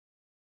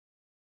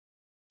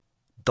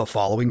The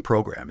following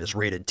program is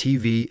rated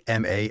TV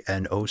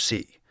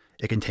MANOC.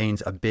 It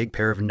contains a big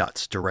pair of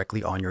nuts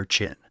directly on your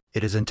chin.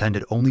 It is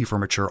intended only for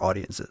mature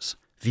audiences.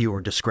 Viewer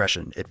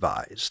discretion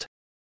advised.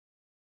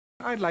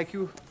 I'd like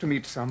you to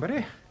meet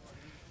somebody.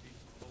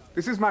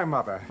 This is my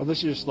mother. Well,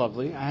 this is just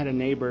lovely. I had a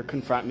neighbor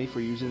confront me for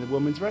using the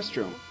women's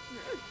restroom.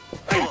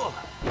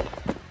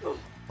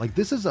 Like,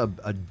 this is a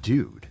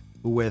dude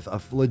with a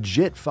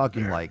legit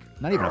fucking, like,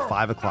 not even a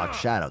 5 o'clock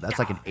shadow. That's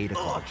like an 8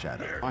 o'clock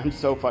shadow. I'm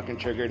so fucking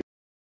triggered.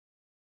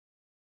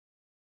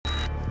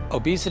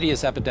 Obesity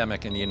is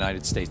epidemic in the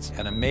United States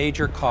and a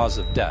major cause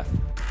of death.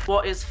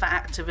 What is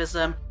fat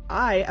activism?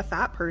 I, a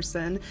fat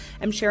person,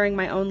 am sharing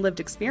my own lived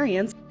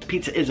experience.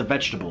 Pizza is a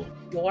vegetable.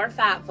 Your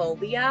fat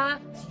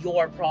phobia is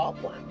your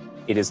problem.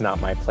 It is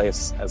not my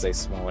place as a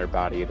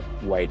smaller-bodied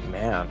white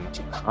man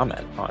to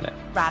comment on it.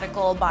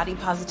 Radical body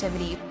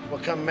positivity.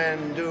 What can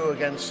men do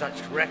against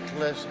such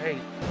reckless hate?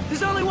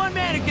 There's only one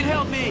man who can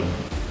help me.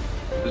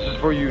 This is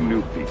for you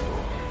new people.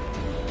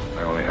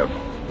 I only have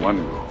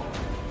one rule.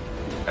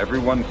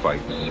 Everyone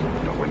fights,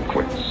 no one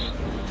quits.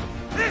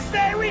 This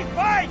day we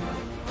fight!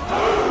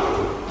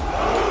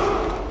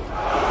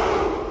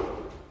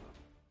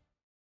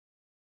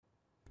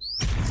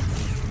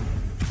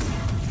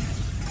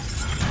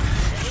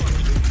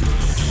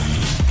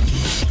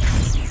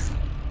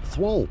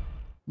 Swole.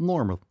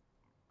 Normal.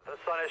 The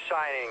sun is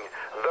shining,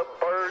 the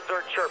birds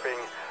are chirping,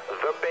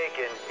 the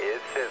bacon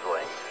is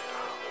sizzling.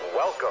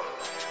 Welcome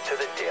to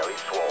the Daily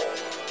Swole.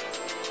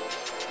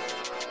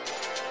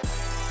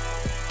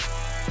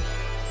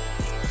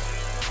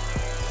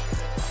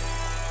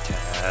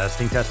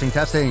 Testing. Testing,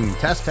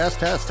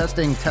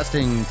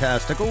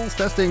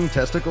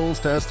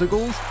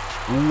 testicles.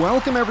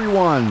 Welcome,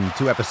 everyone,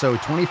 to episode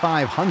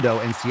 25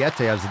 Hundo and Siete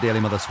as the Daily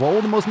Mother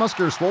Swole, the most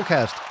muscular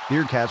swolecast,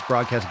 beardcast,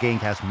 broadcast,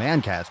 gamecast,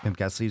 mancast,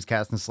 pimpcast,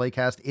 sleevescast, and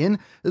slaycast in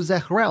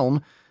the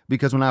realm.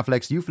 Because when I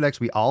flex, you flex,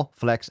 we all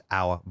flex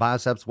our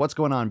biceps. What's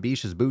going on,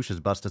 beaches,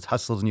 booshes, busters,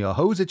 hustlers, and your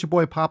hoes? It's your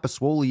boy Papa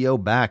Swolio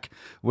back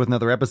with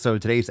another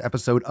episode. Today's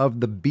episode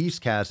of the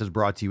Beastcast is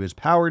brought to you as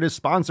powered, is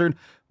sponsored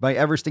by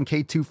Everest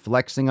K2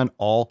 flexing on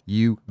all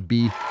you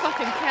be.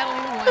 Fucking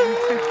Catalina wine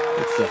mixer.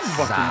 It's the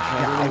fucking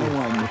Catalina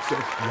wine mixer.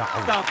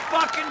 The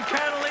fucking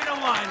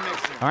Catalina wine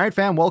mixer. All right,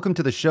 fam, welcome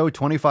to the show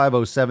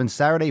 2507,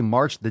 Saturday,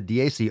 March the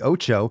DAC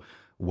Ocho.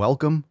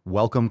 Welcome,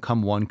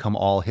 come one, come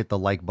all. Hit the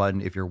like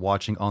button if you're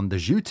watching on the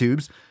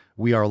YouTubes.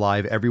 We are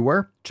live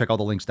everywhere. Check all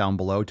the links down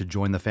below to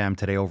join the fam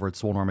today over at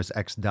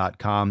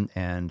swolenormousx.com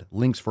and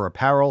links for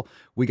apparel.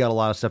 We got a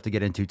lot of stuff to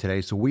get into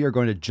today, so we are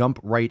going to jump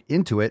right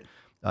into it.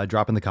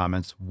 Drop in the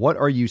comments, what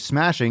are you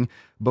smashing?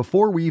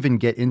 Before we even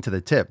get into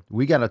the tip,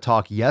 we got to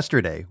talk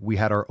yesterday. We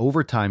had our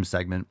overtime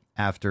segment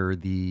after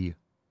the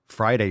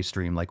Friday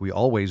stream like we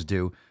always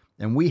do,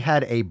 and we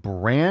had a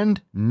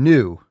brand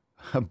new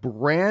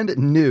emotional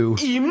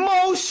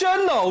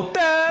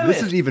damage.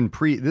 This is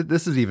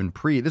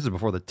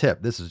before the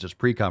tip. This is just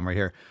pre-com right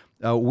here.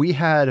 We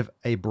had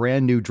a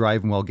brand new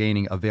Driving While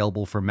Gaining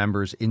available for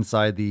members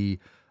inside the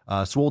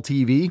Swole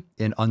TV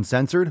in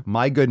Uncensored.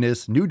 My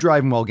goodness, new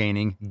Driving While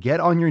Gaining. Get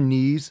on your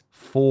knees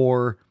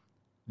for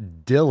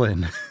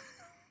Dylan.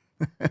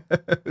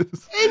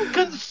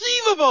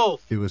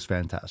 Inconceivable! It was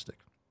fantastic.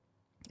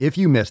 If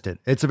you missed it,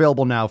 it's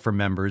available now for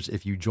members.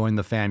 If you join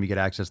the fam, you get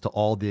access to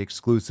all the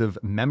exclusive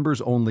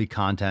members-only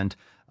content,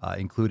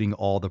 including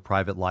all the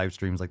private live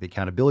streams like the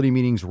accountability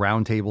meetings,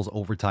 roundtables,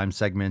 overtime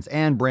segments,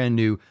 and brand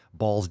new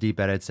balls deep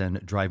edits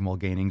and Driving While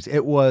Gainings.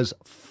 It was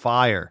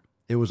fire.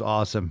 It was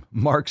awesome.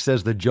 Mark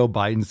says the Joe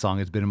Biden song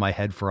has been in my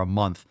head for a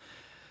month.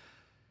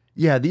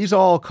 Yeah,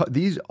 all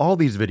these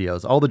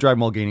videos, all the Driving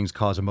While Gainings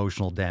cause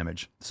emotional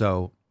damage.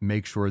 So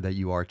make sure that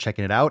you are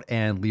checking it out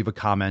and leave a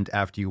comment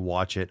after you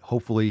watch it.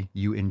 Hopefully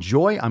you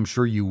enjoy. I'm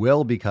sure you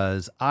will,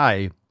 because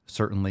I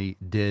certainly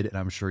did, and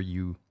I'm sure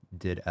you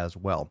did as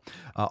well.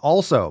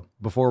 Also,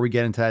 before we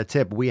get into that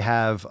tip, we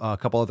have a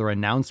couple other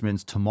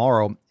announcements.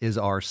 Tomorrow is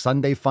our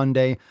Sunday Fun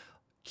Day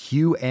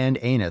Q and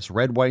Anus.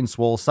 Red, White, and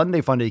Swole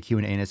Sunday Fun Day Q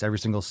and Anus every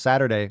single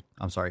Sunday.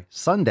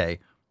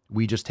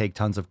 We just take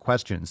tons of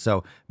questions.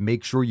 So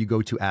make sure you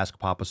go to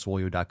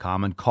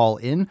askpapaswolio.com and call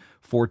in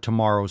for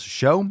tomorrow's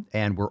show.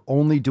 And we're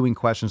only doing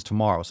questions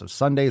tomorrow. So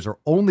Sundays are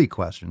only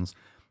questions.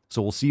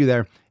 So we'll see you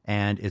there,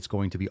 and it's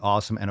going to be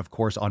awesome. And of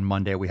course, on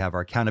Monday, we have our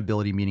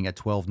accountability meeting at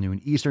 12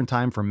 noon Eastern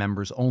time for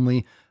members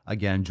only.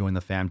 Again, join the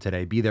fam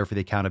today. Be there for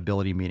the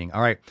accountability meeting.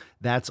 All right,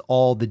 that's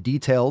all the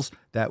details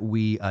that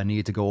we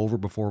need to go over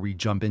before we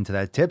jump into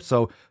that tip.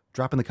 So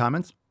drop in the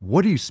comments.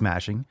 What are you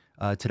smashing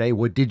today?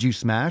 What did you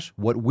smash?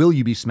 What will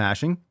you be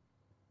smashing?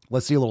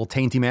 Let's see a little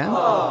Tainty Man.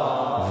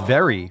 Aww.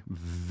 Very,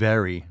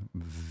 very,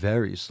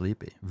 very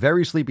sleepy.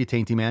 Very sleepy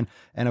Tainty Man.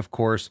 And of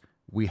course,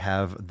 we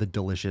have the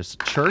delicious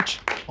Church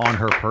on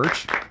her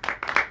perch.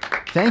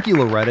 Thank you,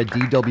 Loretta.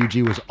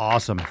 DWG was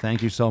awesome.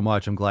 Thank you so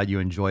much. I'm glad you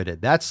enjoyed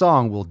it. That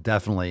song will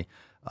definitely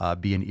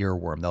be an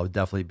earworm. That will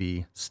definitely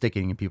be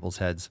sticking in people's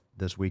heads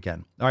this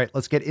weekend. All right,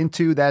 let's get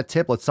into that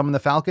tip. Let's summon the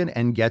Falcon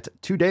and get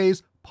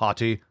today's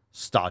party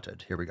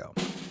started. Here we go.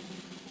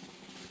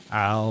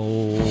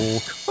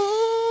 Alcohol.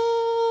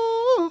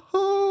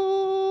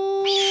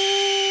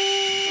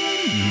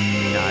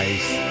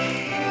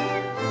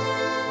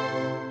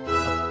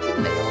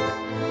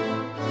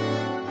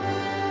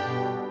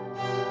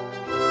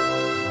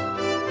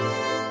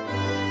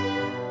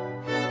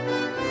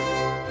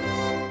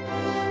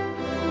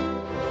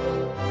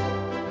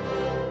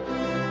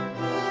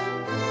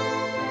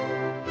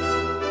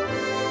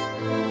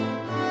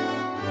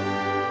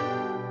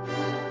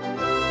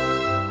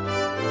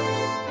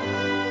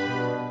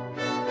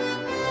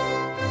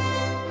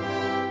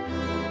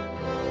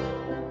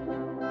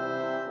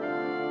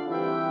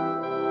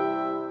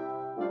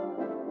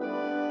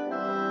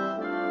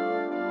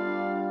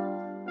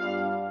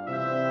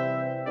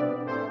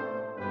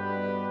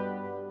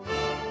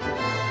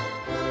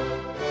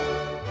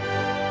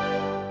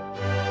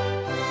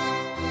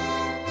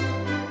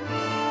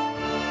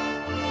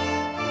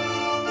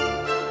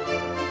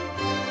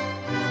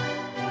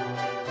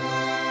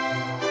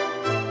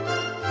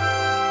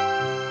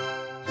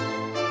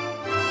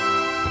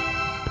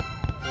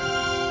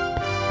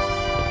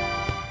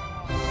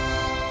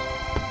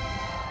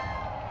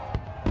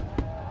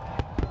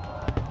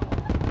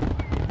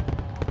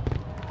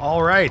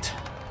 All right.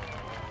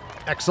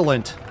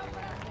 Excellent.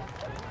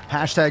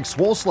 Hashtag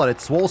Swole Slut.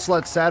 It's Swole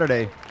Slut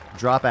Saturday.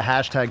 Drop a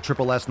hashtag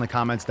Triple S in the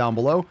comments down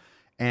below,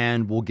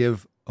 and we'll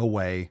give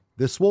away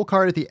this Swole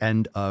card at the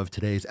end of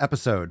today's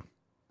episode.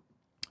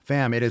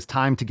 Fam, it is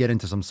time to get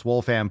into some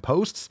Swole Fam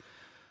posts.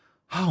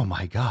 Oh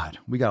my God.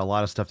 We got a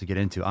lot of stuff to get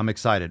into. I'm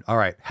excited. All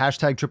right.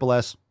 Hashtag Triple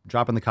S.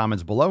 Drop in the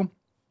comments below.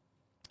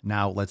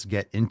 Now let's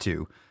get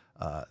into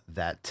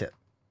that tip.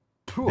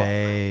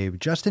 Babe,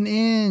 just an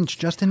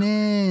inch.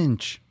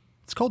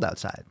 It's cold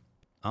outside.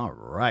 All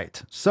right.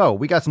 So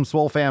we got some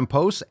Swole Fam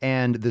posts,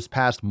 and this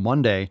past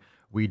Monday,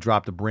 we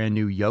dropped a brand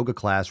new yoga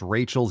class,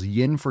 Rachel's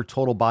Yin for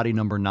Total Body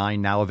number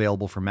 9, now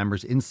available for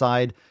members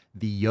inside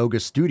the yoga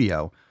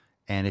studio.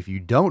 And if you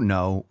don't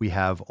know,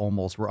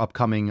 we're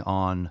upcoming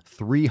on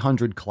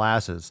 300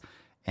 classes,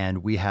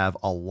 and we have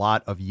a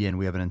lot of yin.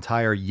 We have an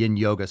entire yin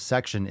yoga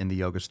section in the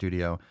yoga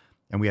studio,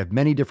 and we have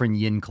many different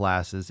yin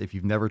classes. If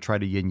you've never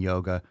tried a yin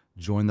yoga,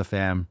 join the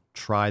fam,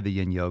 try the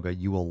yin yoga.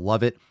 You will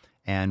love it.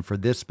 And for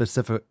this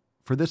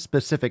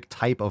specific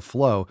type of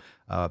flow,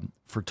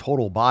 for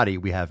total body,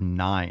 we have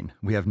 9.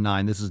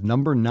 This is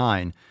number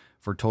 9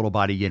 for total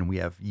body yin. We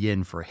have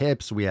yin for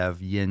hips. We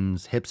have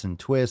yin's hips and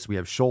twists. We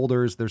have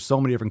shoulders. There's so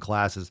many different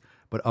classes,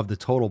 but of the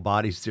total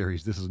body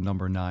series, this is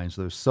number 9.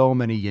 So there's so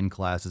many yin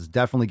classes.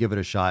 Definitely give it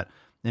a shot.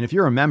 And if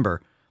you're a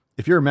member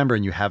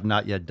and you have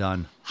not yet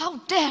done how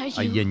dare you,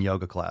 a yin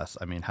yoga class,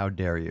 I mean, how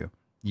dare you?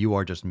 You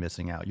are just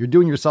missing out. You're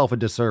doing yourself a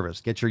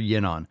disservice. Get your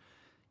yin on.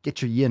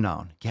 Get your yin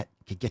on.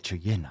 Get your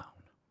yin on.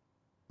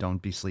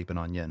 Don't be sleeping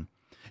on yin.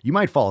 You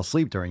might fall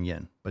asleep during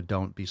yin, but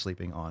don't be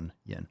sleeping on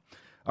yin.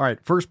 All right,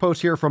 first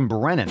post here from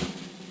Brennan.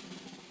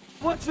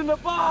 What's in the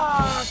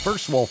box?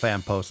 First Swole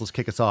Fam post. Let's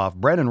kick us off.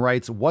 Brennan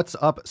writes, "What's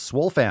up,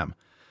 Swole Fam?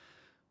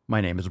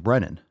 My name is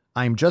Brennan.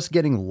 I'm just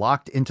getting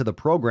locked into the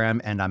program,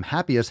 and I'm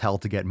happy as hell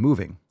to get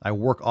moving. I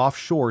work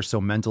offshore,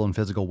 so mental and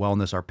physical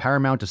wellness are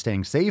paramount to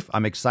staying safe.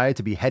 I'm excited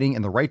to be heading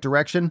in the right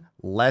direction.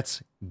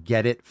 Let's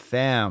get it,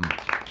 fam."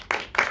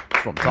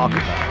 That's what I'm talking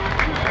about.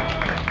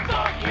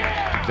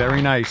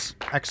 Very nice.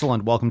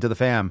 Excellent. Welcome to the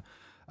fam.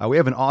 We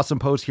have an awesome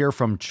post here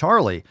from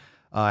Charlie.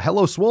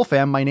 "Hello, Swole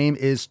Fam. My name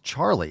is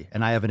Charlie,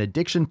 and I have an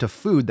addiction to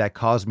food that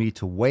caused me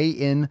to weigh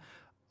in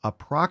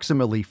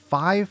approximately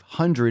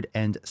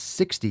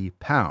 560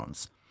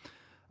 pounds.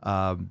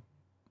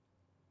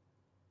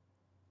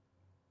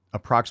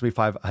 Approximately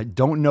 5. I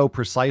don't know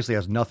precisely,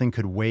 as nothing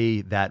could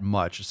weigh that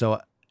much. So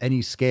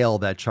any scale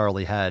that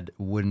Charlie had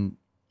wouldn't,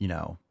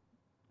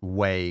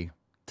 weigh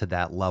to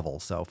that level.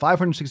 So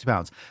 560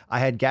 pounds. I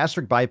had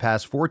gastric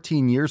bypass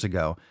 14 years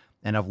ago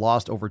and have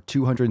lost over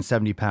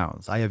 270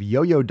 pounds. I have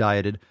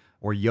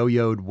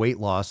yo-yoed weight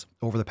loss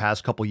over the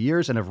past couple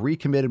years and have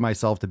recommitted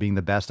myself to being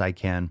the best I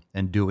can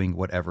and doing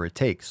whatever it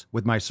takes.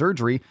 With my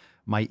surgery,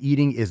 my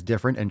eating is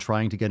different and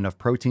trying to get enough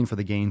protein for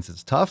the gains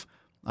is tough.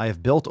 I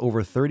have built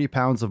over 30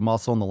 pounds of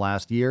muscle in the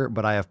last year,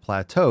 but I have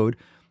plateaued.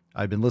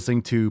 I've been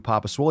listening to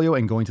Papa Swolio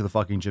and going to the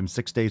fucking gym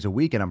 6 days a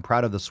week, and I'm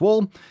proud of the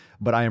swole,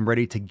 but I am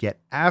ready to get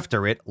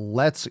after it.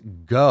 Let's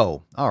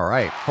go." All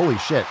right. Holy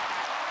shit.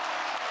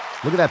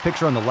 Look at that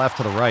picture on the left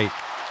to the right.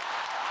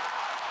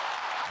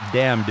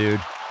 Damn, dude.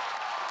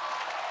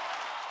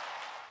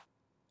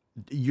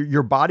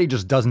 Your body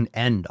just doesn't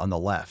end on the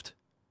left.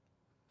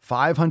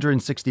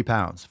 560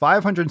 pounds.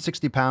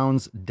 560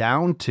 pounds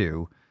down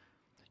to,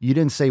 you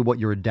didn't say what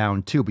you were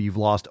down to, but you've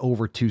lost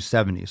over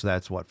 270. So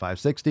that's what,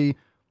 560,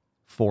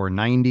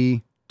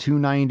 490,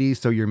 290.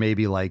 So you're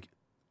maybe like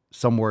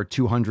somewhere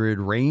 200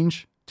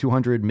 range,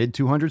 200, mid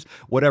 200s,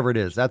 whatever it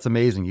is. That's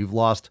amazing. You've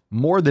lost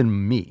more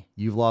than me.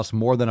 You've lost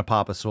more than a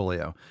Papa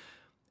Swolio.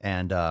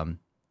 And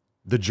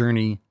the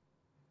journey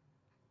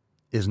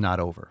is not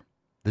over.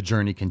 The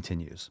journey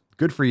continues.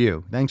 Good for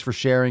you. Thanks for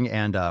sharing,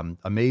 and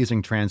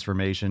amazing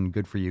transformation.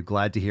 Good for you.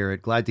 Glad to hear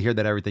it. Glad to hear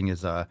that everything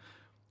is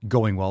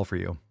going well for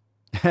you.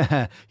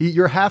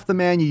 You're half the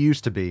man you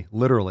used to be.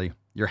 Literally.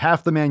 You're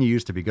half the man you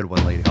used to be. Good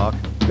one, Lady Hawk.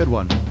 Good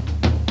one.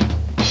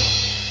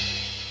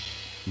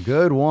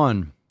 Good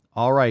one.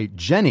 All right,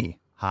 Jenny.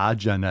 Hi,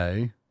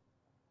 Jenny.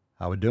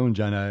 How we doing,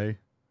 Jenny?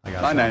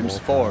 My name's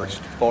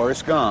Forrest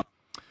Gump.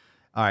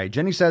 All right,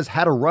 Jenny says,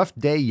 "Had a rough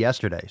day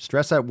yesterday.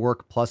 Stress at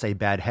work plus a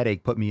bad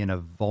headache put me in a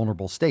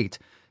vulnerable state.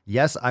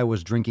 Yes, I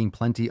was drinking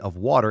plenty of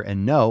water,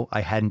 and no,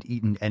 I hadn't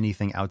eaten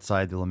anything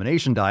outside the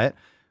elimination diet.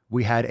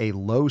 We had a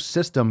low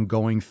system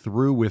going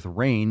through with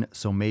rain,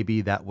 so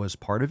maybe that was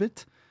part of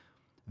it.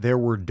 There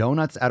were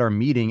donuts at our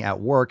meeting at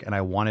work, and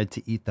I wanted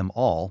to eat them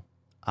all.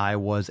 I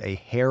was a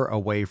hair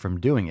away from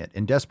doing it.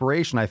 In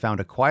desperation, I found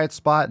a quiet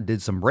spot,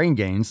 did some brain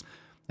gains,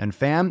 and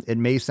fam, it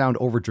may sound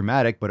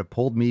overdramatic, but it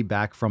pulled me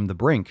back from the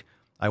brink.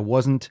 I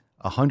wasn't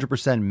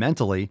 100%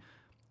 mentally,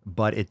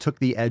 but it took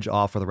the edge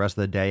off for the rest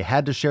of the day.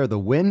 Had to share the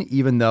win,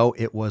 even though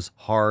it was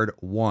hard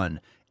won.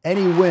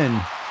 Any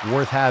win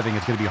worth having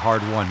is going to be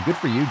hard won." Good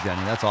for you,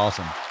 Jenny. That's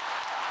awesome.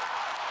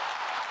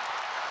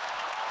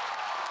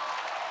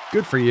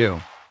 Good for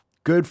you.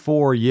 Good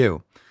for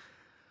you.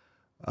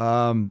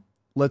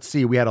 Let's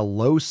see. We had a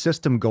low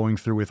system going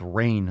through with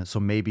rain, so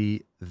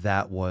maybe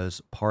that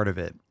was part of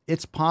it.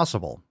 It's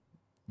possible.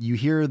 you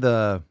hear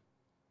the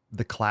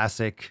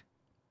classic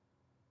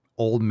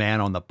old man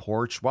on the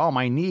porch, well,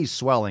 my knee's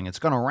swelling, it's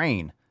going to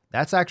rain.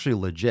 That's actually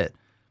legit.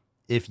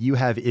 If you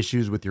have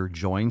issues with your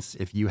joints,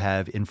 if you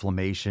have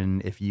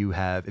inflammation, if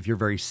you're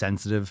very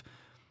sensitive,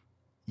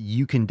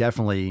 you can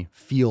definitely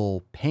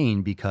feel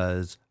pain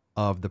because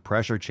of the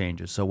pressure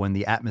changes. So when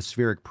the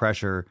atmospheric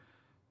pressure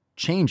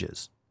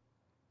changes,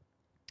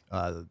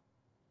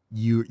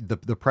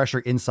 the pressure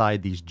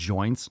inside these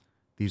joints,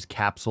 these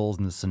capsules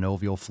and the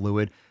synovial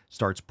fluid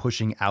starts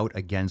pushing out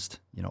against,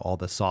 all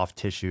the soft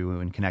tissue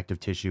and connective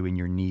tissue in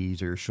your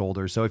knees or your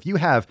shoulders. So if you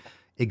have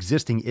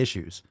existing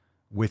issues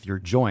with your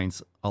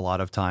joints, a lot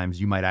of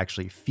times you might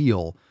actually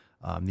feel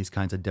these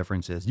kinds of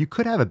differences. You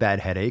could have a bad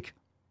headache.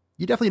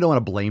 You definitely don't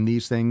want to blame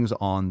these things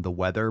on the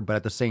weather, but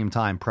at the same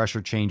time,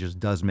 pressure changes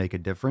does make a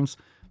difference.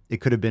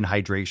 It could have been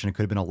hydration. It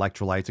could have been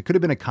electrolytes. It could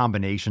have been a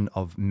combination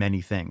of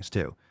many things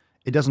too.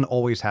 It doesn't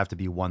always have to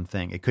be one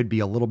thing. It could be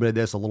a little bit of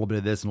this, a little bit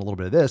of this, and a little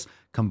bit of this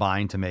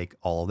combined to make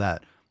all of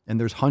that. And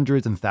there's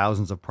hundreds and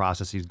thousands of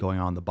processes going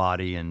on in the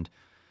body and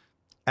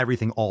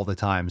everything all the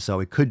time. So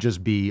it could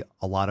just be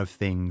a lot of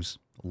things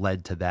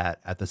led to that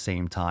at the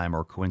same time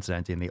or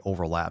coincidentally, and they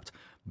overlapped.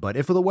 But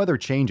if the weather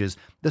changes,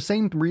 the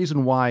same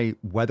reason why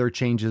weather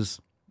changes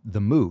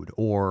the mood,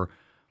 or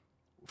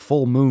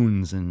full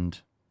moons and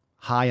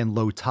high and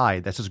low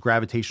tide, that's just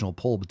gravitational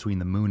pull between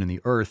the moon and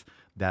the earth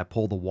that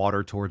pull the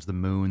water towards the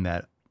moon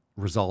that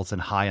results in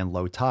high and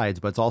low tides,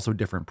 but it's also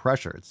different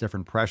pressure. It's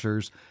different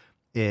pressures.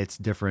 It's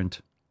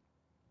different.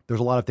 There's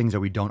a lot of things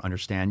that we don't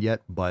understand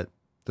yet, but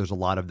there's a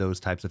lot of those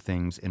types of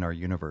things in our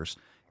universe.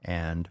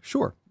 And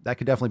sure, that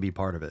could definitely be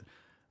part of it.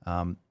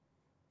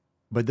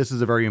 But this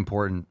is a very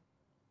important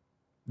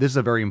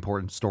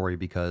story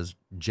because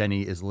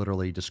Jenny is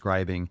literally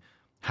describing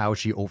how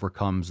she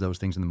overcomes those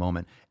things in the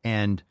moment.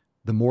 And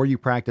the more you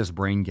practice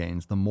brain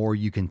gains, the more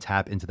you can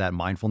tap into that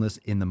mindfulness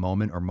in the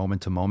moment or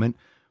moment to moment.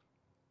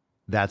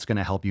 That's going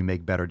to help you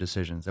make better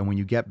decisions. And when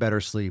you get better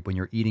sleep, when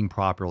you're eating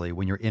properly,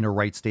 when you're in a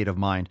right state of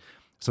mind.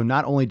 So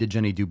not only did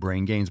Jenny do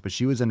brain gains, but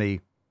she was in a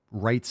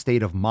right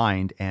state of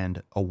mind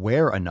and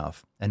aware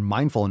enough and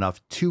mindful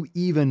enough to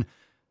even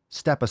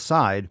step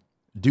aside,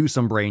 do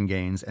some brain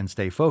gains and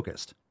stay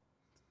focused.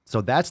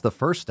 So that's the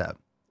first step.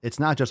 It's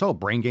not just,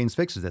 brain gains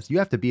fixes this. You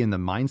have to be in the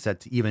mindset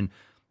to even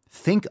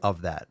think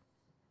of that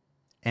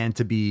and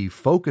to be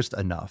focused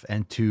enough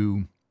and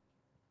to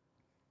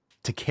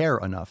care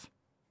enough.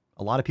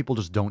 A lot of people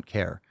just don't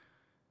care.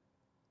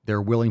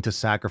 They're willing to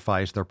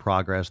sacrifice their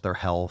progress, their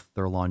health,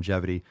 their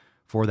longevity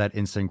for that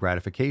instant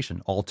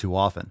gratification all too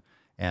often.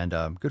 And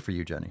good for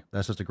you, Jenny.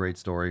 That's just a great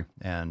story.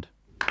 And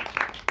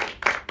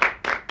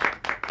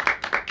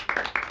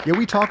yeah,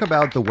 we talk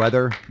about the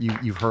weather.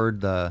 You've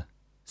heard the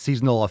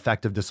seasonal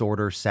affective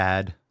disorder,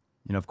 SAD.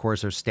 Of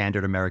course, there's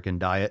standard American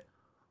diet.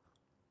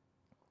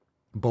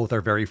 Both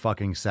are very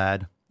fucking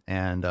sad.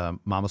 And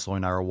Mama Soy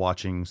and I were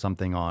watching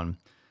something on,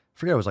 I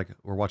forget, it was like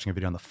we're watching a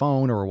video on the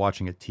phone or we're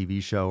watching a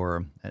TV show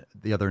or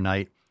the other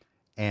night.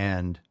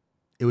 And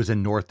it was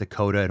in North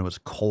Dakota and it was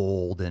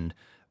cold and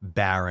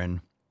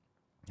barren.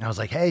 And I was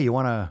like, hey, you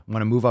want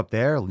to move up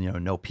there?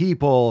 No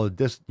people,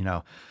 this,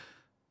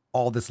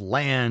 all this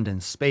land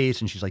and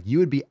space. And she's like, you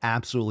would be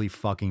absolutely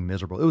fucking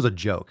miserable. It was a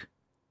joke.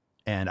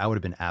 And I would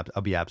have been,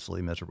 I'll be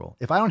absolutely miserable.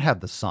 If I don't have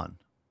the sun,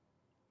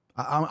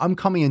 I'm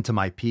coming into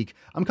my peak.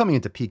 I'm coming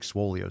into peak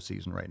Swolio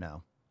season right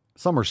now.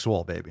 Summer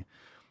swole, baby.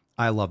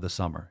 I love the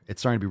summer.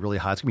 It's starting to be really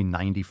hot. It's going to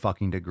be 90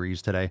 fucking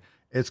degrees today.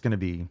 It's going to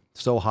be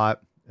so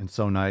hot and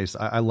so nice.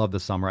 I love the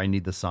summer. I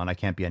need the sun. I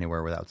can't be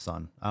anywhere without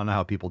sun. I don't know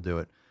how people do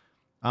it.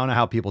 I don't know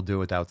how people do it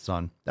without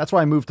sun. That's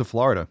why I moved to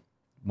Florida.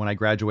 When I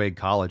graduated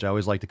college, I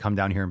always like to come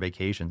down here on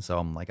vacation. So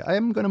I'm like,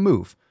 I'm going to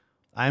move.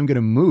 I'm going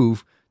to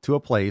move to a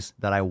place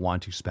that I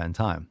want to spend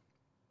time.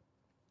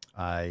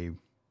 I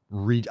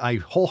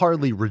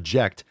wholeheartedly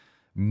reject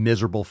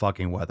miserable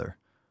fucking weather.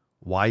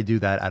 Why do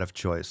that out of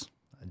choice?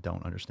 I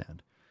don't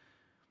understand.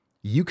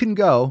 You can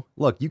go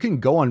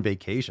on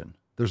vacation.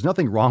 There's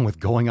nothing wrong with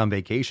going on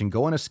vacation.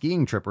 Go on a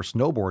skiing trip or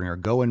snowboarding or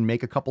go and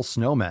make a couple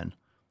snowmen.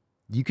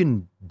 You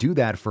can do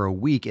that for a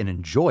week and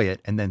enjoy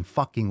it and then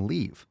fucking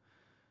leave.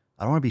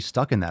 I don't want to be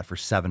stuck in that for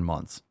 7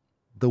 months.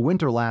 The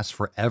winter lasts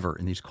forever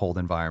in these cold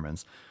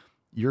environments.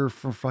 You're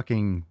from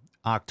fucking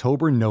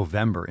October,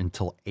 November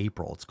until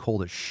April. It's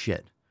cold as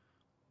shit.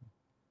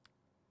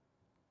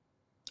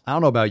 I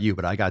don't know about you,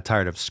 but I got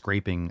tired of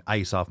scraping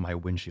ice off my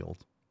windshield.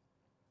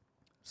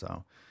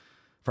 So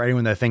for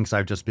anyone that thinks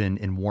I've just been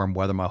in warm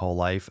weather my whole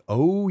life,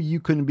 you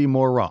couldn't be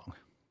more wrong.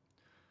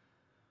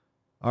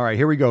 All right,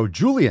 here we go.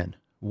 Julian,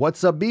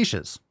 what's up,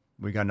 Beaches?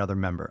 We got another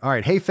member. All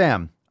right, hey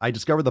fam. I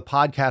discovered the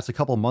podcast a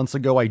couple months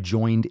ago. I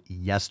joined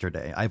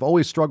yesterday. I've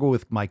always struggled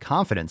with my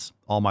confidence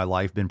all my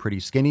life, been pretty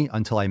skinny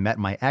until I met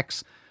my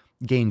ex,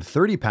 gained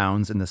 30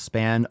 pounds in the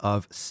span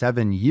of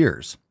 7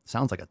 years.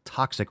 Sounds like a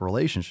toxic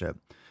relationship.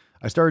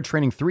 I started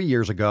training 3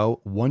 years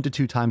ago, 1 to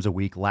 2 times a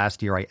week.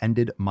 Last year, I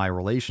ended my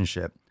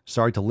relationship.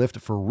 Started to lift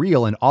for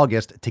real in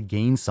August to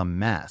gain some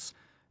mass.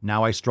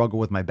 Now I struggle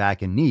with my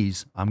back and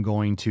knees. I'm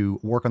going to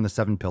work on the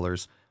 7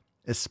 pillars,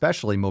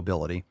 especially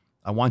mobility,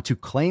 I want to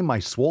claim my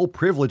swole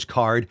privilege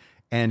card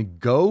and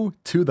go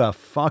to the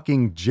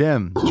fucking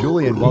gym.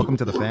 Julian, welcome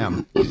to the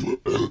fam.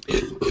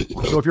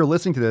 So if you're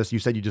listening to this, you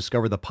said you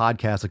discovered the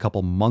podcast a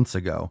couple months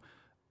ago.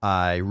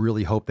 I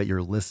really hope that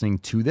you're listening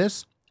to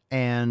this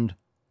and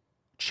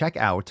check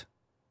out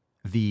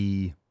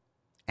the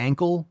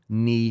ankle,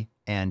 knee,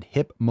 and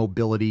hip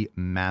mobility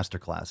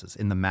masterclasses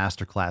in the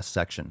masterclass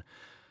section.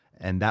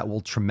 And that will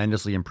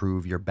tremendously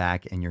improve your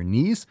back and your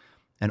knees.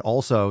 And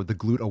also the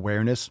glute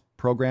awareness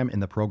program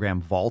in the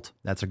program Vault.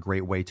 That's a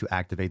great way to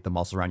activate the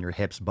muscle around your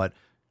hips. But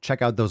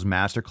check out those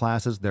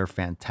masterclasses. They're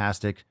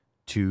fantastic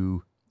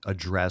to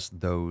address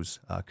those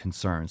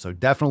concerns. So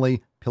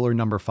definitely pillar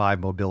number 5,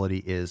 mobility,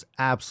 is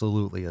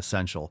absolutely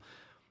essential.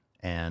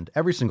 And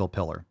every single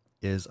pillar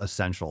is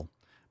essential,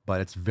 but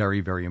it's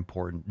very, very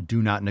important.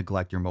 Do not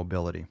neglect your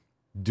mobility.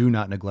 Do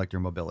not neglect your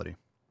mobility.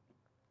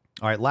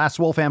 All right, last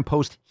Wolfam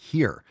post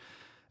here.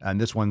 And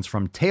this one's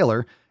from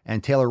Taylor.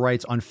 And Taylor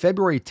writes, on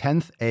February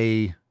 10th,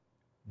 a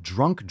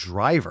drunk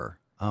driver,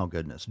 oh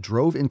goodness,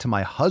 drove into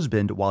my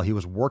husband while he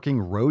was working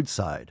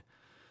roadside.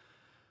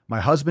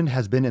 My husband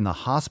has been in the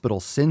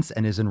hospital since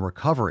and is in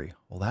recovery.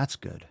 Well, that's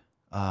good.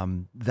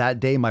 That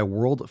day, my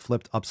world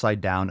flipped upside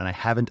down and I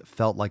haven't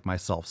felt like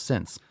myself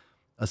since.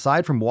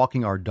 Aside from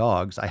walking our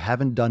dogs, I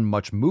haven't done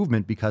much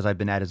movement because I've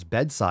been at his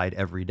bedside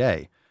every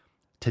day.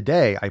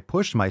 Today, I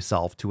pushed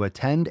myself to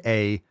attend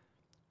a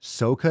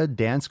Soca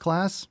dance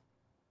class.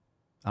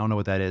 I don't know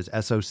what that is.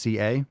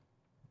 SOCA?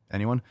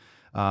 Anyone?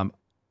 A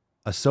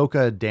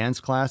Soca dance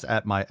class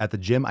at the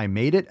gym. I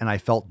made it and I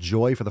felt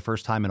joy for the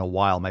first time in a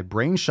while. My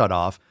brain shut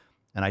off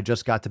and I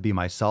just got to be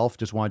myself.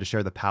 Just wanted to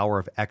share the power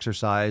of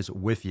exercise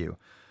with you.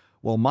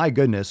 Well, my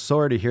goodness.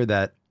 Sorry to hear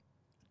that,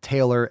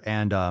 Taylor,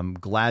 and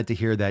glad to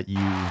hear that you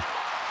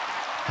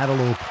had a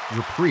little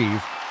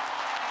reprieve.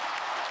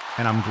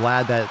 And I'm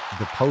glad that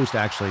the post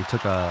actually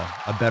took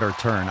a better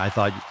turn. I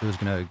thought it was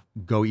going to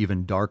go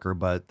even darker,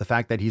 but the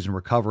fact that he's in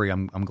recovery,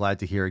 I'm glad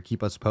to hear it.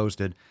 Keep us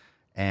posted.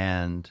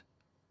 And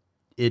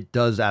it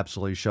does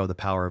absolutely show the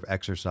power of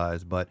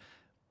exercise, but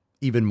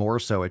even more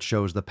so, it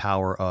shows the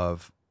power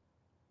of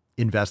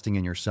investing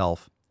in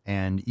yourself.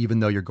 And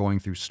even though you're going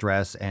through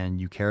stress and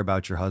you care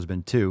about your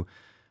husband too,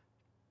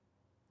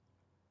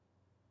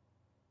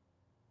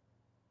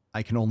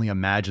 I can only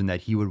imagine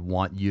that he would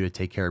want you to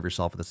take care of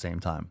yourself at the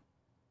same time.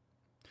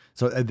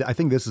 So I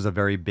think this is a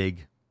very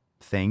big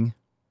thing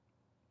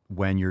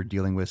when you're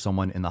dealing with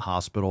someone in the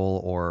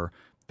hospital or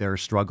they're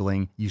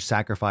struggling. You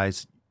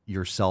sacrifice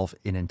yourself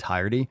in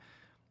entirety.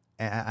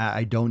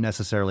 I don't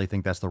necessarily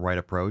think that's the right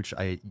approach.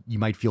 You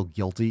might feel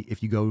guilty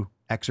if you go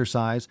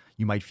exercise.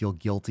 You might feel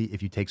guilty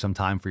if you take some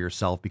time for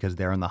yourself because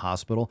they're in the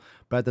hospital.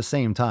 But at the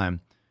same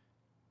time,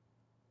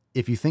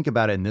 if you think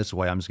about it in this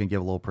way, I'm just going to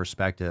give a little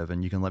perspective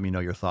and you can let me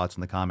know your thoughts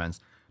in the comments.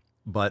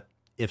 But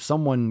if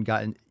someone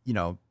got,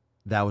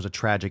 that was a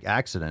tragic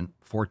accident.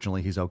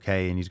 Fortunately, he's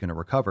okay and he's going to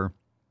recover.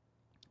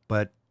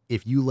 But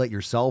if you let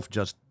yourself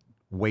just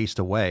waste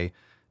away,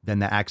 then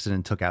the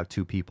accident took out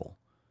 2 people,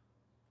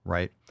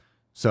 right?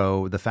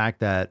 So the fact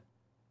that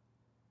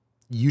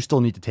you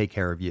still need to take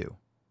care of you,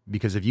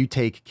 because if you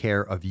take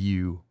care of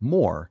you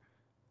more,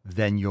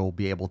 then you'll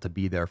be able to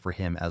be there for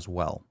him as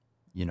well.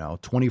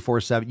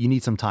 24/7, you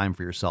need some time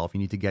for yourself. You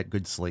need to get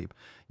good sleep.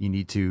 You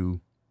need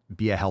to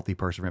be a healthy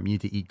person for him. You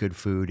need to eat good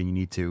food and you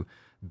need to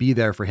be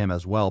there for him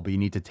as well, but you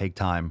need to take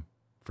time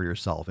for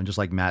yourself. And just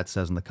like Matt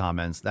says in the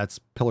comments, that's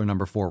pillar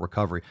number 4,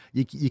 recovery.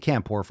 You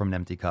can't pour from an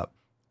empty cup.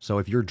 So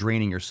if you're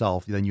draining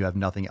yourself, then you have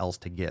nothing else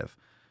to give.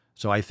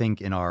 So I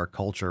think in our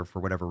culture, for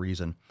whatever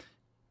reason,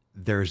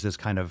 there's this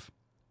kind of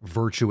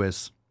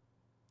virtuous,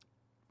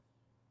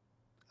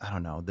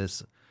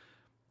 this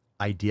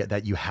idea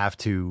that you have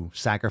to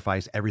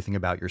sacrifice everything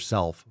about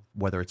yourself,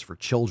 whether it's for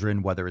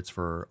children, whether it's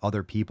for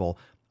other people.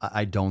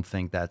 I don't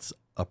think that's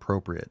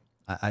appropriate.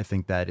 I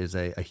think that is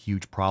a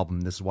huge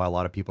problem. This is why a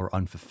lot of people are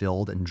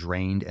unfulfilled and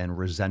drained and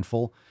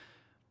resentful,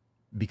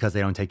 because they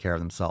don't take care of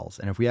themselves.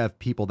 And if we have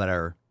people that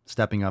are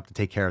stepping up to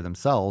take care of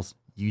themselves,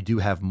 you do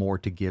have more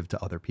to give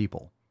to other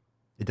people.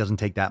 It doesn't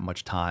take that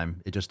much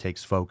time. It just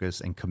takes focus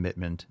and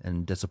commitment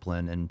and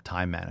discipline and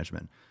time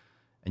management.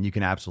 And you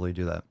can absolutely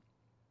do that.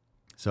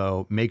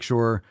 So make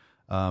sure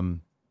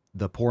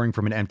the pouring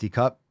from an empty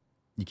cup,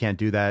 you can't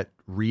do that.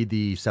 Read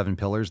the 7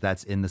 Pillars.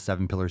 That's in the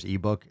 7 Pillars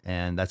ebook,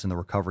 and that's in the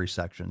recovery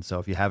section. So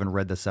if you haven't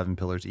read the 7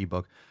 Pillars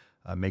ebook,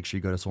 make sure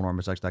you go to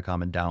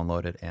soulnormousx.com and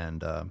download it.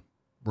 And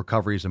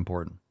recovery is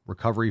important.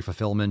 Recovery,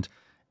 fulfillment,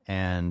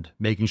 and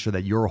making sure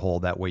that you're whole.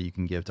 That way you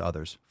can give to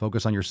others.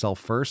 Focus on yourself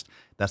first.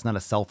 That's not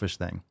a selfish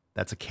thing.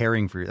 That's a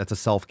caring for you. That's a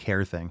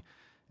self-care thing.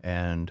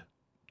 And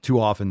too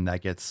often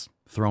that gets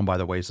thrown by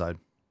the wayside.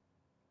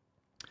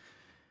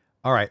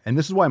 All right. And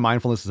this is why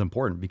mindfulness is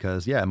important,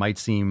 because it might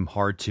seem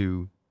hard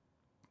to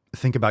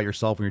think about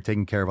yourself when you're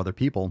taking care of other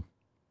people,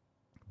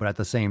 but at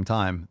the same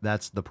time,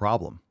 that's the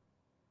problem.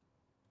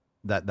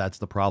 That's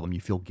the problem.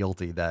 You feel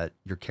guilty that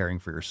you're caring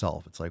for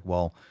yourself. It's like,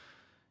 well,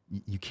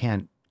 you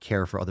can't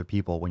care for other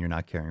people when you're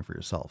not caring for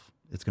yourself.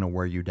 It's going to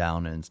wear you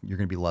down and you're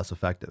going to be less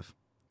effective.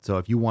 So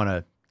if you want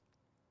to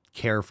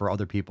care for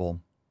other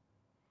people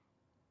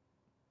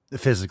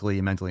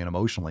physically, mentally, and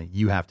emotionally.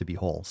 You have to be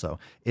whole. So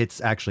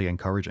it's actually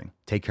encouraging.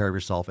 Take care of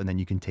yourself, and then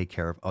you can take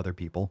care of other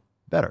people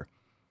better.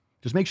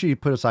 Just make sure you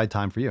put aside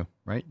time for you,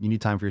 right? You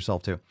need time for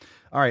yourself too.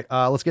 All right,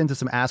 let's get into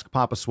some Ask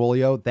Papa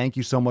Swolio. Thank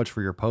you so much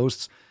for your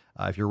posts.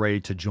 If you're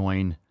ready to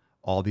join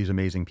all these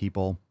amazing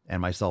people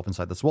and myself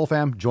inside the Swole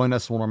fam, join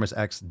us,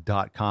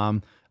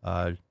 swolenormousx.com.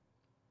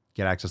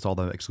 Get access to all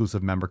the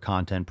exclusive member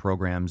content,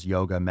 programs,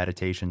 yoga,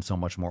 meditation, so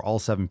much more. All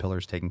 7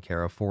 pillars taken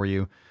care of for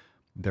you.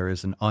 There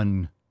is an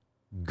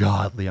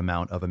ungodly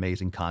amount of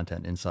amazing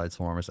content inside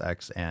Swole Enormous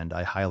X, and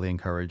I highly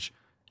encourage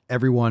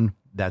everyone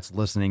that's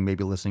listening,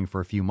 maybe listening for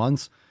a few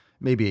months,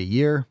 maybe a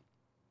year,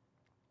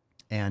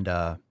 and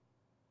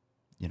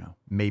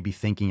maybe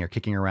thinking or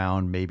kicking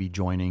around, maybe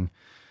joining.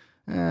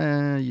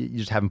 You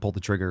just haven't pulled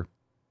the trigger.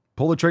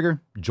 Pull the trigger,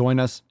 join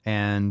us,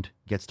 and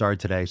get started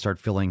today. Start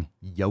filling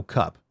yo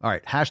cup. All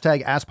right,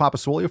 hashtag Ask Papa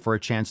Swolio for a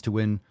chance to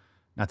win,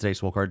 not today's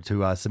Swole card,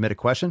 to submit a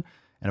question.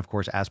 And of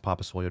course,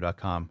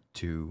 AskPapaSwolio.com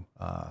to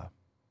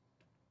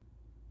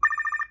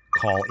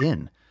call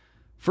in.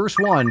 First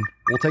one,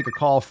 we'll take a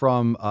call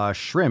from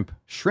Shrimp.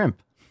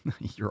 Shrimp,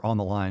 you're on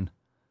the line.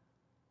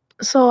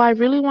 So I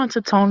really want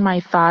to tone my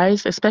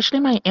thighs, especially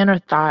my inner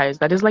thighs.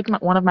 That is like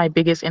one of my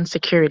biggest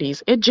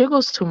insecurities. It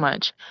jiggles too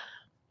much.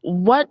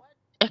 What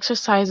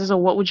exercises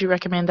or what would you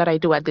recommend that I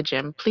do at the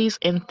gym? Please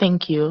and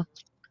thank you.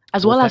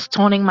 As well as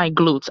toning my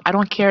glutes. I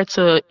don't care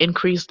to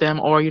increase them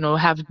or,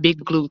 have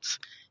big glutes.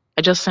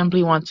 I just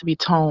simply want to be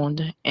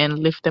toned and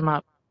lift them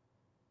up.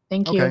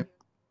 Thank you.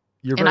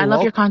 You're and I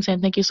love your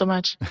content. Thank you so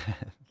much.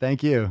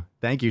 Thank you.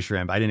 Thank you,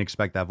 Shrimp. I didn't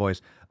expect that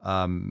voice.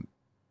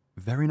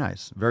 Very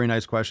nice. Very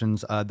nice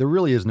questions. There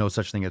really is no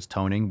such thing as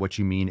toning. What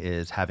you mean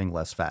is having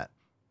less fat.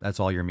 That's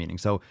all you're meaning.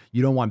 So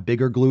you don't want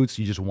bigger glutes.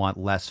 You just want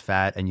less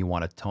fat, and you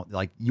want to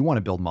tone, you want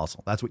to build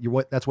muscle. That's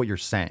what you're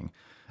saying.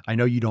 I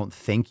know you don't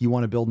think you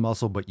want to build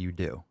muscle, but you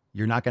do.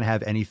 You're not going to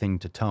have anything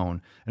to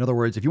tone. In other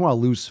words, if you want to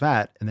lose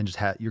fat and then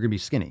you're going to be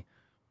skinny.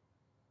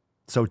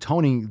 So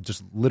toning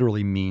just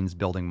literally means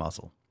building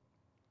muscle.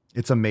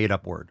 It's a made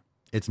up word.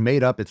 It's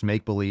made up. It's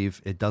make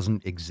believe. It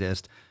doesn't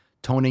exist.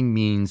 Toning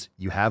means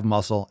you have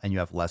muscle and you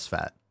have less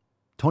fat.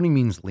 Toning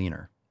means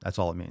leaner. That's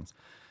all it means.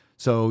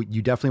 So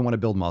you definitely want to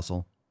build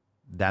muscle.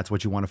 That's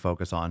what you want to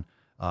focus on.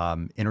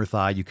 Inner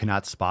thigh, you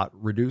cannot spot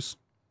reduce.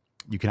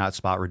 You cannot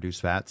spot reduce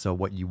fat. So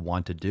what you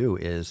want to do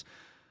is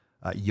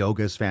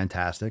yoga is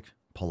fantastic.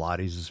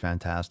 Pilates is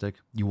fantastic.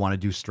 You want to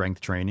do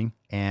strength training,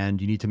 and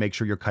you need to make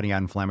sure you're cutting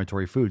out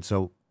inflammatory food.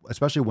 So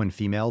especially when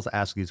females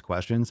ask these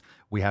questions,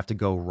 we have to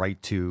go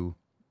right to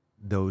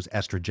those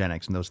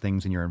estrogenics and those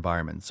things in your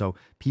environment. So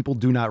people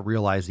do not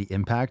realize the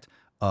impact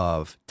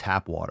of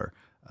tap water,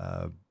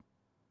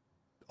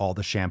 all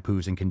the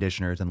shampoos and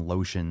conditioners and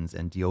lotions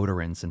and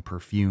deodorants and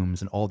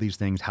perfumes and all these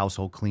things,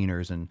 household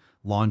cleaners and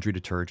laundry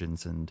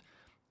detergents and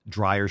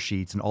dryer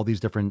sheets and all these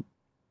different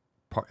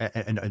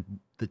and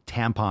the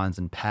tampons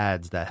and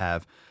pads that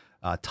have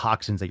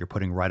toxins that you're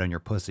putting right on your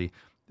pussy.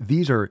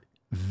 These are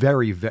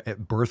very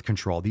birth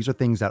control. These are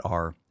things that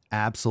are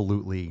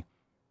absolutely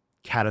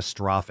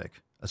catastrophic,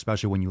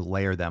 especially when you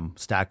layer them,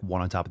 stack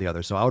one on top of the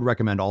other. So I would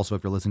recommend also,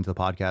 if you're listening to the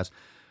podcast,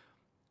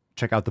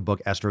 check out the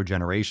book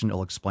Estrogeneration.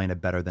 It'll explain it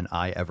better than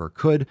I ever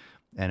could.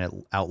 And it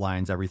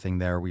outlines everything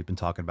there. We've been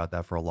talking about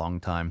that for a long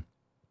time.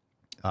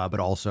 But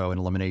also an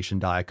elimination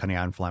diet, cutting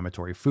out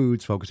inflammatory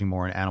foods, focusing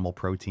more on animal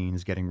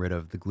proteins, getting rid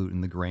of the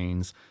gluten, the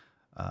grains,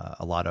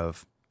 a lot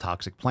of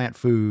toxic plant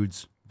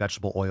foods,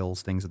 vegetable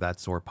oils, things of that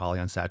sort,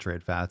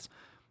 polyunsaturated fats.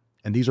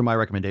 And these are my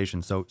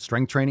recommendations. So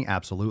strength training,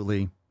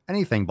 absolutely.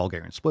 Anything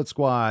Bulgarian split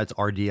squats,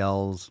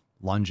 RDLs,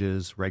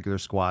 lunges, regular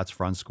squats,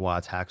 front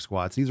squats, hack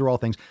squats. These are all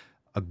things.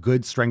 A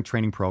good strength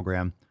training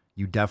program.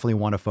 You definitely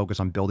want to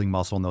focus on building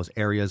muscle in those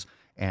areas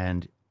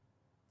and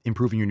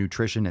improving your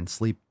nutrition and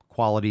sleep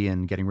quality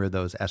and getting rid of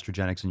those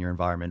estrogenics in your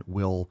environment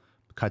will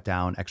cut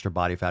down extra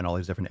body fat in all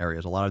these different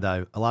areas. A lot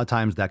of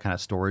times that kind of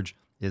storage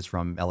is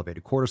from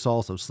elevated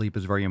cortisol. So sleep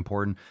is very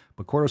important,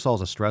 but cortisol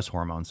is a stress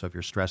hormone. So if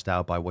you're stressed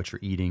out by what you're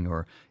eating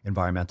or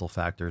environmental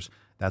factors,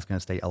 that's going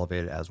to stay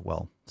elevated as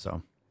well.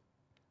 So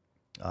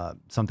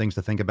some things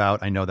to think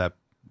about. I know that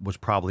was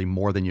probably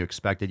more than you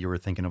expected. You were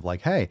thinking of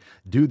like, hey,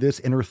 do this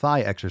inner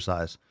thigh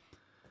exercise.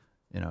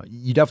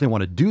 You definitely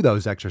want to do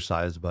those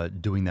exercises,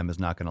 but doing them is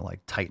not going to like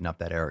tighten up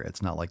that area.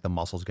 It's not like the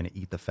muscle's going to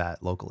eat the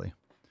fat locally.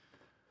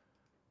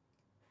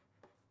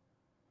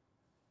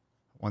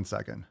 1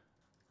 second.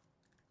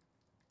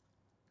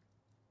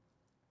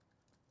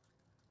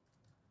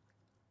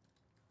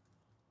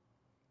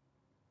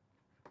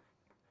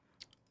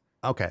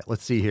 Okay,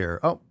 let's see here.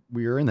 Oh,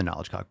 we are in the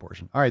knowledge cock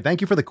portion. All right,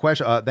 thank you for the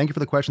question. Thank you for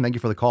the question. Thank you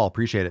for the call.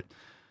 Appreciate it.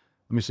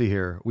 Let me see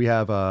here. We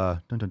have oh,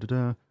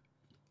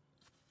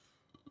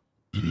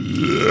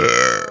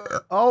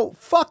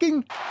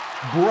 fucking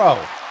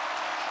bro.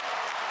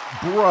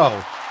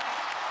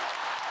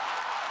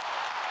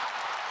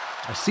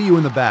 I see you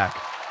in the back.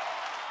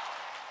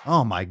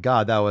 Oh my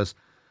God, that was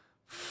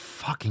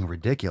fucking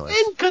ridiculous.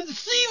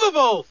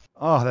 Inconceivable.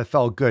 Oh, that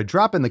felt good.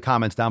 Drop in the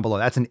comments down below.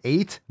 That's an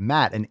 8,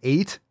 Matt, an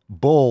 8.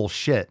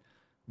 Bullshit.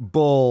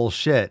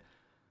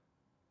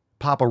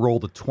 Papa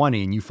rolled a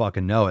 20 and you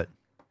fucking know it.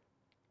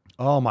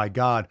 Oh my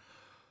God.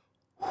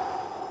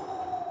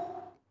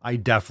 I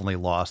definitely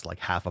lost like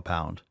half a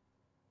pound.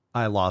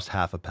 I lost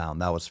half a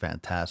pound. That was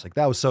fantastic.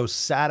 That was so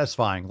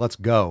satisfying. Let's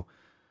go.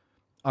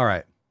 All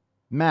right.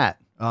 Matt,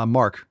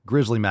 Mark,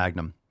 Grizzly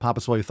Magnum. Papa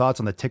Swole, your thoughts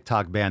on the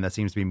TikTok ban that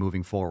seems to be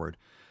moving forward?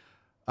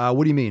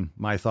 What do you mean,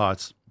 my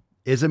thoughts?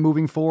 Is it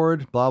moving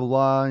forward? Blah, blah,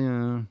 blah.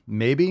 Yeah,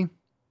 maybe.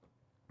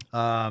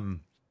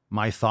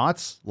 My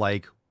thoughts,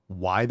 like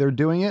why they're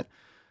doing it.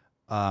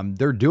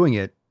 They're doing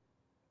it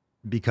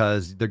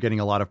because they're getting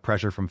a lot of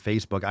pressure from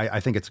Facebook. I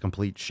think it's a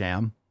complete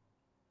sham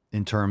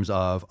in terms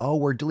of, oh,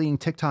 we're deleting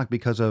TikTok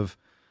because of,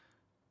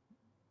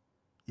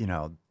 you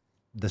know,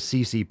 the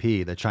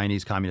CCP, the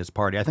Chinese Communist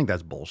Party. I think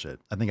that's bullshit.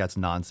 I think that's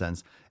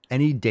nonsense.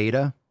 Any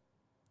data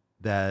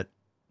that,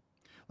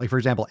 like, for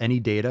example,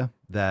 any data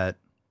that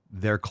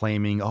they're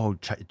claiming, oh,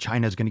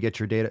 China's going to get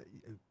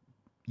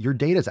your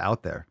data's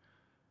out there.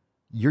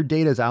 Your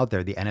data is out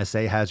there. The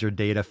NSA has your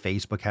data.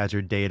 Facebook has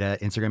your data.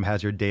 Instagram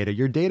has your data.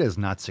 Your data is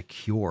not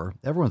secure.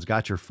 Everyone's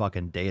got your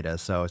fucking data.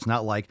 So it's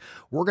not like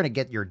we're going to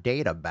get your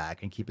data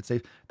back and keep it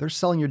safe. They're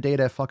selling your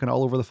data fucking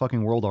all over the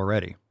fucking world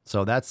already.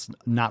 So that's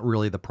not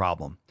really the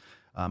problem.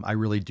 I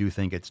really do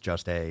think it's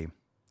just a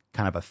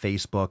kind of a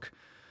Facebook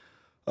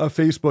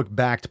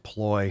backed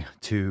ploy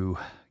to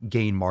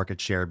gain market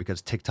share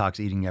because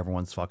TikTok's eating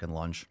everyone's fucking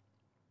lunch.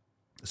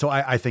 So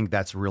I think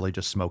that's really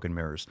just smoke and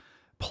mirrors.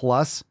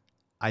 Plus,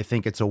 I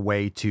think it's a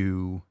way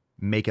to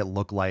make it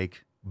look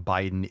like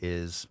Biden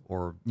is,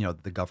 or, you know,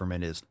 the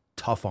government is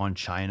tough on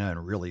China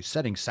and really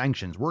setting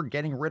sanctions. We're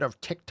getting rid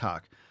of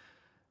TikTok.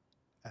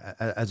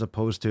 As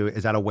opposed to,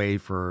 is that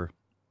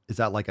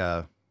like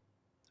a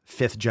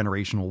fifth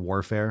generational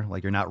warfare?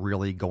 Like you're not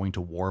really going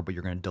to war, but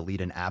you're going to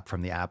delete an app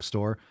from the App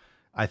Store.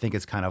 I think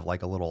it's kind of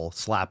like a little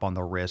slap on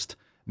the wrist,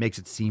 makes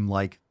it seem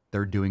like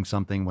they're doing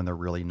something when they're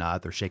really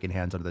not. They're shaking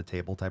hands under the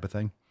table type of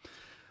thing.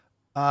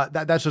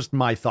 That's just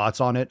my thoughts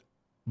on it.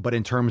 But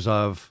in terms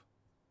of,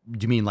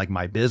 do you mean like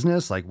my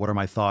business? Like, what are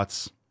my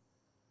thoughts?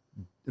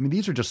 I mean,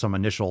 these are just some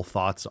initial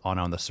thoughts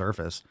on the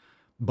surface.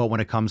 But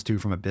when it comes to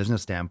from a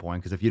business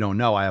standpoint, because if you don't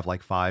know, I have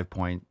like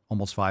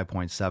almost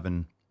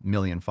 5.7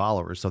 million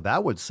followers. So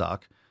that would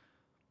suck.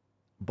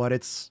 But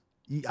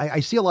I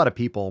see a lot of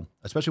people,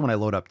 especially when I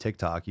load up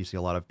TikTok, you see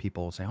a lot of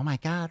people say, oh my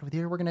God, we're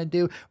going to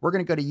go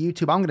to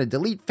YouTube. I'm going to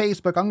delete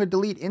Facebook. I'm going to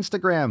delete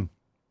Instagram.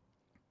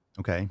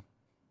 Okay.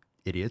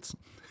 Idiots.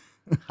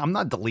 I'm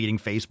not deleting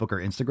Facebook or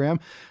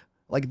Instagram.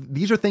 Like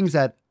these are things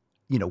that,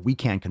 you know, we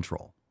can't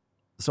control.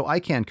 So I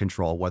can't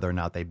control whether or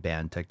not they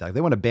ban TikTok.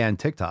 They want to ban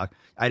TikTok.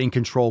 I didn't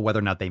control whether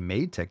or not they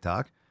made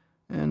TikTok,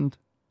 and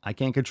I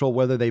can't control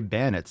whether they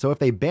ban it. So if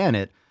they ban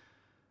it,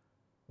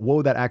 what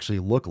would that actually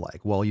look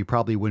like? Well, you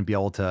probably wouldn't be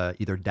able to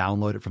either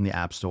download it from the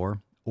App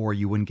Store, or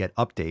you wouldn't get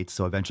updates.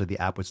 So eventually the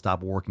app would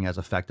stop working as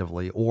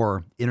effectively,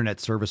 or internet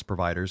service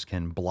providers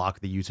can block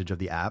the usage of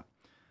the app.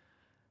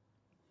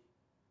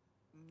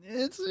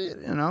 It's,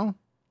 you know,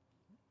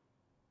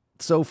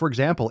 so for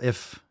example,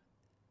 if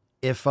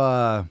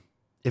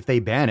they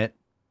ban it,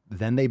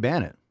 then they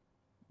ban it.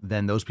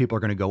 Then those people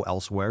are going to go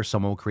elsewhere.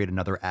 Someone will create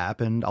another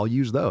app and I'll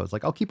use those.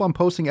 Like I'll keep on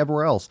posting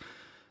everywhere else.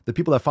 The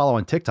people that follow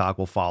on TikTok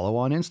will follow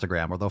on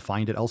Instagram or they'll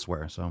find it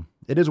elsewhere. So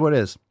it is what it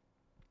is.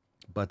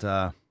 But,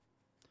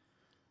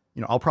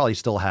 you know, I'll probably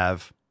still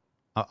have,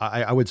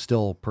 I would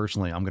still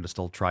personally, I'm going to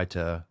still try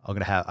to,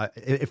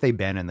 if they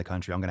ban it in the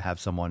country, I'm going to have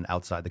someone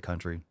outside the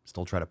country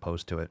still try to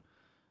post to it.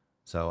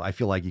 So I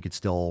feel like you could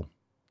still,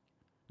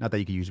 not that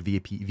you could use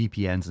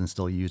VPNs and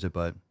still use it,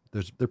 but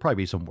there'll probably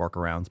be some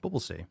workarounds, but we'll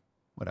see.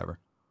 Whatever.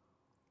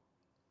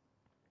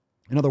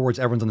 In other words,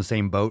 everyone's on the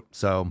same boat.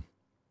 So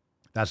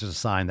that's just a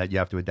sign that you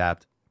have to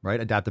adapt,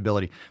 right?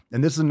 Adaptability.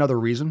 And this is another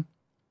reason,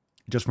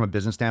 just from a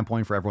business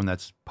standpoint, for everyone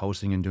that's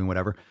posting and doing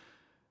whatever,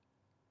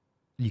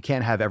 you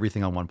can't have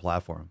everything on one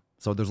platform.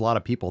 So there's a lot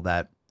of people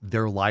that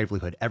their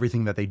livelihood,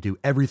 everything that they do,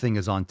 everything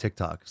is on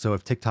TikTok. So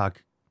if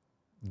TikTok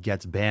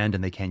gets banned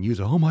and they can't use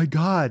it, oh my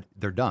God,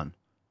 they're done.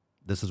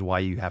 This is why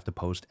you have to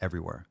post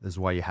everywhere. This is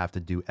why you have to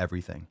do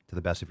everything to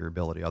the best of your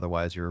ability.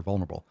 Otherwise, you're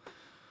vulnerable.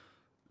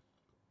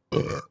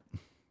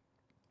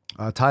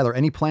 Tyler,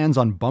 any plans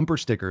on bumper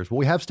stickers? Well,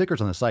 we have stickers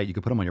on the site. You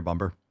could put them on your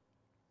bumper.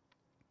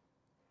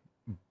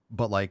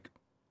 But like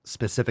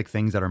specific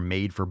things that are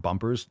made for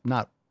bumpers,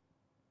 not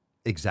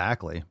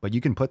exactly. But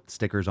you can put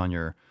stickers on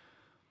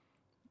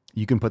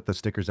you can put the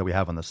stickers that we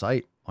have on the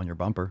site on your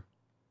bumper.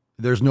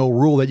 There's no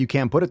rule that you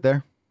can't put it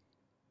there.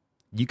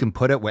 You can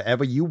put it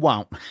wherever you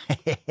want.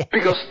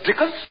 Because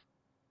stickers?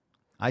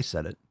 I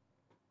said it.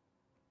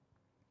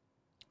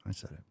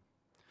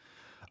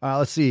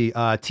 Let's see.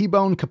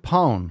 T-Bone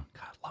Capone.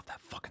 God, I love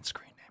that fucking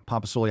screen name.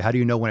 Papa Soli, how do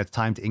you know when it's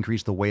time to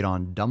increase the weight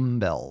on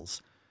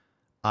dumbbells?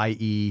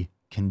 I.e.,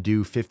 can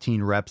do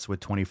 15 reps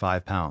with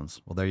 25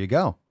 pounds. Well, there you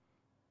go.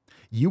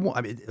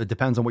 It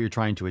depends on what you're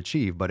trying to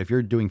achieve, but if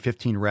you're doing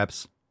 15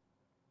 reps,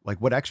 like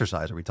what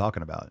exercise are we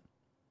talking about?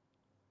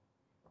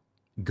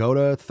 Go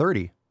to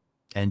 30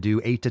 and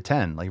do 8 to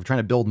 10. Like if you're trying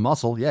to build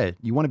muscle, yeah,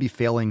 you want to be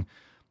failing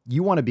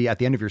you want to be at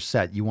the end of your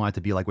set, you want it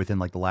to be like within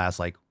like the last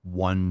like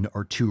 1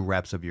 or 2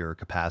 reps of your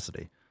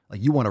capacity.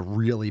 Like you want to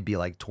really be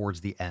like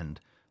towards the end,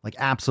 like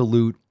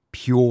absolute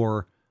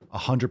pure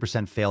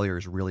 100% failure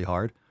is really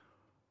hard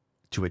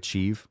to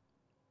achieve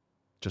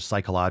just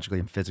psychologically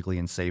and physically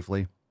and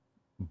safely,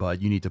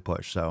 but you need to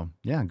push. So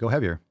yeah, go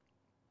heavier.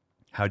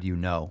 How do you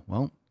know?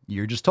 Well,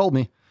 you just told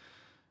me.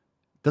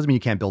 Doesn't mean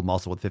you can't build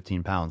muscle with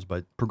 15 pounds,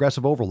 but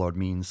progressive overload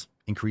means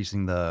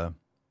increasing the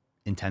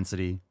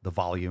intensity, the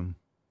volume,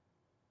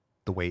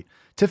 the weight.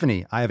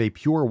 Tiffany, I have a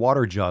pure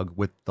water jug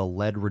with the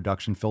lead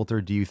reduction filter.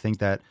 Do you think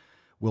that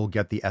will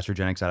get the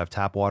estrogenics out of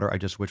tap water? I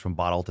just switched from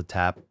bottle to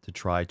tap to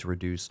try to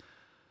reduce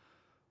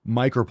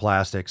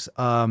microplastics.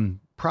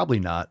 Probably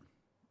not.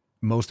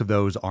 Most of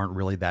those aren't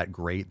really that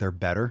great. They're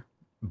better,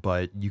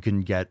 but you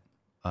can get,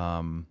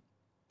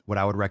 what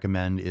I would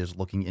recommend is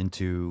looking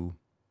into,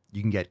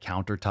 you can get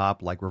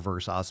countertop, like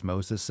reverse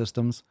osmosis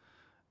systems.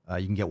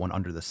 You can get one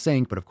under the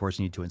sink, but of course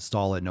you need to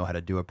install it, know how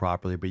to do it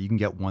properly, but you can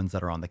get ones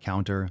that are on the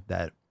counter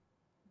that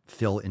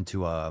fill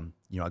into a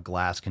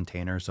glass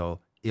container. So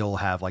it'll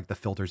have like the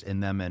filters in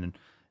them and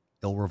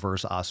it'll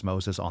reverse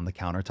osmosis on the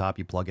countertop.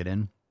 You plug it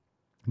in.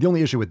 The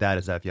only issue with that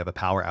is that if you have a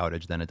power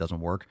outage, then it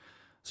doesn't work.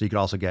 So you could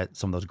also get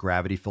some of those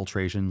gravity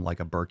filtration, like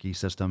a Berkey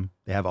system.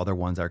 They have other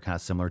ones that are kind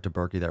of similar to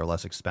Berkey that are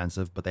less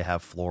expensive, but they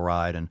have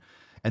fluoride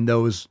and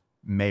those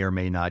may or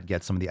may not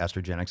get some of the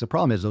estrogenics. The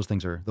problem is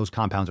those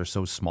compounds are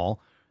so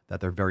small that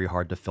they're very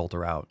hard to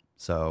filter out.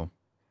 So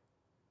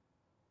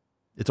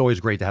it's always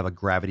great to have a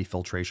gravity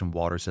filtration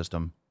water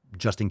system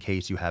just in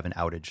case you have an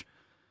outage.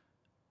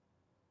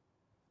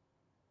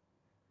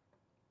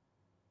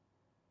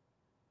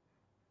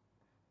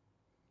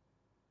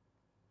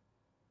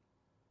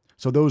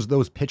 So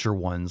those pitcher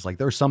ones, like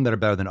there's some that are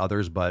better than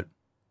others, but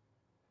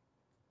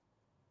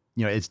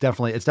it's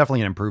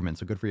definitely an improvement.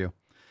 So good for you.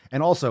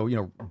 And also,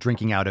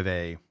 drinking out of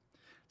there's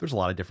a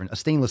lot of a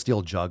stainless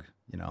steel jug.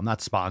 I'm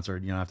not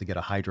sponsored. You don't have to get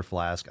a Hydro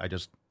Flask.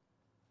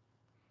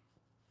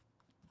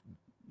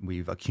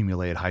 We've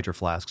accumulated Hydro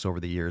Flasks over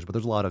the years, but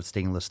there's a lot of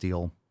stainless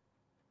steel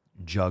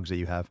jugs that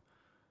you have.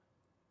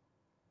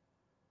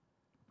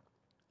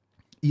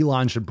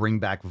 Elon should bring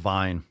back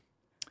Vine.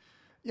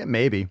 Yeah,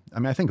 maybe. I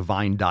mean, I think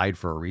Vine died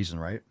for a reason,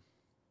 right?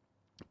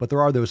 But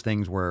there are those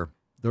things where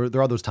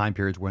there are those time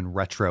periods when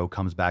retro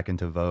comes back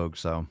into vogue.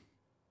 So,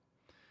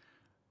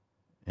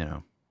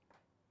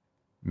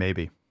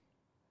 maybe.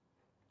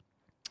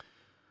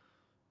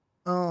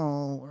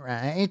 All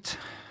right.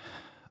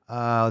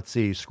 Let's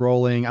see.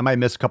 Scrolling. I might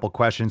miss a couple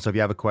questions. So if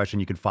you have a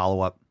question, you can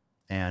follow up.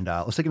 And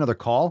let's take another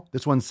call.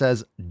 This one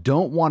says,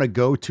 don't want to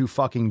go to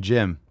fucking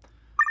gym.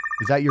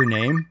 Is that your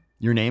name?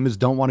 Your name is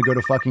don't want to go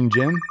to fucking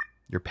gym?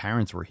 Your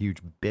parents were huge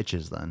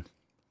bitches then.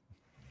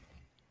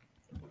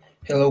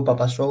 Hello,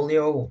 Papa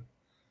Solio.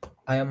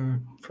 I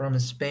am from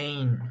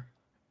Spain.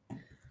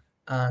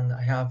 And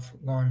I have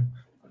gone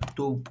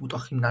to Puto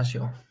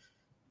Gimnasio.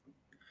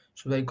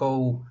 Should I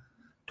go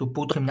to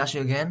Puto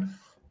Gimnasio again?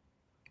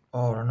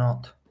 Or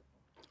not?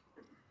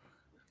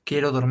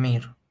 Quiero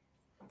dormir.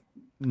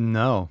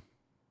 No.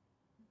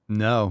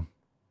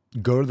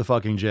 Go to the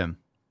fucking gym.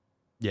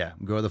 Yeah,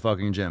 go to the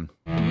fucking gym.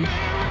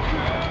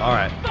 All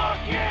right.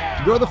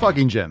 Go to the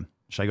fucking gym.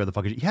 Should I go to the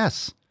fucking gym?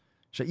 Yes.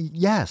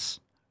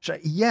 Yes.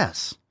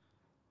 Yes.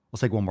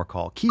 Let's take one more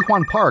call.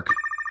 Kiwan Park.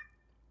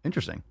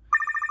 Interesting.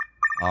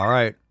 All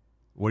right.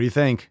 What do you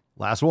think?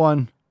 Last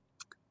one.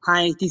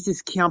 Hi, this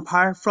is Kiwan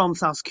Park from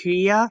South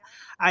Korea.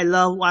 I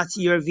love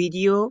watching your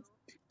video.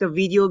 The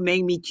video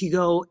make me to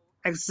go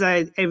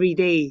exercise every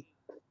day.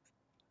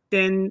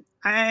 Then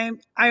I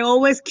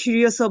always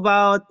curious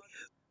about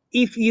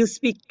if you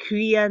speak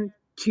Korean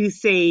to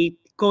say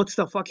go to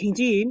the fucking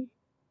gym.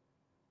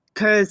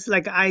 Cause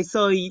like I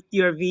saw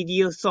your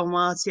video so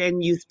much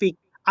and you speak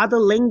other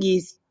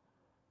language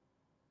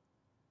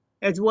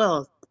as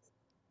well.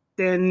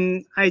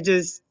 Then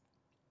if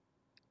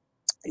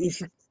you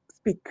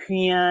speak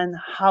Korean,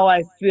 how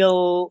I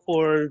feel,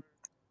 or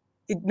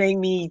it made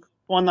me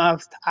one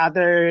of the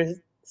other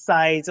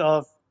sides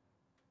of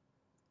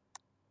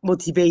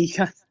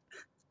motivation.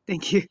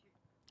 Thank you.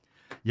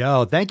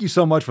 Yo, thank you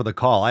so much for the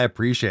call. I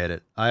appreciate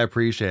it.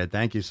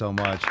 Thank you so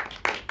much.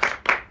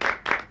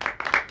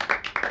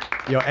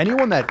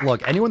 Anyone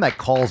that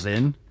calls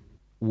in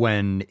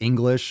when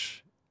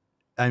English,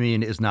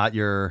 is not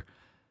your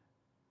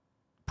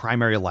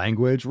primary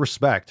language,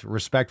 respect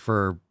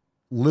for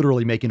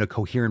literally making a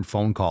coherent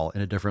phone call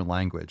in a different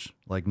language.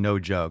 Like, no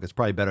joke. It's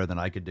probably better than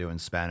I could do in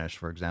Spanish,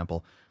 for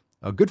example.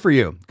 Good for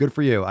you.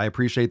 I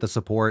appreciate the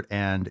support.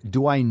 And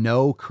do I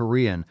know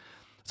Korean?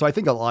 So I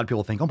think a lot of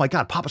people think, oh my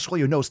God, Papa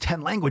Swolio knows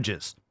 10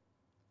 languages.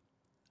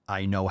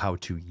 I know how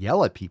to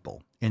yell at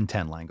people in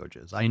 10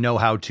 languages. I know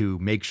how to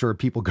make sure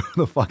people go to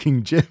the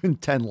fucking gym in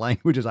 10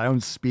 languages. I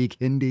don't speak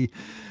Hindi.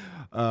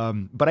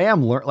 But I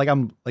am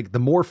the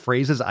more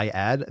phrases I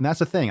add, and that's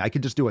the thing, I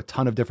could just do a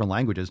ton of different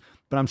languages,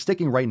 but I'm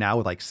sticking right now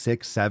with like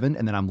 6, 7,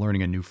 and then I'm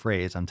learning a new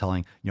phrase. I'm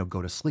telling,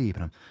 go to sleep.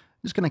 And I'm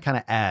just going to kind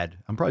of add,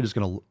 I'm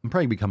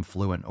probably become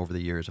fluent over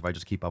the years if I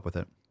just keep up with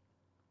it.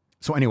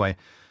 So anyway,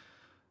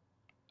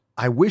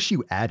 I wish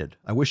you added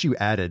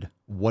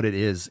what it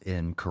is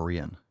in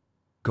Korean.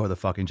 Go to the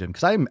fucking gym.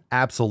 Because I'm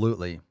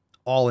absolutely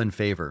all in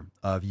favor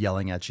of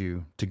yelling at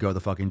you to go to the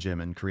fucking gym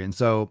in Korean.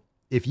 So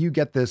if you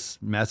get this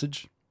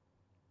message,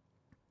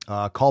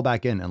 call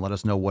back in and let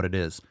us know what it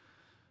is.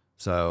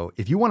 So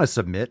if you want to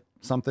submit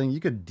something, you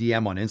could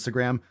DM on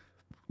Instagram.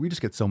 We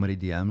just get so many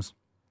DMs.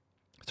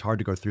 It's hard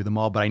to go through them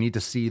all, but I need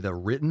to see the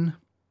written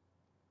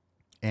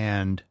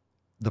and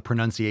the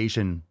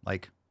pronunciation,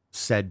 like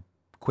said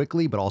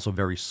quickly, but also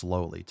very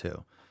slowly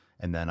too.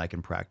 And then I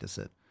can practice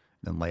it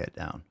and lay it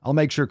down. I'll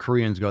make sure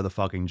Koreans go to the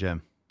fucking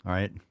gym. All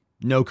right.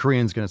 No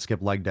Korean's going to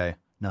skip leg day.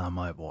 Not on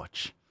my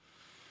watch.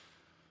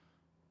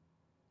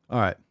 All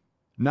right.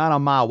 Not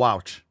on my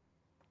watch.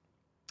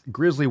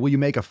 Grizzly, will you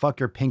make a fuck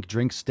your pink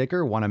drink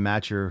sticker? I want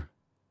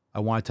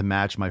it to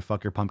match my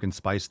fuck your pumpkin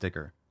spice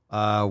sticker.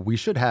 We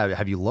should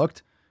have you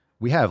looked?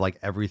 We have like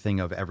everything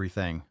of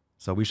everything.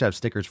 So we should have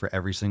stickers for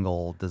every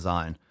single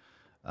design.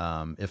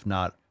 If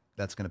not,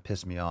 that's going to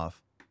piss me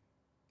off.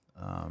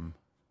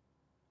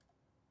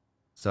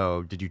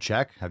 So did you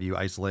check? Have you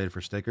isolated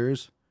for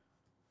stickers?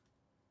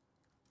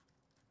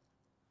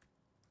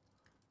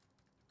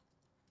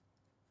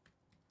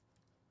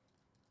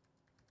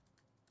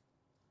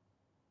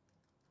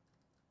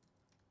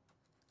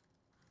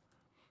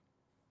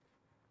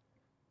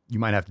 You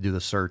might have to do the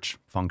search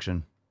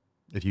function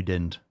if you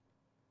didn't.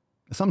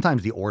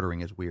 Sometimes the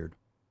ordering is weird.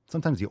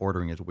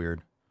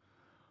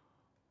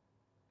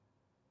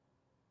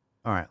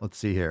 All right, let's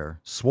see here.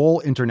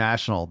 Swole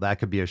International. That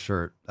could be a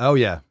shirt. Oh,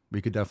 yeah.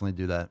 We could definitely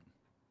do that.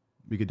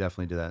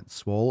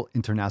 Swole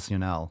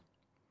International.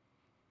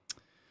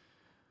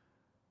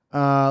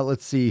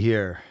 Let's see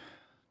here.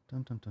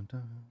 Dun, dun, dun,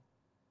 dun.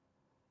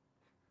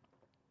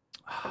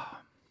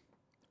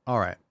 All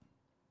right.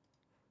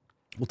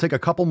 We'll take a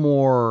couple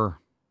more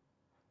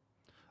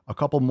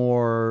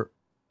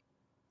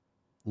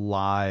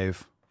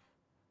live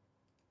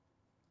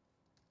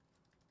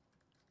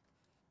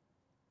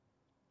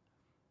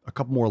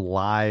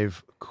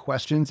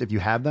questions if you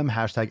have them.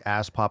 Hashtag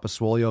Ask Papa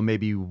Swolio.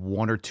 Maybe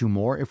one or two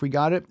more if we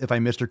got it. If I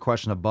missed your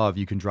question above,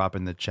 you can drop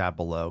in the chat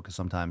below, because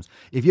sometimes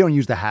if you don't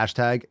use the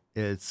hashtag,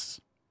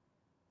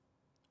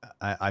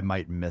 I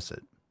might miss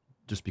it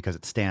just because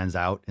it stands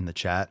out in the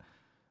chat,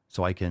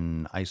 so I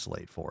can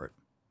isolate for it.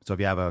 So if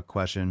you have a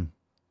question,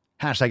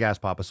 hashtag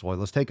Ask Papa Swolio.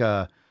 Let's take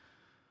a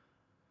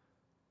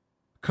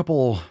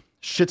couple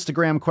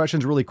Shitstagram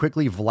questions really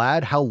quickly.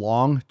 Vlad, how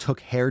long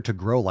took hair to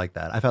grow like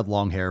that? I've had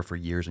long hair for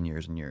years and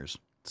years and years.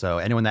 So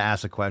anyone that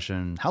asks a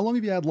question, how long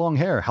have you had long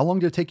hair? How long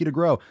did it take you to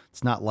grow?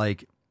 It's not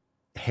like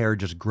hair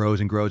just grows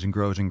and grows and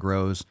grows and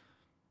grows.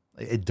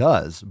 It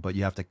does, but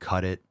you have to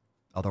cut it.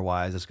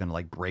 Otherwise it's going to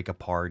like break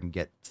apart and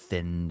get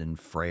thinned and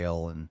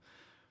frail, and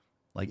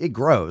like it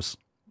grows,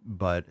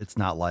 but it's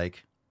not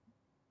like,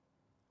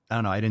 I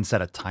don't know. I didn't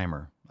set a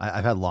timer.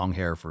 I've had long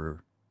hair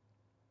for,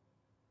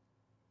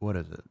 what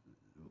is it?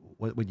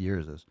 What year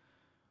is this?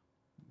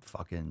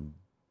 Fucking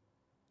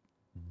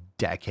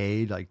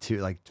decade,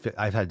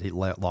 I've had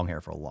long hair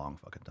for a long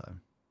fucking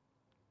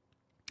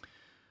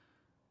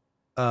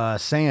time.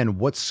 Saying,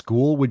 what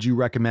school would you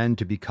recommend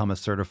to become a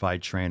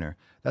certified trainer?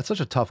 That's such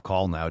a tough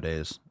call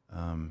nowadays.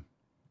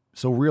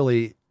 So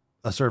really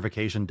a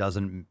certification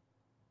doesn't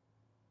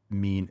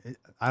mean,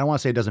 I don't want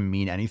to say it doesn't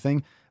mean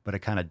anything, but it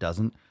kind of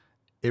doesn't.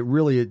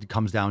 It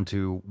comes down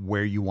to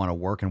where you want to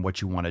work and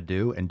what you want to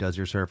do. And does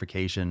your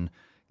certification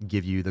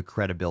give you the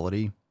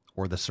credibility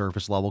or the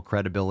surface level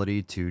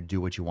credibility to do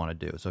what you want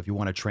to do? So if you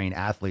want to train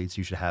athletes,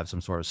 you should have some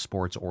sort of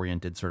sports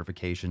oriented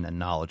certification and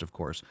knowledge, of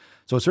course.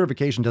 So a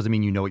certification doesn't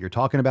mean you know what you're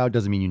talking about.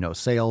 Doesn't mean you know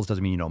sales.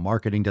 Doesn't mean you know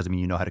marketing. Doesn't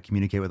mean you know how to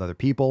communicate with other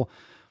people.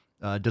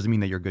 Doesn't mean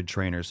that you're a good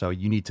trainer. So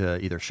you need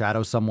to either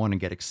shadow someone and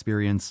get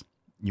experience,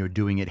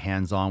 doing it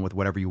hands-on with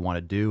whatever you want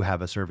to do.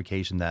 Have a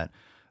certification that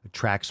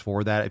tracks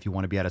for that. If you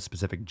want to be at a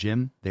specific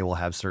gym, they will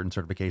have certain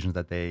certifications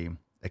that they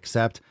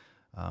accept.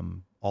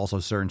 Also,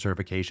 certain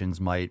certifications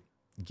might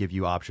give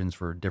you options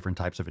for different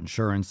types of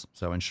insurance.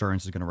 So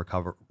insurance is going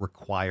to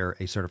require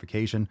a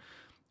certification.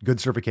 Good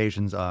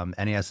certifications.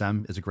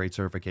 NASM is a great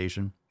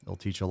certification. It'll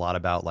teach you a lot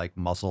about like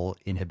muscle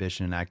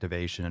inhibition and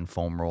activation and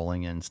foam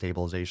rolling and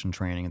stabilization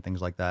training and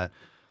things like that.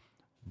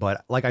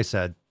 But like I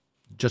said,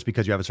 just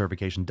because you have a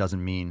certification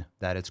doesn't mean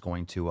that it's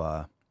going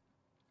to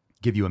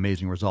give you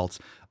amazing results.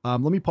 Let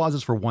me pause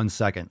this for 1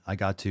 second. I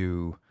got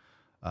to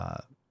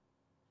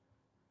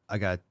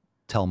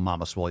tell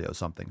Mama Swolio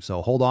something.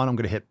 So hold on. I'm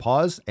going to hit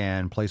pause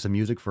and play some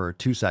music for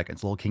 2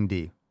 seconds. Little King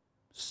D.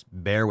 Just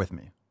bear with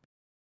me.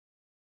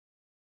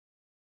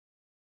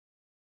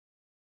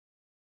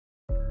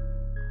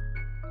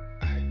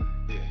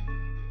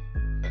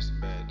 That's the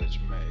bad that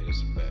you made.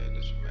 That's the bad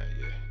that you made.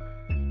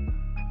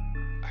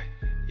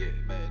 Yeah,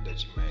 bad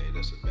that you made.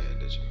 That's the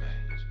bad that you made.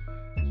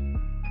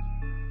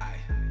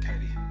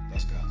 Katie,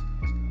 let's go.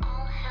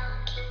 All hell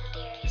King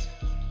Darius.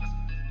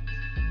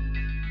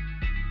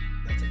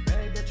 That's a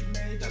bad that you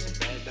made. That's a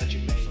bad that you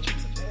made. That's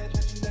a bad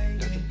that you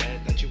laid. That's a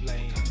bad that you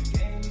laid.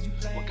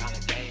 What kind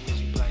of game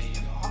is you playing?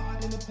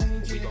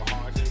 We go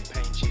hard in the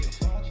paint, yeah.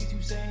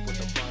 What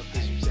the fuck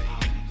is you saying?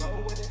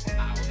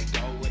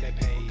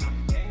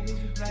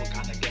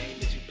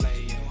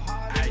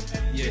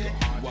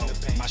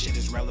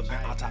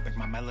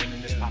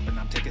 is popping.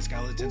 I'm taking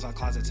skeletons on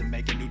closets and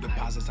making new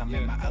deposits. I'm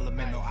in my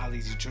element, no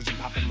ollies. You children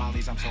popping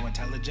mollies. I'm so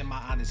intelligent,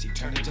 my honesty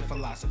turned into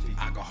philosophy.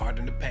 I go hard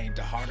in the paint,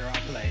 the harder I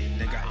play.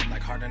 Nigga, I'm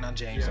like Harden on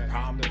James, a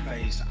problem to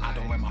face. I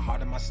don't wear my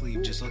heart on my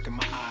sleeve, just look in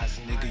my eyes.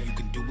 Nigga, you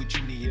can do what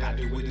you need, I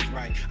do what is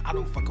right. I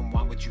don't fucking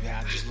want what you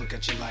have, just look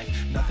at your life.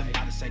 Nothing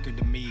about it sacred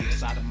to me,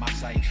 it's out of my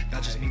sight.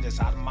 That just means it's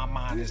out of my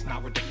mind, it's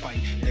not worth the fight.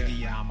 Nigga,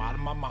 yeah, I'm out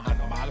of my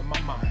mind, I'm out of my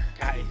mind.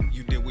 Hey,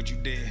 you did what you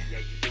did.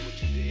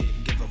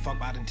 Give a fuck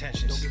about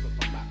intentions.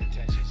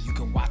 You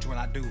can watch what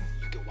I do.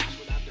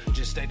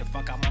 Just stay the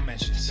fuck out my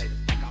mentions.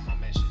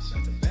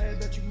 That's a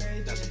bed that you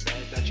made. That's a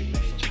bed that you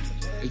made.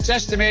 It's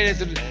estimated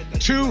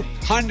that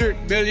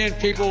 200 million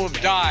people have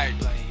died.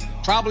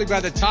 Probably by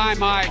the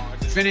time I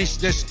finish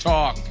this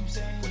talk.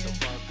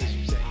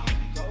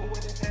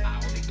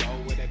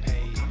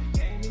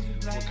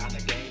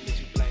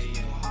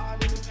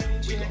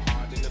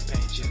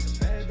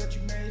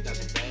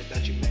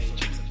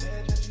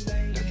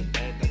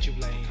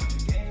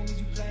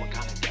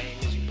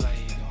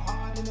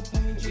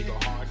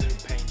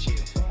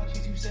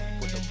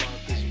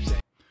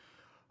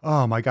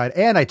 Oh my God.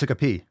 And I took a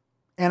pee.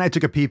 And I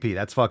took a pee-pee.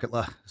 That's fucking...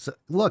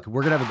 Look,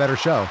 we're going to have a better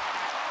show.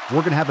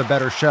 We're going to have a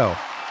better show.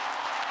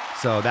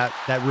 So that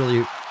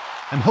really...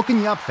 I'm hooking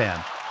you up, fam.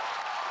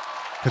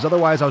 Because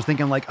otherwise I was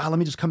thinking like, let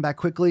me just come back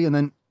quickly. And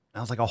then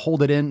I was like, I'll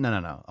hold it in.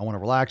 No. I want to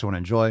relax. I want to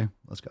enjoy.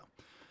 Let's go.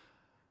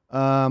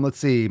 Let's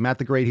see. Matt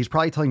the Great. He's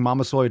probably telling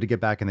Mama Sawyer to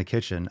get back in the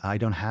kitchen. I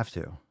don't have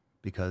to.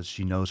 Because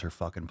she knows her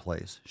fucking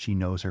place. She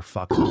knows her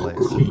fucking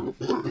place.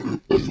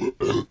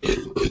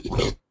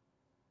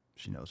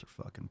 She knows her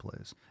fucking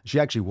place. She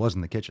actually was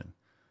in the kitchen.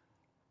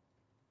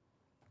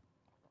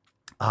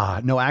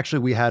 No, actually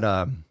we had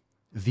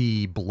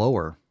the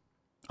blower.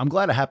 I'm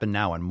glad it happened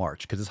now in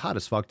March because it's hot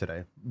as fuck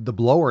today. The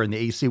blower and the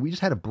AC, we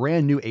just had a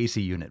brand new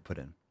AC unit put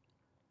in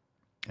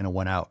and it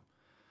went out.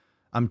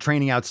 I'm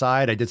training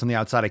outside. I did something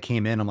outside. I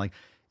came in. I'm like,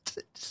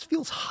 it just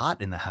feels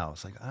hot in the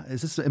house. Like,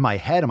 is this in my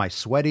head? Am I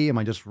sweaty? Am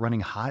I just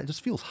running hot? It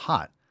just feels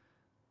hot.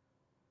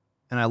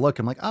 And I look,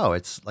 I'm like, oh,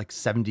 it's like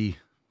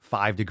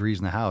 75 degrees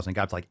in the house and it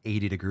got to like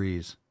 80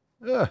 degrees.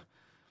 Ugh.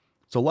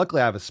 So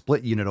luckily I have a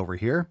split unit over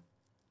here.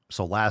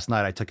 So last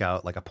night I took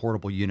out like a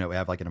portable unit. We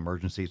have like an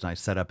emergency and I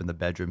set up in the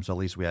bedroom. So at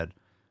least we had a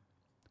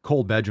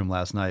cold bedroom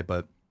last night,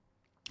 but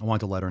I wanted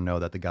to let her know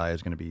that the guy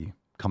is going to be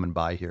coming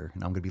by here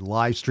and I'm going to be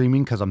live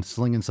streaming because I'm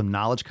slinging some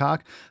knowledge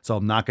cock. So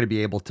I'm not going to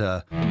be able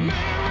to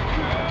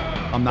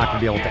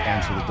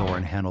answer the door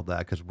and handle that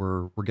because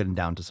we're getting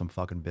down to some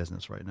fucking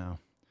business right now.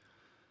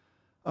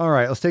 All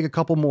right, let's take a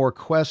couple more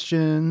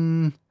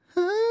questions.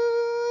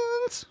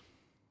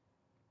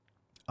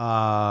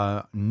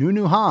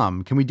 Nunu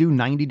Ham, can we do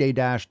 90-day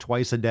dash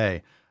twice a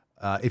day?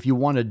 If you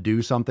want to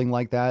do something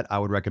like that, I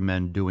would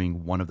recommend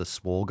doing one of the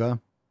Swolga,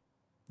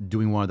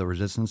 doing one of the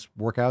resistance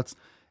workouts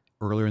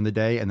earlier in the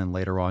day, and then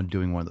later on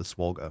doing one of the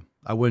Swolga.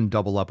 I wouldn't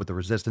double up with the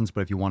resistance,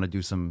 but if you want to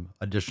do some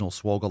additional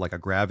Swolga, like a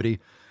gravity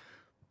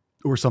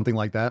or something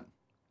like that,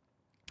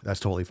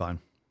 that's totally fine.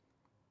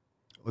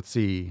 Let's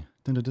see.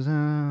 Dun, dun,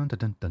 dun,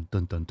 dun, dun,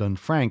 dun, dun, dun.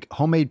 Frank,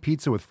 homemade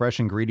pizza with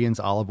fresh ingredients,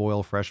 olive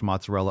oil, fresh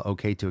mozzarella,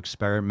 okay to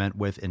experiment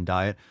with in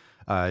diet.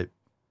 You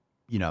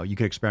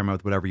could experiment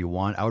with whatever you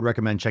want. I would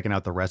recommend checking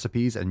out the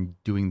recipes and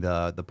doing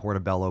the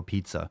portobello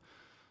pizza.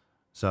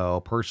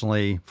 So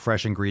personally,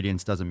 fresh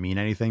ingredients doesn't mean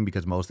anything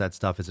because most of that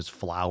stuff is just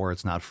flour.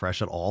 It's not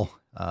fresh at all.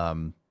 I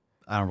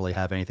don't really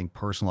have anything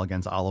personal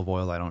against olive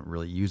oil. I don't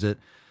really use it.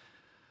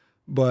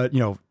 But,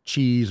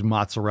 cheese,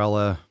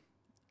 mozzarella,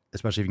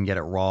 especially if you can get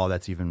it raw,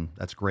 that's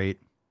great.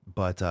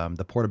 But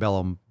the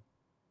portobello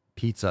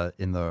pizza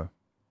in the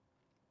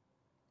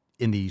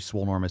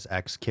Swolenormous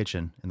X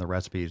kitchen in the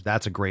recipes,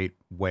 that's a great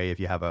way if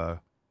you have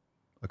a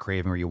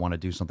craving or you want to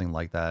do something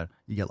like that.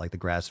 You get like the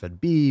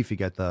grass-fed beef, you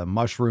get the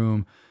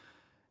mushroom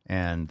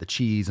and the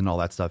cheese and all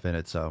that stuff in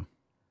it. So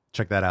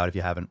check that out if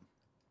you haven't.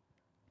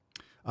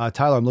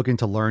 Tyler, I'm looking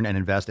to learn and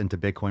invest into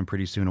Bitcoin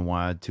pretty soon and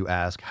wanted to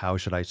ask, how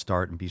should I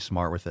start and be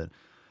smart with it?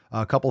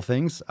 A couple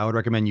things. I would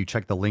recommend you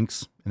check the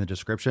links in the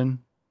description,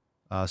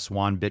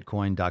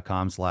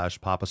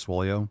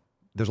 swanbitcoin.com/papaswolio.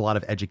 There's a lot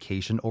of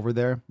education over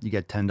there. You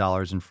get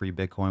 $10 in free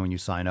Bitcoin when you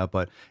sign up,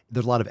 but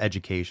there's a lot of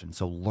education.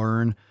 So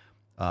learn,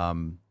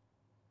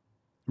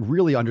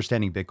 really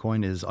understanding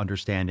Bitcoin is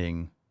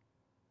understanding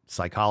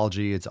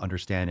psychology. It's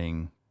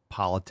understanding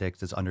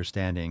politics. It's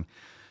understanding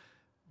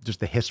just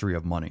the history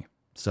of money.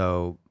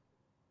 So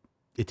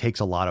it takes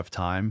a lot of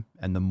time.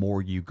 And the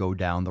more you go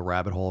down the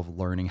rabbit hole of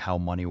learning how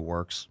money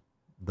works,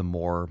 the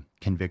more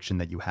conviction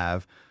that you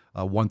have.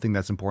 One thing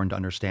that's important to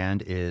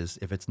understand is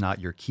if it's not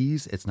your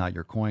keys, it's not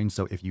your coin.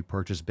 So if you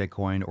purchase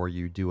Bitcoin or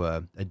you do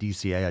a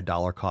DCA, a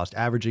dollar cost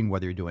averaging,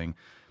 whether you're doing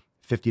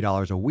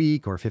 $50 a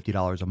week or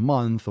 $50 a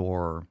month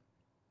or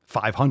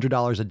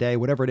 $500 a day,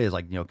 whatever it is,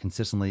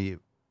 consistently,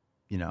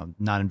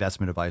 not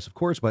investment advice, of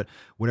course, but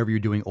whatever you're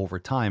doing over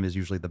time is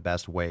usually the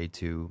best way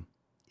to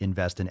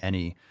invest in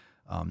any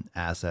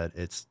asset.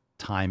 It's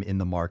time in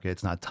the market.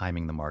 It's not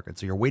timing the market.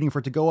 So you're waiting for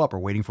it to go up or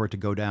waiting for it to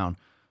go down.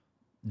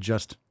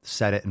 just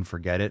set it and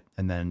forget it,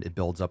 and then it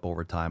builds up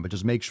over time. But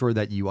just make sure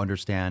that you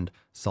understand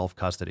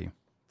self-custody.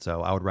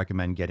 So I would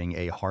recommend getting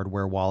a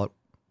hardware wallet.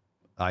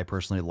 I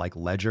personally like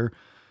Ledger.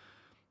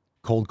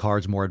 Cold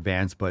Card's more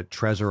advanced, but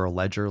Trezor or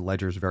Ledger.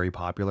 Ledger is very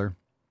popular.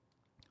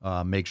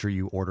 Make sure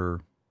you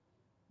order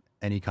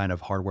any kind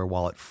of hardware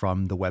wallet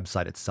from the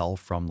website itself,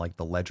 from like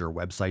the Ledger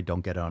website.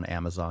 Don't get it on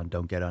Amazon.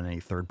 Don't get it on any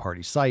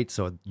third-party site,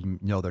 so you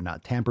know they're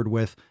not tampered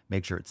with.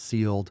 Make sure it's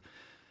sealed.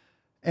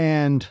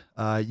 And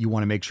you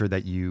want to make sure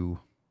that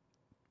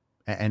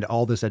and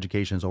all this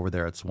education is over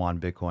there at Swan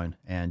Bitcoin,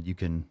 and you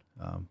can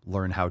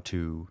learn how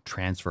to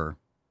transfer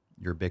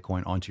your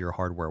Bitcoin onto your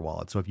hardware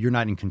wallet. So if you're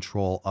not in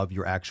control of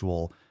your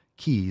actual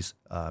keys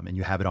and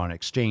you have it on an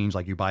exchange,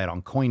 like you buy it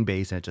on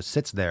Coinbase and it just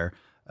sits there,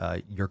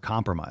 you're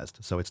compromised.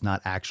 So it's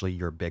not actually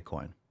your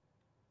Bitcoin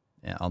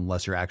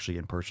unless you're actually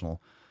in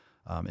personal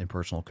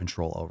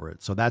control over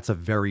it. So that's a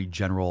very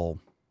general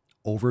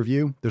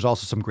overview. There's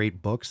also some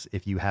great books.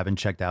 If you haven't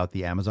checked out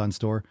the Amazon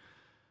store,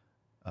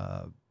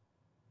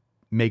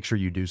 make sure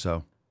you do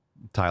so,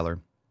 Tyler,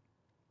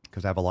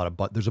 because I have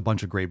there's a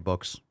bunch of great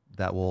books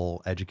that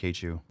will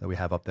educate you that we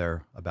have up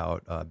there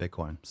about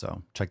Bitcoin.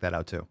 So check that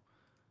out too.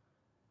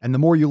 And the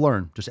more you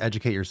learn, just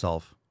educate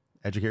yourself,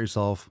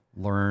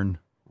 learn,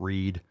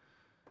 read.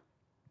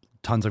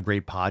 Tons of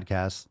great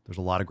podcasts. There's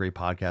a lot of great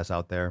podcasts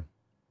out there.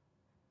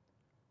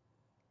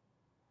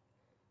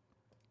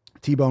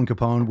 T-Bone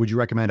Capone, would you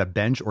recommend a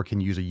bench or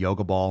can you use a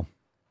yoga ball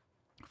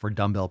for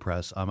dumbbell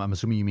press? I'm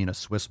assuming you mean a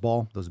Swiss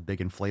ball, those big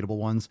inflatable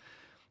ones.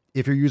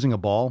 If you're using a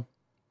ball,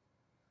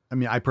 I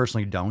mean, I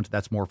personally don't.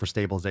 That's more for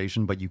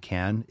stabilization, but you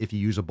can. If you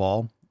use a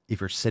ball, if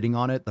you're sitting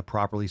on it, the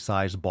properly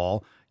sized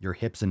ball, your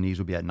hips and knees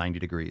will be at 90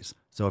 degrees.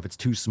 So if it's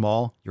too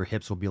small, your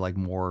hips will be like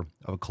more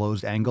of a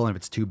closed angle. And if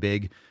it's too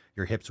big,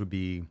 your hips would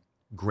be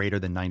greater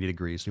than 90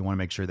 degrees. So you want to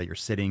make sure that you're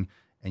sitting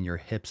and your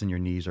hips and your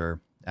knees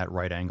are at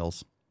right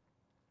angles.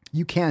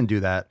 You can do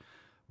that,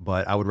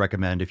 but I would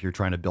recommend if you're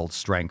trying to build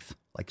strength,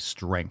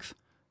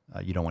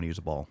 you don't want to use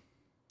a ball.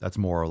 That's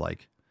more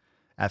like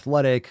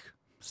athletic,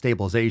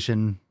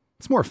 stabilization.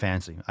 It's more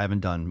fancy. I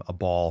haven't done a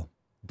ball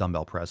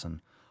dumbbell press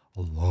in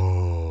a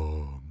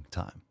long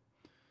time.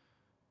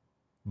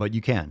 But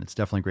you can. It's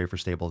definitely great for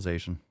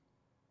stabilization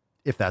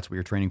if that's what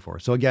you're training for.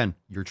 So again,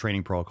 your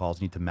training protocols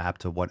need to map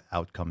to what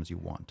outcomes you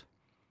want.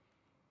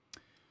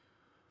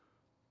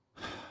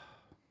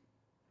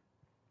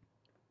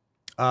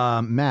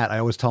 Matt, I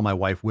always tell my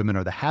wife women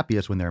are the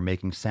happiest when they're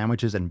making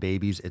sandwiches and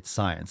babies. It's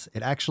science.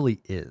 It actually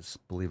is,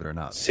 believe it or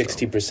not.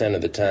 60%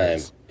 of the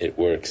time, it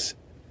works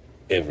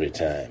every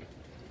time.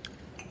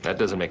 That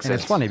doesn't make sense. And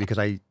it's funny because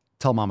I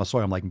tell Mama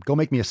Soy, I'm like, go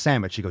make me a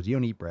sandwich. She goes, you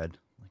don't eat bread.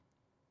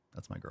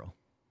 That's my girl.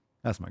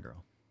 That's my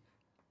girl.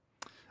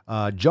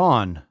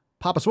 John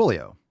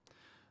Papaswilio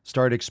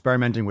started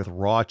experimenting with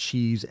raw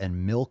cheese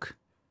and milk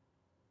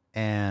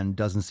and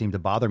doesn't seem to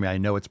bother me. I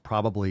know it's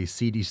probably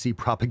CDC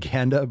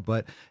propaganda,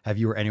 but have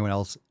you or anyone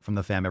else from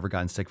the fam ever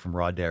gotten sick from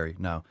raw dairy?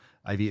 No.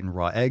 I've eaten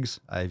raw eggs.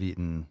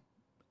 I'm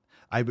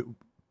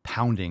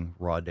pounding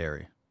raw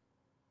dairy.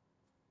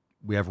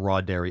 We have raw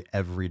dairy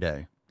every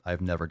day.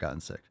 I've never gotten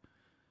sick.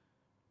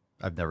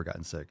 I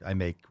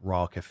make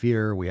raw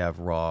kefir. We have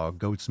raw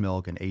goat's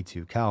milk and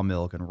A2 cow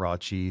milk and raw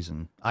cheese,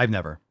 and I've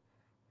never.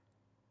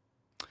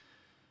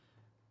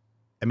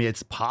 I mean,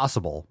 it's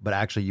possible, but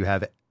actually you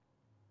have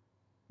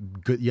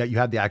you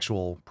have the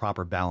actual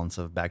proper balance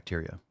of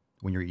bacteria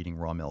when you're eating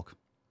raw milk.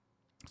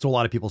 So a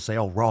lot of people say,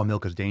 oh, raw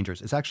milk is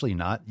dangerous. It's actually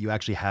not. You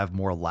actually have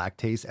more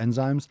lactase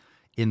enzymes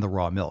in the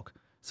raw milk.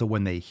 So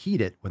when they heat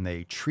it, when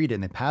they treat it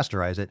and they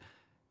pasteurize it,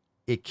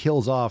 it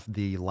kills off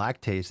the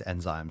lactase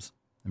enzymes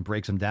and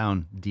breaks them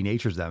down,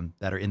 denatures them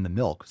that are in the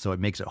milk. So it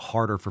makes it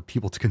harder for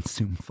people to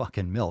consume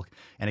fucking milk,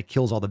 and it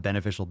kills all the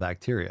beneficial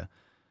bacteria.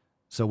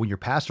 So when you're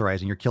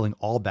pasteurizing, you're killing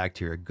all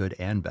bacteria, good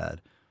and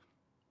bad.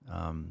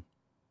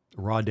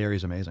 Raw dairy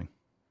is amazing.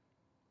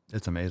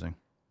 It's amazing.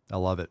 I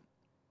love it.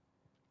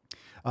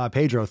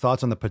 Pedro,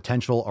 thoughts on the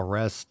potential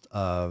arrest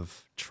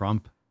of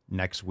Trump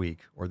next week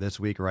or this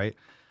week, right?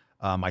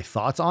 My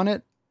thoughts on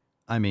it?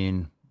 I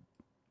mean,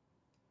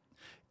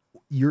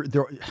 you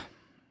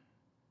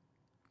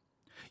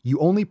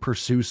only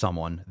pursue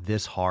someone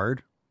this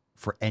hard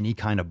for any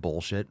kind of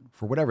bullshit,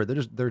 for whatever.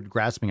 They're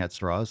grasping at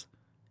straws.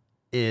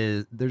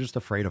 They're just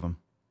afraid of him.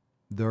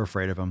 They're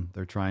afraid of him.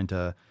 They're trying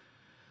to,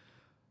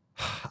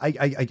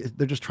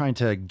 they're just trying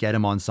to get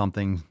him on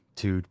something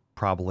to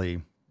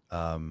probably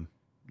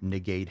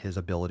negate his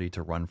ability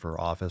to run for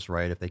office,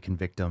 right? If they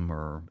convict him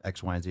or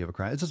X, Y, and Z of a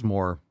crime. It's just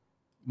more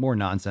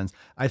nonsense.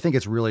 I think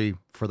it's really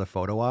for the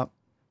photo op,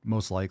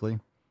 most likely.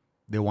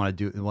 They want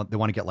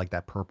to get like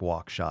that perp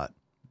walk shot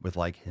with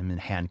like him in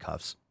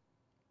handcuffs.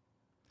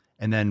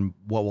 And then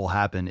what will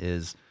happen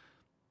is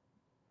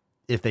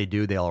if they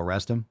do, they'll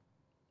arrest him,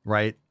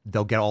 right?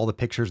 They'll get all the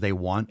pictures they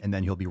want, and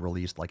then he'll be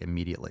released like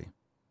immediately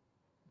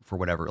for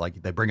whatever.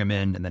 Like they bring him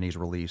in and then he's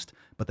released,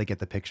 but they get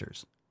the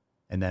pictures.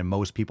 And then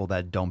most people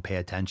that don't pay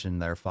attention,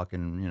 they're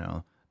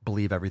fucking,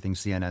 believe everything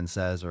CNN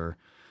says or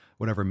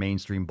whatever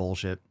mainstream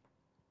bullshit,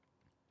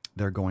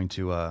 they're going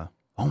to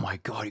Oh my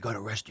God, you got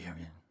arrested.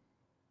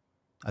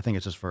 I think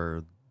it's just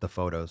for the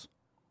photos.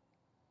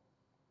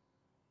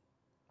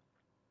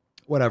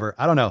 Whatever.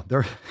 I don't know.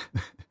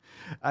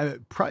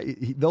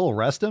 They'll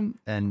arrest him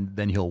and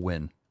then he'll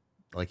win.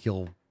 Like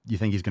you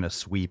think he's going to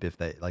sweep if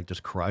they like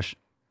just crush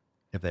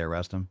if they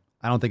arrest him?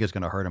 I don't think it's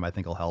going to hurt him. I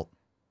think it'll help.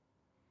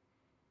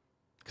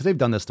 Because they've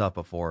done this stuff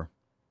before.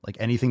 Like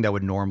anything that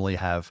would normally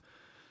have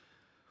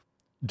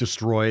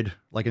destroyed,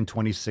 like in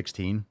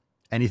 2016,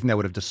 anything that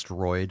would have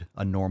destroyed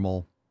a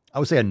normal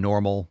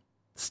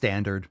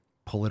standard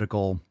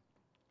political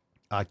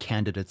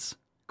candidate's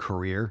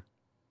career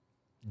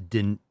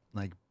didn't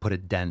like put a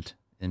dent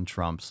in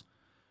Trump's.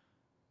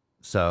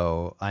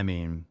 So, I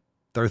mean,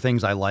 there are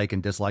things I like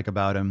and dislike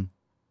about him.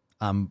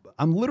 I'm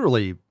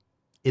literally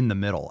in the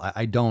middle.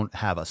 I don't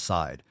have a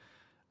side.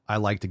 I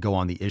like to go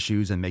on the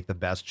issues and make the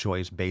best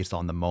choice based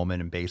on the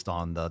moment and based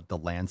on the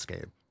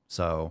landscape.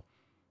 So,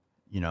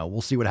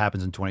 we'll see what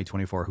happens in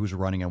 2024, who's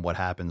running and what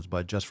happens.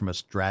 But just from a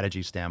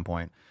strategy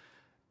standpoint,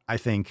 I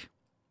think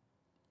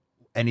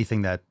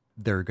anything that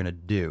they're going to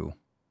do,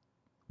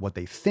 what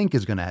they think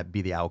is going to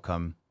be the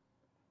outcome,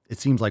 it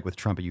seems like with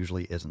Trump, it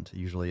usually isn't. It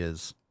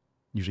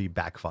usually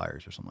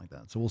backfires or something like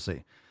that. So we'll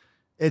see.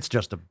 It's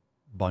just a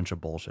bunch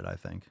of bullshit, I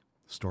think.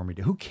 Stormy,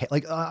 who cares?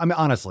 Like, I mean,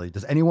 honestly,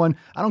 does anyone,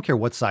 I don't care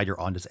what side you're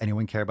on. Does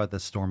anyone care about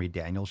this Stormy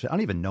Daniels shit? I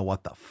don't even know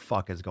what the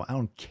fuck is going on. I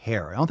don't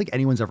care. I don't think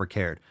anyone's ever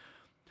cared.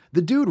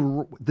 The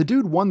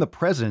dude won the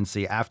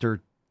presidency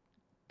after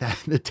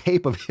the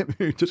tape of him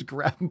just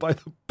grabbing by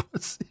the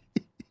pussy.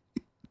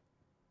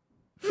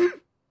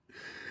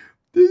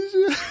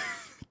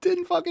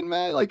 Didn't fucking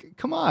matter. Like,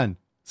 come on.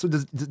 So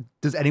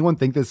does anyone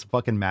think this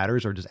fucking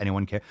matters or does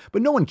anyone care?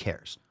 But no one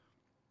cares.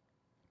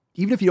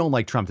 Even if you don't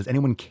like Trump, does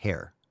anyone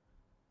care?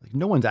 Like,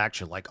 no one's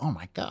actually like, oh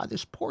my God,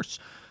 this poor.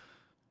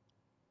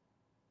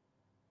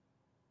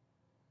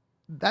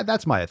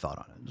 That's my thought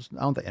on it.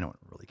 I don't think anyone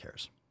really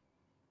cares.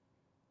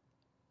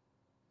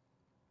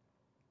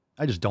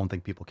 I just don't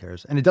think people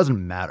cares. And it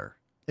doesn't matter.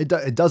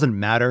 It doesn't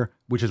matter,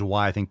 which is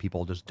why I think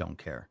people just don't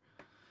care.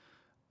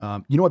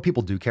 You know what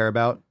people do care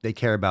about? They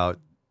care about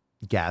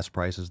gas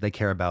prices. They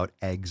care about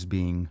eggs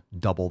being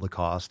double the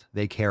cost.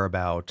 They care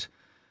about,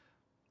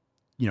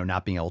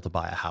 not being able to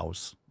buy a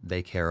house.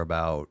 They care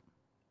about,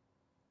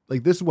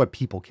 like, this is what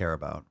people care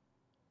about,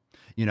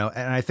 and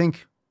I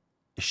think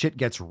shit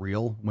gets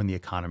real when the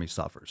economy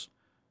suffers.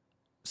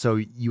 So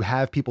you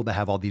have people that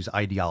have all these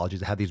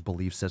ideologies, that have these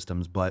belief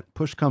systems, but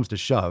push comes to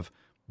shove.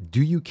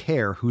 Do you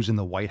care who's in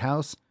the White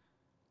House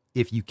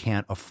if you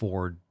can't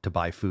afford to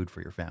buy food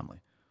for your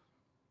family?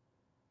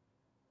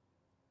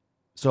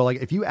 So,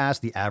 like, if you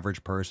ask the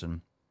average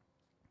person,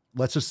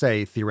 let's just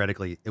say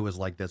theoretically it was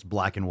like this,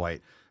 black and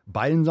white.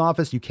 Biden's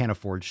office, you can't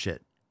afford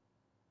shit.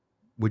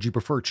 Would you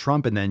prefer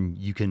Trump and then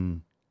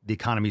the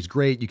economy's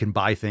great, you can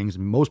buy things?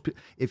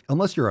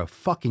 Unless you're a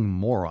fucking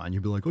moron,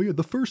 you'd be like, oh yeah,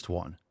 the first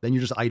one. Then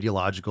you're just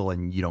ideological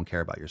and you don't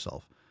care about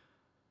yourself.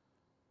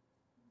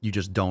 You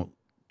just don't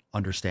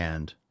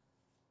understand,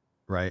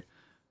 right?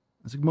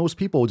 It's like most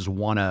people just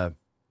want to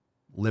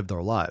live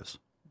their lives,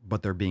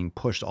 but they're being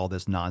pushed all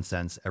this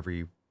nonsense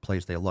every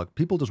place they look.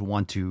 People just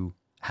want to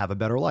have a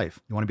better life.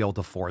 You want to be able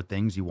to afford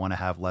things. You want to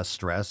have less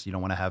stress. You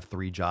don't want to have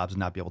 3 jobs and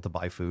not be able to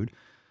buy food.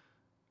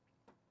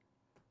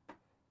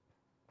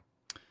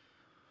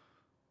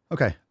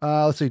 Okay.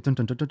 Let's see. Dun,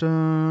 dun, dun, dun,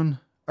 dun.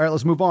 All right,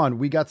 let's move on.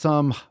 We got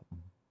some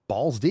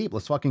balls deep.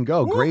 Let's fucking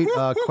go. Great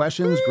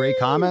questions. Great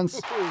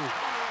comments.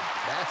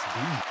 That's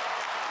deep.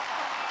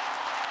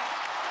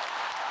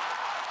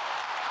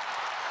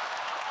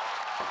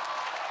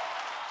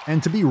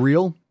 And to be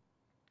real,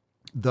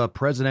 the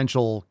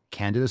presidential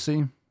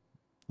candidacy,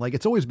 like,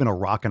 it's always been a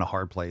rock and a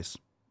hard place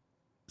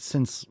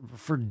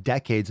for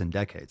decades and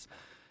decades.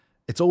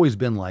 It's always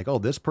been like, oh,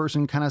 this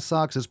person kind of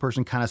sucks. This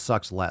person kind of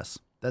sucks less.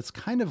 That's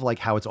kind of like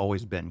how it's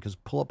always been, because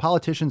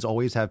politicians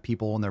always have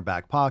people in their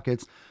back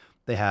pockets.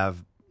 They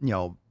have,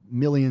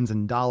 millions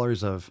and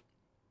dollars of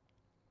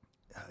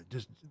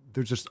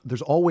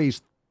there's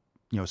always,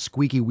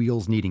 squeaky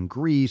wheels needing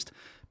greased,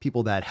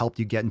 people that helped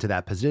you get into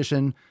that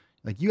position.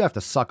 Like, you have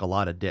to suck a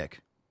lot of dick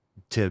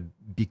to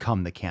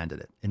become the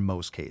candidate in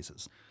most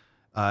cases.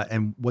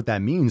 And what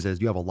that means is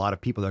you have a lot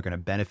of people that are going to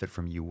benefit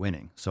from you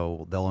winning.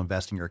 So they'll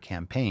invest in your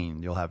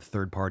campaign. You'll have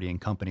third party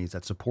and companies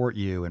that support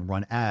you and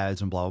run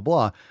ads and blah, blah,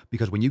 blah.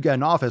 Because when you get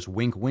in office,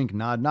 wink, wink,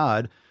 nod,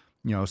 nod,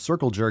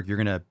 circle jerk, you're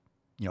going to,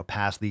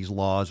 pass these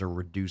laws or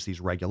reduce these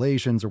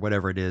regulations or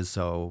whatever it is.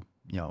 So,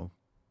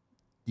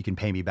 you can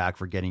pay me back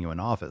for getting you in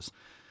office.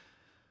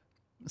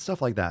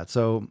 Stuff like that.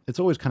 So it's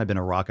always kind of been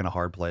a rock and a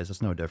hard place.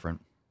 It's no different.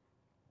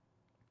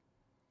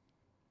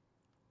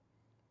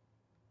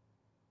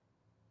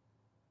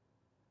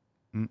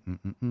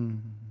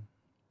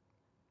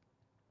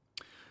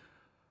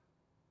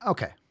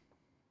 Okay.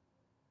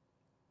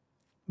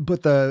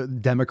 But the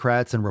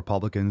Democrats and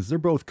Republicans, they're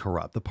both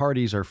corrupt. The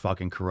parties are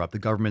fucking corrupt. The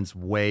government's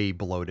way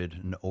bloated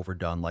and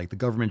overdone. Like, the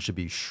government should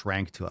be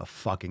shrank to a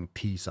fucking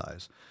pea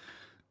size,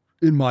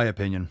 in my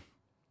opinion.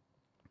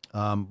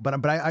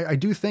 But I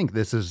do think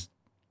this is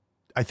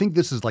I think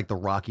this is like the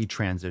rocky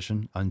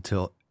transition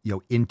until,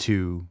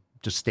 into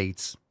just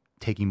states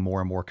taking more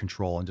and more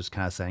control and just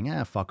kind of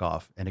saying, fuck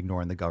off and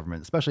ignoring the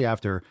government, especially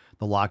after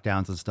the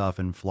lockdowns and stuff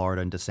in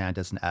Florida and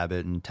DeSantis and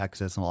Abbott and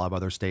Texas and a lot of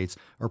other states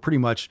are pretty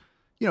much,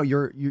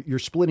 you're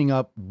splitting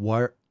up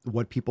what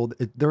people,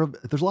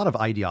 there's a lot of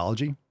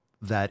ideology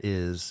that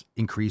is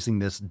increasing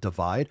this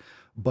divide,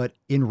 but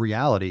in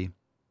reality,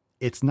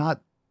 it's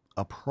not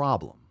a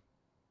problem.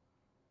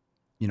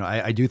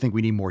 I do think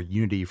we need more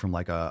unity from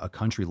like a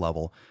country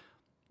level,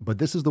 but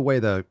this is the way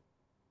the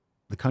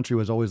country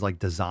was always like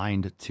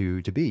designed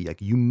to be.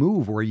 Like you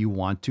move where you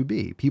want to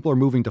be. People are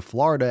moving to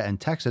Florida and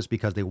Texas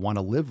because they want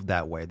to live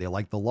that way. They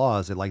like the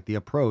laws, they like the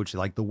approach, they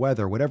like the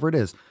weather, whatever it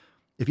is.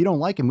 If you don't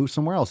like it, move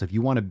somewhere else. If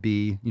you want to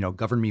be,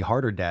 govern me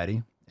harder,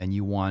 daddy, and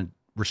you want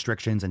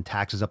restrictions and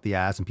taxes up the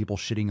ass and people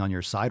shitting on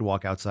your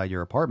sidewalk outside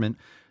your apartment,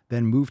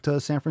 then move to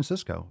San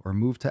Francisco or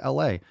move to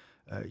LA.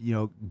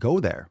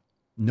 Go there.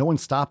 No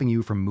one's stopping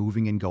you from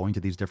moving and going to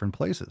these different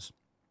places.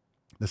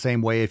 The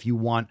same way, if you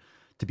want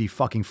to be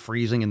fucking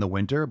freezing in the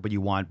winter, but you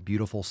want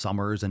beautiful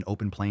summers and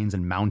open plains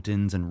and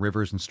mountains and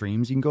rivers and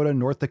streams, you can go to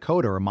North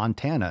Dakota or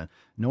Montana.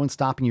 No one's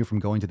stopping you from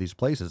going to these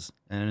places.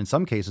 And in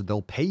some cases,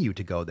 they'll pay you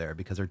to go there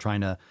because they're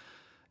trying to,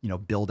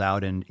 build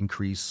out and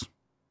increase,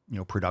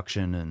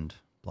 production and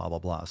blah, blah,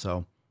 blah.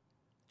 So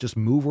just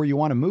move where you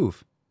want to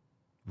move.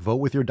 Vote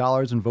with your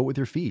dollars and vote with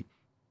your feet.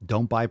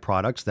 Don't buy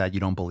products that you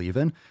don't believe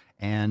in.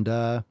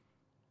 And,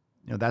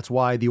 that's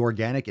why the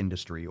organic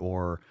industry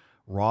or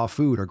raw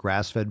food or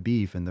grass-fed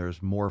beef, and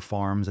there's more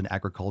farms and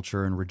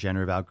agriculture and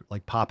regenerative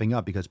like popping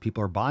up because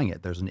people are buying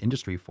it. There's an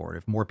industry for it.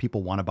 If more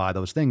people want to buy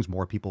those things,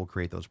 more people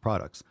create those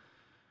products.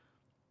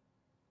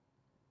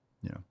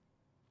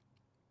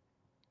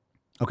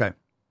 Okay.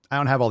 I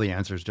don't have all the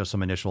answers, just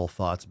some initial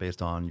thoughts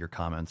based on your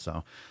comments.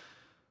 So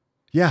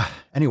yeah,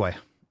 anyway.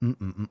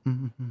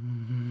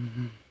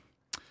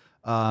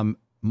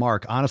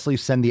 Mark, honestly,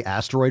 send the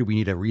asteroid. We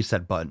need a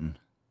reset button.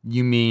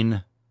 You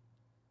mean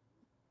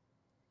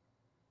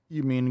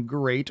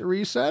great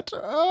reset?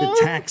 The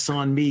attacks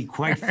on me,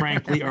 quite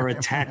frankly, are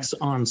attacks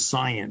on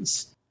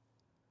science.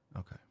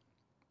 Okay.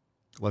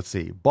 Let's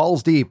see.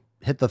 Balls deep.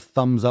 Hit the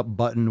thumbs up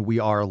button. We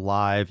are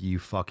live, you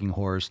fucking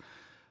horse.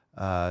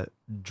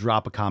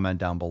 Drop a comment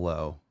down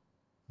below.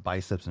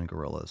 Biceps and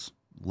gorillas.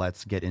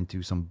 Let's get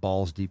into some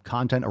balls deep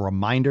content. A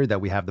reminder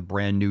that we have the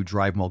brand new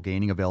Drive While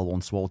Gaining available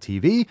on Swole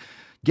TV.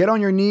 Get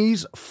on your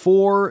knees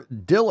for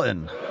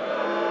Dylan.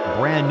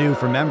 Brand new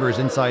for members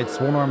inside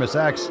Swolenormous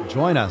X.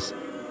 Join us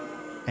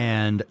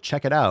and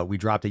check it out. We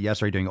dropped it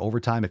yesterday during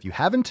overtime. If you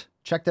haven't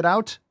checked it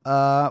out,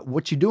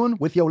 what you doing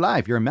with your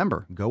life? You're a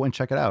member. Go and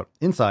check it out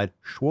inside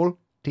Swole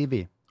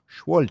TV.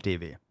 Swole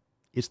TV.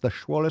 It's the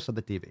Swollest of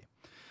the TV.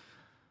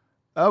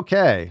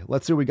 Okay,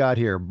 let's see what we got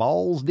here.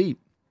 Balls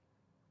deep.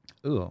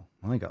 Oh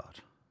my God.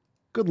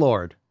 Good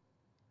Lord.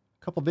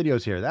 A couple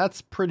videos here.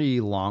 That's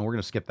pretty long. We're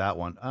going to skip that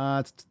one.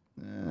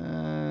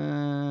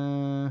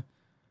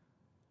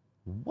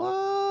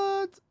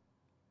 What?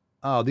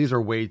 Oh, these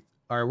are way.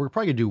 All right, we're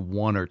probably going to do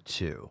one or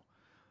two.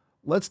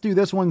 Let's do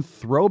this one.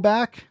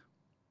 Throwback.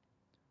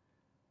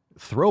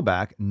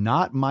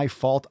 Not my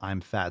fault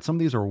I'm fat. Some of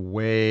these are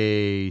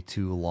way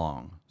too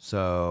long.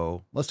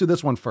 So let's do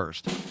this one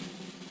first.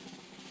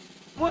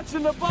 What's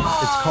in the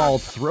box? It's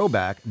called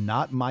Throwback.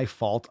 Not my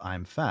fault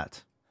I'm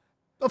fat.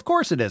 Of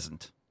course it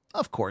isn't.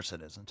 Of course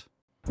it isn't.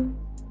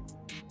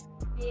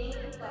 Being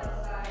plus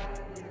size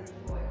is a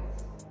choice.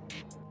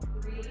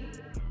 3,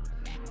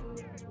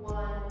 2,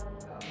 1,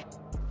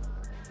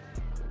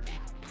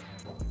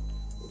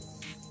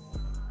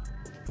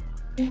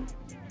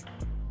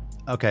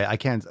 go. Okay, I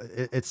can't.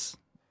 It's.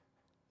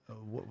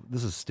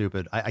 This is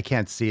stupid. I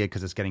can't see it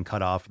because it's getting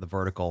cut off the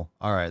vertical.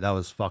 All right, that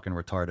was fucking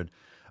retarded.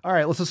 All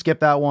right, let's just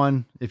skip that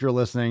one. If you're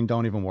listening,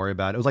 don't even worry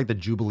about it. It was like the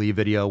Jubilee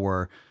video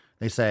where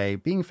they say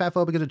being fat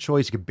phobic is a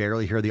choice. You could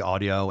barely hear the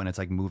audio, and it's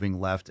like moving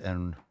left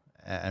and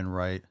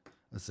right.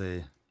 Let's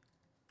see.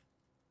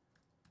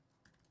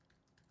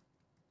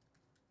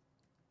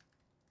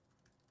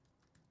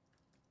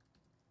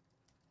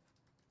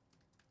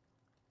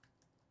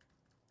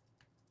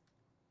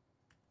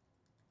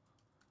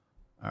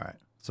 All right,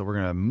 so we're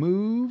gonna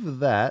move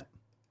that.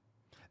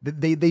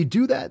 They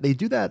do that. They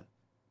do that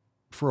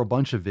for a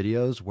bunch of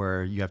videos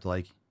where you have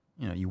to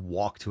you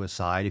walk to a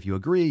side. If you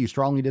agree, you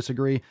strongly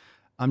disagree.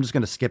 I'm just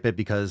going to skip it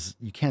because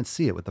you can't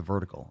see it with the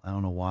vertical. I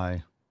don't know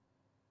why.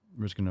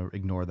 We're just going to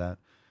ignore that.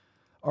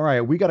 All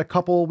right. We got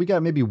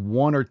maybe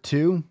one or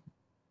two.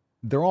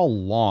 They're all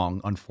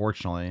long,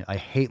 unfortunately. I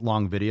hate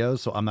long videos,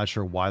 so I'm not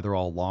sure why they're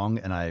all long.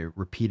 And I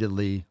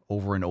repeatedly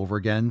over and over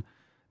again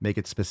make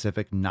it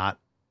specific not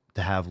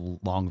to have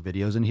long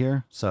videos in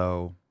here.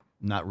 So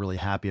not really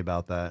happy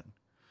about that.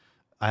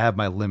 I have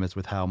my limits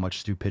with how much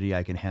stupidity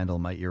I can handle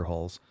in my ear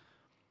holes.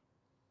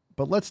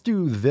 But let's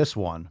do this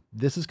one.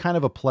 This is kind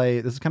of a play.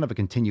 This is kind of a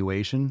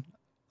continuation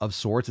of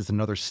sorts. It's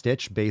another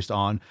stitch based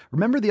on,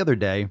 remember the other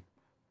day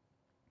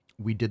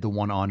we did the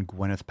one on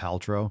Gwyneth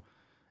Paltrow,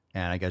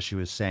 and I guess she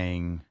was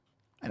saying,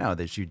 I know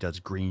that she does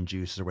green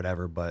juices or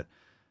whatever, but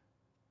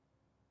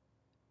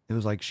It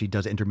was like she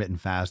does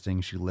intermittent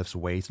fasting, she lifts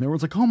weights, and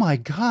everyone's like, oh my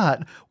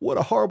God, what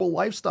a horrible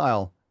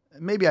lifestyle.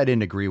 Maybe I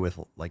didn't agree with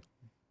like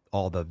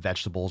all the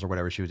vegetables or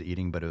whatever she was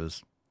eating, but it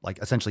was like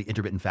essentially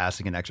intermittent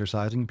fasting and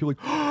exercising. People are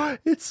like, oh,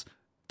 it's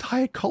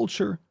diet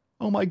culture.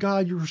 Oh my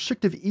God, you're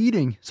restrictive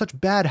eating, such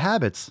bad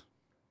habits.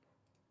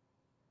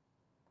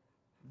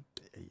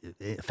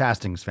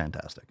 Fasting is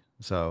fantastic.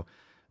 So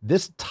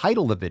this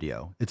title of the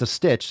video, it's a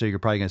stitch, so you're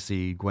probably going to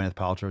see Gwyneth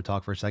Paltrow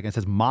talk for a second. It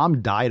says,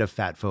 Mom died of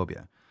fat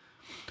phobia.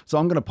 So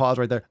I'm going to pause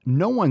right there.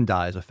 No one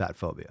dies of fat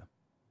phobia.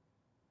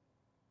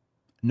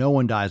 No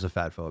one dies of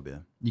fat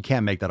phobia. You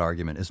can't make that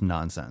argument. It's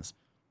nonsense.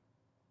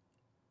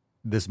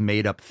 This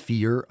made up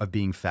fear of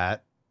being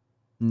fat,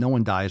 no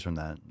one dies from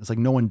that. It's like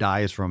no one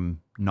dies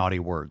from naughty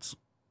words.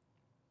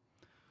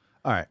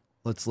 All right,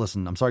 let's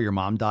listen. I'm sorry your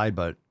mom died,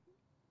 but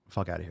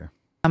fuck out of here.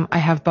 I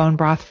have bone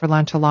broth for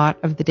lunch a lot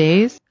of the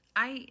days.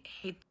 I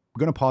hate. I'm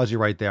going to pause you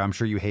right there. I'm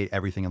sure you hate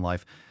everything in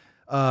life.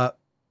 I'm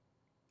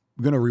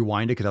going to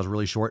rewind it because that was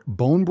really short.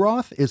 Bone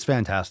broth is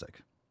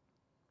fantastic.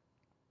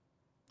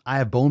 I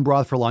have bone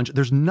broth for lunch.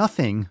 There's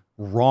nothing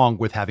wrong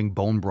with having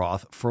bone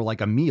broth for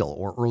like a meal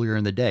or earlier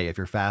in the day if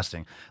you're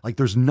fasting. Like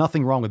there's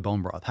nothing wrong with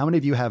bone broth. How many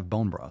of you have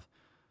bone broth?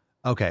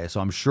 Okay, so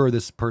I'm sure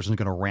this person's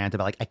going to rant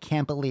about like, I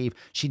can't believe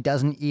she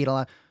doesn't eat a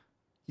lot.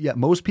 Yeah,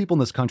 most people in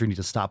this country need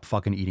to stop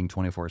fucking eating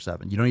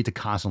 24/7. You don't need to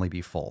constantly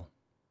be full.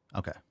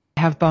 Okay.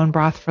 I have bone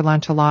broth for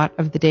lunch a lot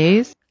of the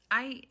days.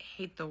 I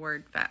hate the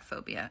word fat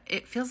phobia.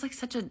 It feels like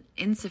such an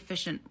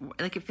insufficient,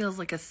 like it feels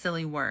like a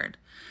silly word.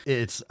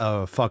 It's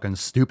a fucking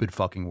stupid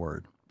fucking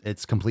word.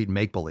 It's complete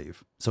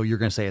make-believe. So you're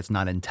going to say it's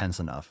not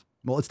intense enough.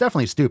 Well, it's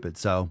definitely stupid,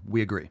 so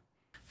we agree.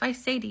 If I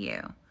say to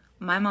you,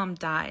 my mom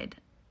died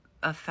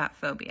of fat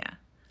phobia,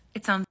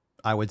 it sounds...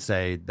 I would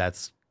say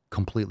that's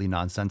completely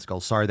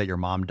nonsensical. Sorry that your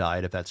mom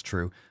died if that's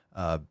true,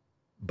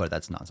 but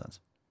that's nonsense.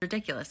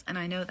 Ridiculous, and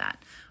I know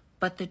that.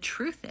 But the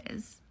truth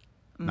is,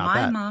 Not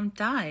my that. mom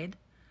died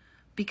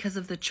because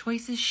of the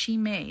choices she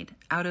made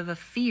out of a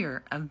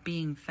fear of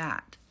being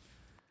fat.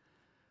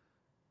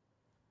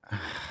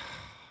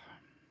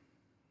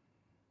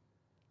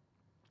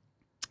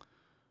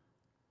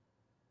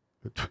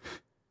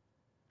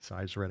 So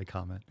I just read a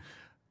comment.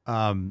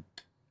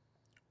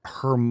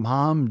 Her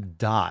mom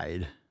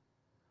died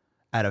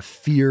out of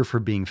fear for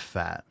being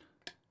fat.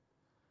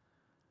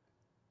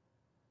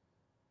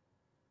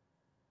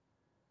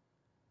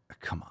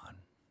 Come on.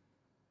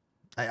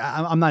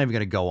 I'm not even going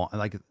to go on.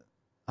 Like,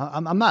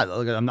 I'm not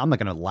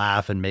going to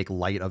laugh and make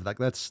light of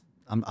that.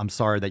 I'm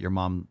sorry that your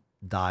mom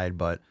died,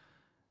 but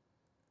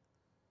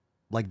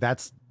like,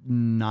 that's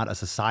not a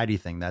society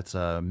thing. That's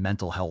a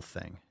mental health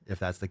thing. If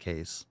that's the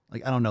case,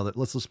 like, I don't know that.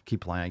 Let's just keep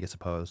playing, I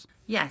suppose.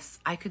 Yes,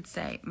 I could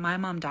say my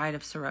mom died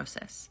of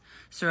cirrhosis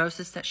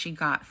that she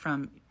got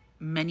from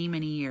many,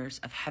 many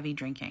years of heavy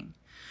drinking.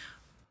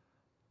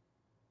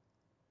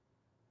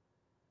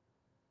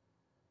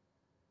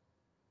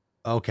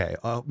 Okay.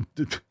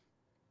 This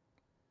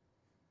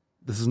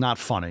is not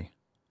funny,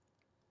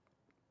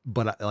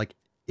 but like,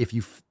 if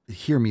you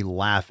hear me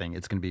laughing,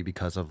 it's going to be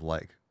because of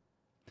like,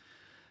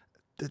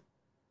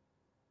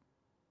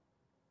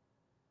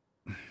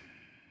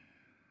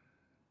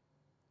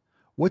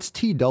 what's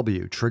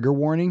TW? Trigger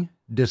warning,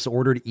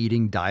 disordered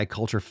eating, diet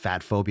culture,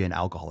 fat phobia, and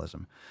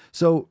alcoholism.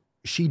 So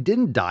she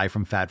didn't die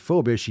from fat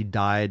phobia. She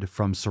died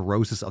from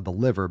cirrhosis of the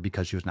liver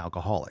because she was an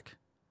alcoholic.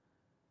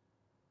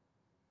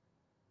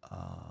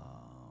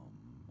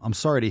 I'm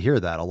sorry to hear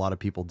that. A lot of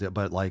people did,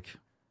 but like,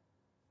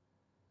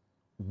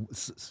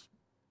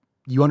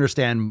 you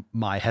understand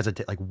my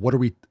hesitate. Like, what are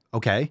we?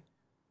 Okay.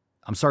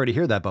 I'm sorry to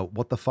hear that, but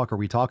what the fuck are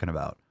we talking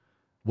about?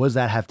 What does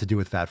that have to do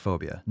with fat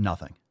phobia?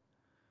 Nothing.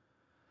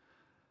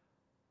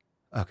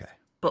 Okay.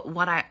 But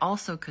what I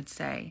also could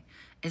say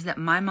is that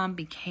my mom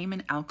became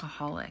an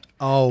alcoholic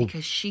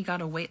because she got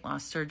a weight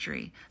loss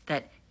surgery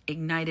that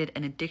ignited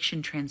an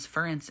addiction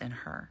transference in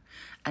her.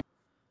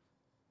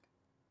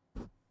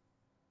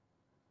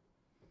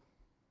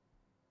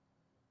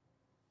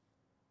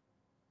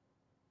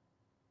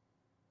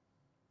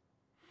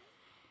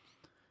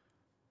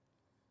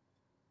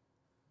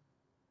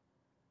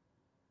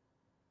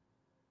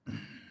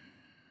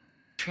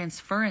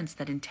 Transference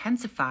that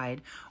intensified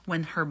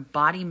when her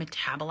body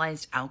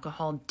metabolized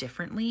alcohol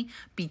differently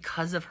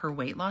because of her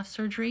weight loss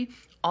surgery,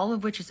 all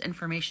of which is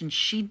information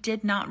she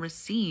did not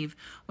receive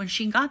when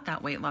she got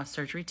that weight loss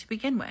surgery to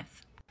begin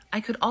with. I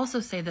could also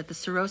say that the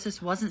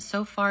cirrhosis wasn't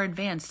so far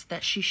advanced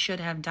that she should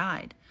have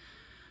died,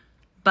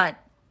 but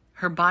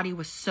her body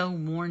was so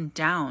worn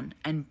down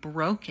and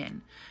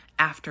broken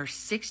after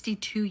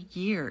 62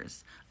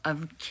 years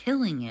of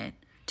killing it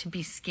to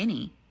be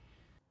skinny.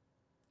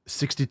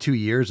 62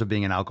 years of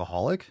being an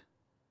alcoholic?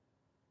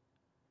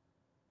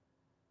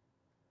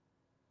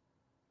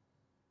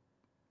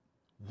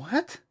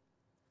 What?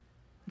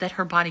 That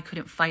her body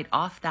couldn't fight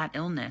off that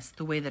illness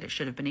the way that it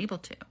should have been able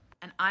to.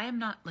 And I'm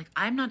not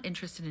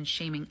interested in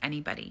shaming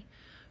anybody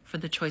for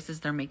the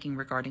choices they're making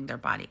regarding their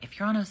body. If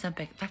you're on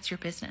Ozempic, that's your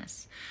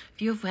business.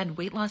 If you have had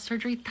weight loss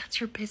surgery, that's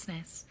your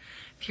business.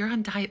 If you're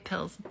on diet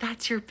pills,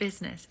 that's your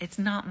business. It's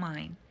not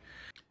mine.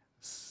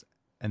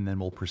 and then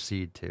we'll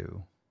proceed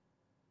to.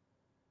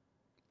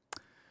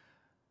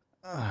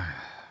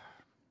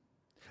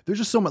 There's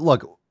just so much.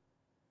 Look,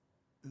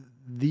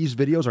 these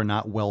videos are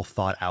not well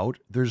thought out.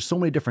 There's so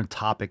many different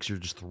topics you're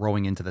just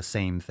throwing into the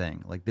same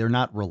thing. Like, they're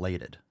not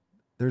related.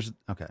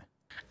 Okay.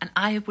 And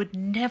I would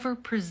never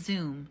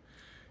presume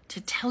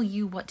to tell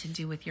you what to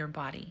do with your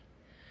body.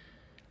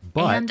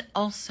 But, and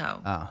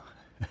also,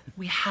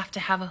 we have to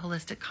have a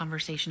holistic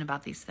conversation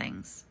about these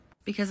things.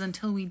 Because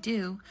until we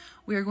do,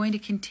 we are going to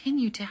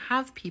continue to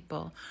have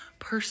people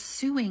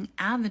pursuing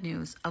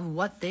avenues of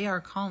what they are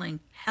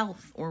calling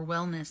health or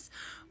wellness,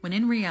 when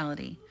in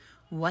reality,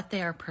 what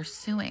they are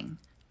pursuing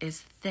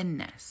is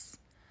thinness.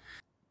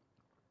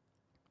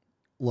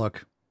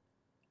 Look,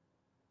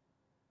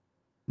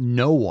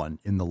 no one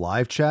in the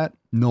live chat,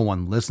 no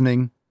one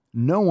listening,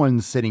 no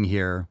one sitting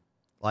here,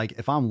 like,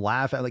 if I'm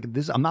laughing, like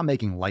this, I'm not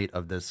making light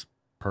of this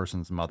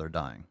person's mother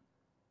dying.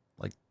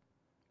 Like,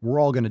 we're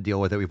all going to deal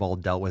with it. We've all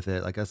dealt with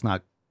it. Like, that's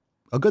not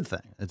a good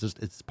thing.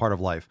 It's part of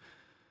life.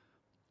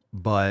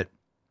 But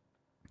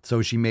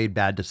so she made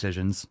bad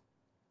decisions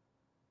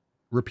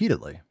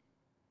repeatedly.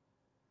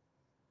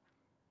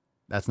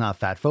 That's not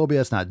fat phobia.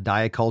 It's not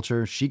diet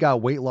culture. She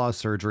got weight loss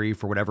surgery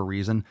for whatever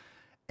reason,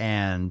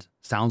 and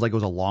sounds like it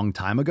was a long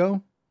time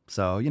ago.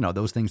 So, you know,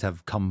 those things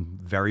have come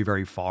very,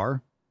 very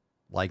far.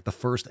 Like the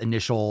first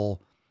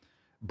initial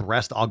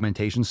breast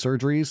augmentation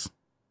surgeries,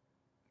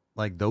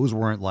 like those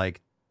weren't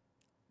like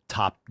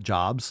top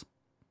jobs,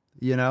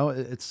 you know,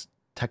 it's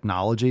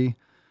technology.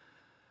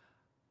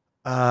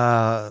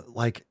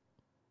 Like,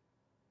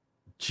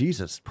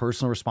 Jesus,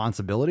 personal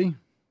responsibility,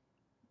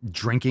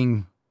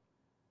 drinking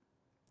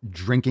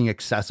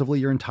excessively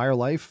your entire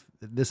life.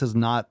 This is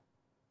not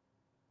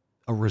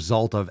a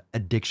result of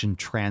addiction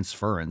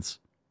transference.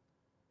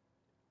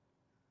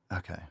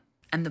 Okay.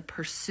 And the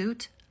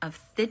pursuit of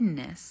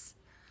thinness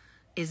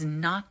is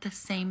not the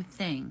same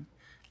thing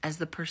as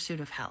the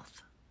pursuit of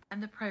health.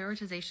 And the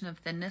prioritization of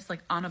thinness,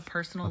 like on a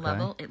personal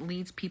level, it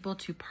leads people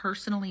to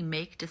personally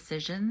make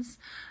decisions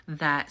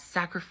that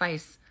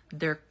sacrifice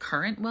their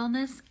current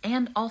wellness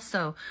and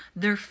also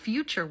their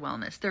future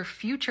wellness, their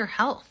future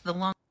health.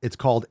 It's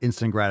called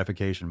instant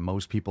gratification.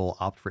 Most people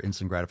opt for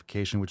instant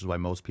gratification, which is why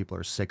most people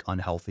are sick,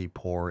 unhealthy,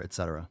 poor,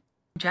 etc.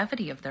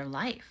 Longevity of their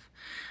life.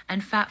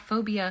 And fat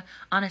phobia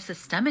on a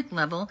systemic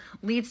level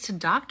leads to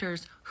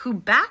doctors who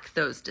back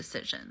those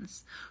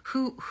decisions,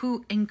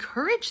 who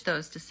encourage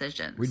those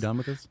decisions. We done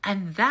with this?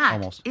 And that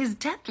Almost. is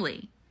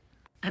deadly.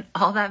 And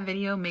all that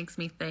video makes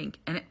me think,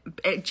 and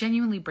it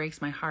genuinely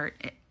breaks my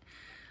heart.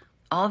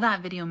 All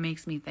that video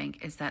makes me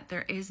think is that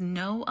there is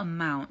no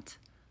amount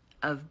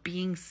of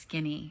being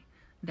skinny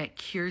that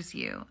cures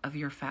you of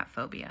your fat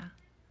phobia.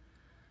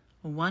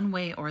 One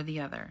way or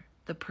the other,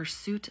 the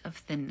pursuit of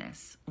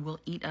thinness will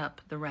eat up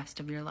the rest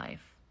of your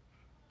life,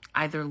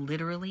 either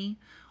literally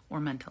or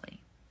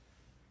mentally.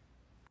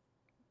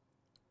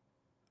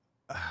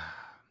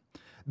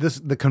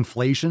 The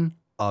conflation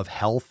of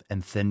health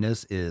and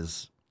thinness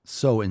is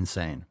so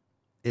insane.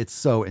 It's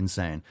so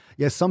insane.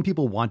 Yes, some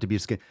people want to be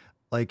skinny.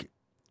 Like,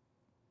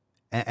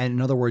 and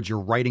in other words, you're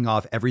writing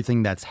off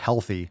everything that's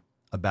healthy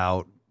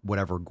about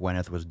whatever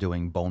Gwyneth was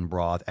doing, bone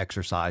broth,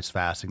 exercise,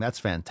 fasting. That's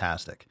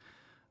fantastic.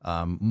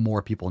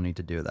 More people need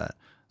to do that.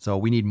 So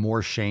we need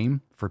more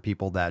shame for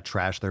people that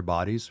trash their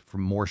bodies, for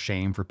more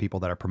shame for people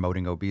that are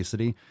promoting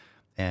obesity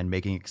and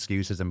making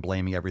excuses and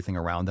blaming everything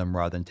around them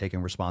rather than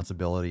taking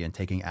responsibility and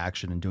taking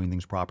action and doing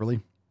things properly.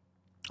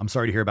 I'm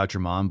sorry to hear about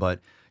your mom, but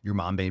your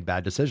mom made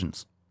bad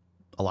decisions.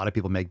 A lot of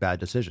people make bad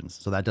decisions.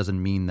 So that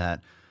doesn't mean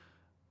that,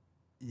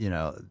 you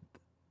know,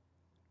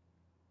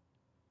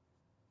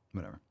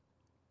 whatever.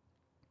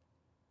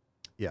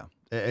 Yeah.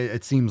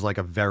 It seems like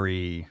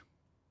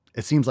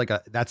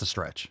that's a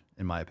stretch,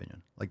 in my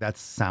opinion. Like, that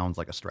sounds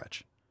like a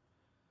stretch.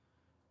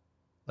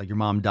 Like, your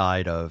mom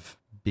died of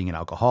being an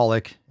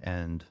alcoholic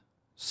and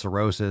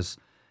cirrhosis,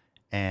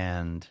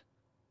 and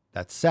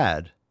that's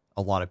sad.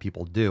 A lot of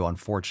people do,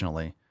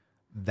 unfortunately.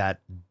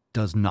 That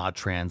does not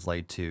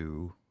translate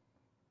to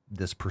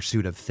this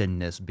pursuit of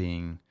thinness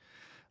being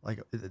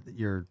like,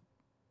 you're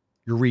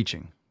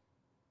reaching.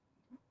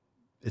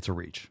 It's a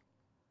reach.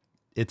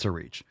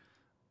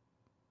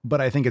 But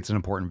I think it's an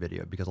important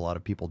video because a lot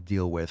of people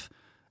deal with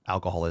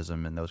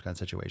alcoholism and those kinds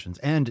of situations.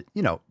 And,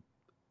 you know,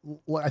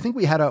 I think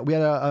we had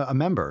a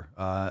member,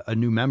 a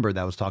new member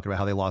that was talking about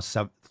how they lost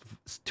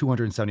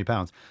 270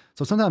 pounds.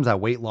 So sometimes that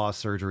weight loss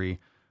surgery,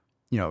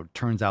 you know,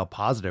 turns out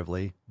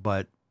positively.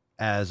 But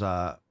as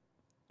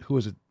who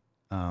was it?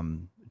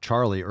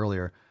 Charlie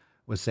earlier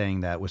was saying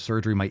that with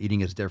surgery, my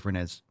eating is different.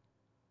 It's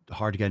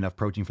hard to get enough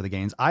protein for the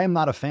gains. I am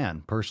not a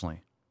fan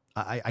personally.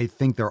 I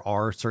think there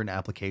are certain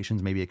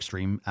applications, maybe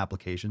extreme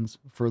applications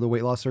for the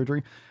weight loss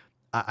surgery.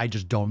 I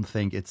just don't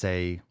think it's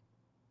a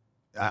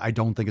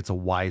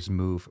wise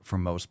move for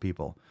most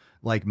people.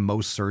 Like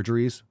most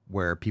surgeries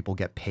where people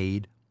get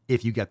paid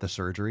if you get the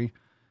surgery,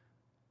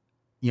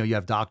 you know, you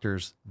have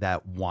doctors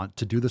that want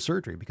to do the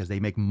surgery because they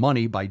make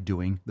money by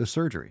doing the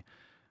surgery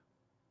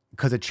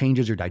because it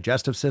changes your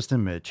digestive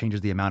system. It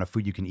changes the amount of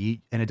food you can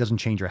eat, and it doesn't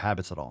change your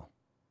habits at all.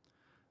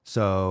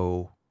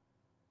 So,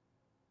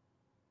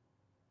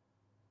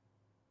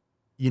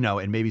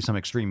 in maybe some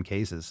extreme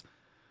cases,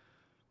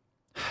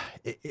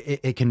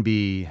 it can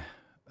be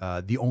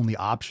the only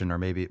option, or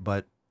maybe,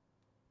 but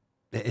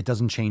it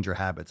doesn't change your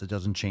habits. It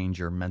doesn't change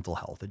your mental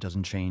health. It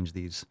doesn't change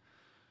these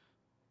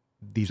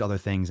other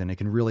things. And it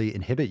can really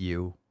inhibit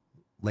you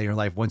later in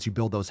life. Once you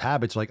build those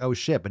habits, you're like, oh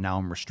shit, but now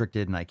I'm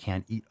restricted and I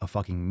can't eat a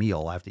fucking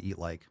meal. I have to eat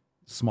like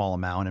a small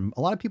amount. And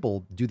a lot of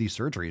people do these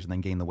surgeries and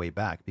then gain the weight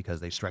back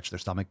because they stretch their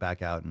stomach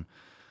back out and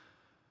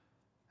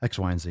X,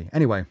 Y, and Z.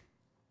 Anyway,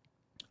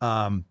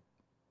 so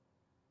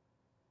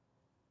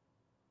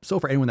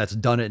for anyone that's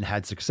done it and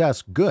had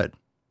success, good.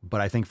 But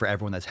I think for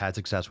everyone that's had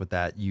success with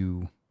that,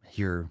 you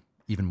hear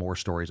even more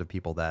stories of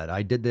people that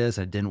I did this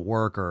and it didn't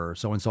work, or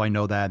so-and-so I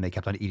know that, and they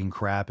kept on eating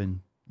crap. And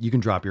you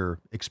can drop your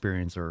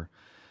experience or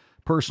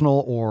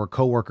personal or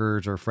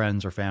coworkers or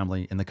friends or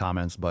family in the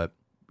comments, but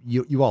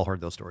you all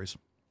heard those stories.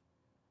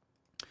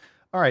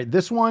 All right.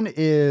 This one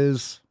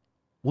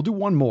we'll do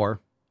one more.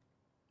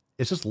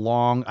 It's just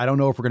long. I don't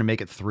know if we're going to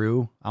make it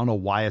through. I don't know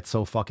why it's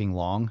so fucking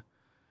long,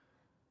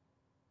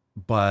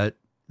 but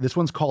this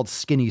one's called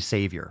Skinny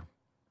Savior.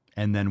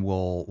 And then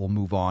we'll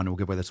move on. We'll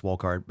give away the swole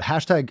card.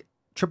 Hashtag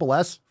Triple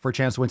S for a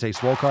chance to win a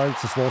swole card.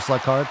 It's a swole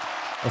select card.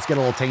 Let's get a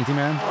little Tainty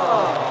Man.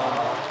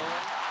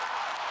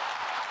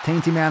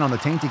 Tainty Man on the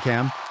Tainty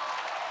Cam.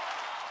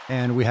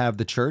 And we have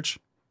the church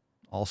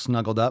all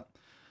snuggled up.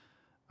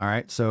 All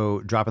right.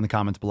 So drop in the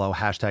comments below,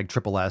 hashtag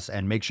Triple S,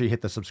 and make sure you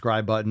hit the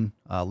subscribe button.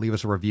 Leave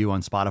us a review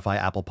on Spotify,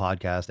 Apple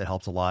Podcast. It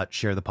helps a lot.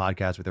 Share the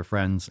podcast with your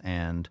friends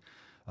and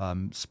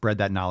spread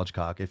that knowledge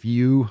cock. If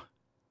you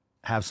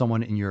have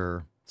someone in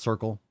your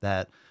circle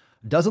that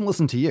doesn't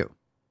listen to you,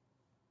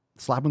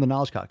 slap them the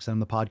knowledge cock, send them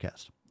the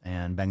podcast,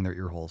 and bang their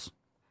ear holes.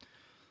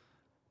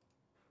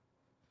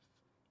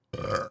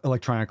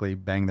 Electronically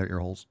bang their ear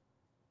holes.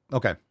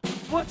 Okay.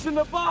 What's in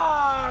the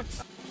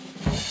box?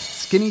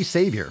 Skinny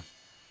Savior.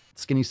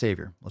 Skinny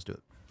Savior. Let's do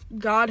it.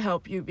 God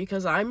help you,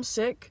 because I'm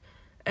sick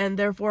and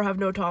therefore have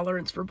no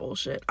tolerance for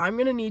bullshit. I'm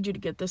gonna need you to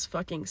get this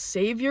fucking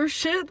savior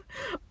shit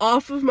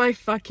off of my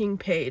fucking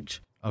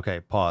page. Okay,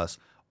 pause.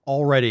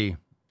 Already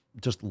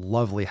just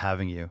lovely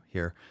having you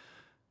here.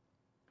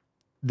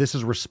 This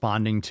is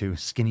responding to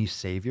Skinny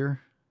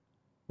Savior.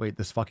 Wait,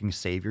 this fucking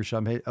Savior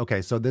shot me.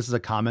 Okay, so this is a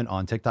comment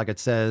on TikTok. It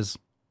says,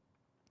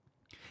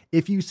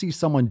 if you see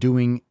someone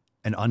doing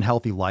an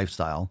unhealthy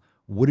lifestyle,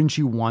 wouldn't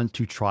you want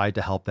to try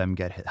to help them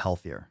get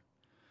healthier?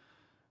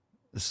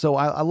 So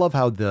I love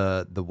how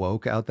the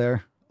woke out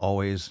there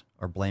always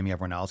are blaming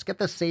everyone else. Get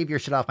the savior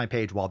shit off my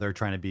page while they're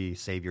trying to be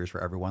saviors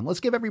for everyone. Let's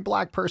give every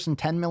black person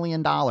 $10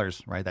 million,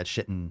 right? That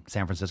shit in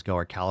San Francisco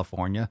or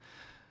California.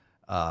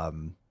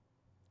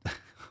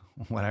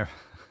 Whatever.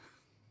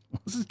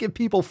 Let's just give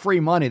people free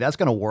money. That's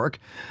going to work.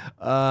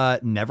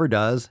 Never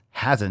does.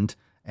 Hasn't.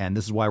 And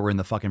this is why we're in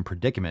the fucking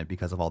predicament,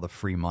 because of all the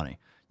free money.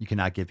 You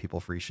cannot give people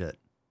free shit.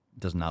 It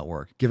does not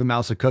work. Give a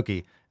mouse a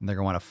cookie and they're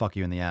going to want to fuck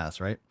you in the ass,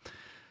 right?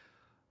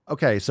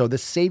 Okay, so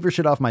this savior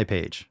shit off my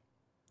page.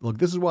 Look,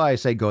 this is why I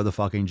say go to the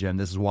fucking gym.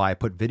 This is why I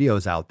put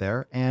videos out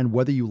there. And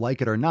whether you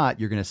like it or not,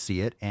 you're going to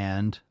see it.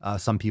 And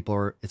some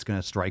people it's going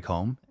to strike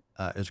home.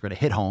 It's going to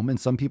hit home. And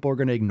some people are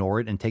going to ignore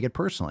it and take it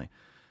personally.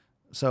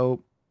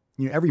 So,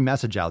 every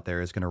message out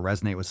there is going to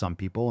resonate with some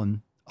people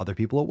and other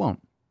people it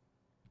won't.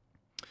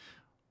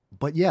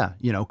 But yeah,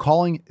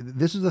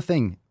 this is the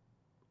thing.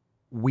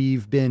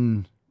 We've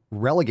been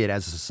relegated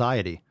as a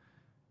society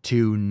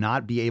to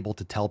not be able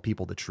to tell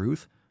people the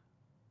truth,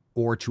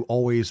 or to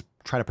always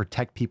try to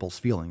protect people's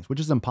feelings, which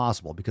is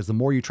impossible, because the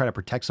more you try to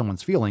protect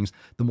someone's feelings,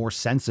 the more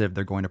sensitive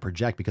they're going to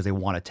project because they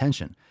want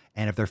attention.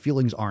 And if their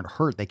feelings aren't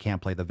hurt, they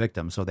can't play the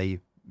victim. So they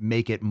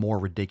make it more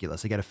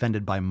ridiculous. They get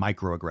offended by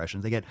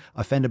microaggressions. They get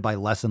offended by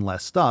less and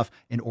less stuff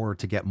in order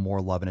to get more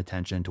love and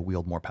attention, to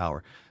wield more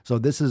power. So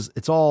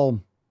it's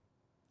all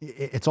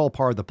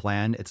part of the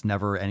plan. It's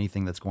never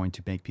anything that's going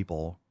to make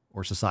people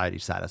or society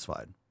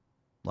satisfied.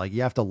 Like,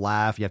 you have to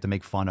laugh, you have to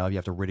make fun of, you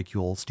have to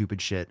ridicule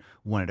stupid shit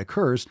when it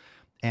occurs.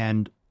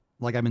 And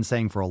like I've been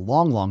saying for a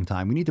long, long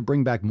time, we need to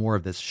bring back more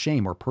of this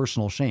shame or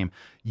personal shame.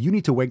 You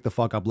need to wake the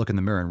fuck up, look in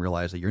the mirror, and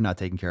realize that you're not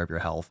taking care of your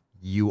health.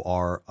 You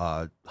are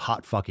a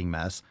hot fucking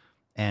mess,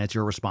 and it's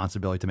your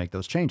responsibility to make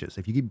those changes.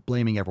 If you keep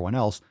blaming everyone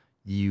else,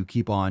 you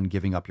keep on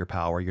giving up your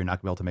power. You're not going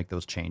to be able to make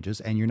those changes,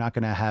 and you're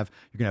going to have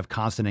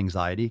constant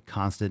anxiety,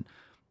 constant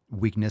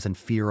weakness and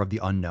fear of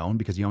the unknown,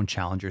 because you don't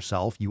challenge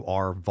yourself. You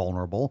are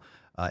vulnerable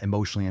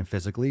emotionally and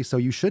physically. So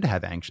you should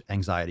have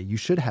anxiety. You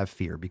should have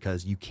fear,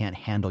 because you can't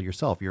handle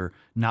yourself. You're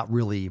not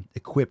really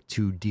equipped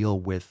to deal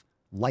with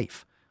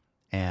life.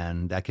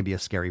 And that can be a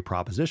scary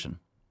proposition.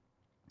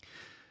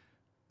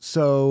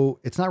 So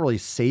it's not really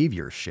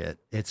savior shit.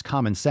 It's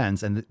common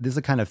sense. And these are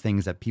the kind of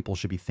things that people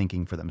should be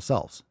thinking for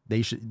themselves.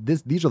 These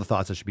are the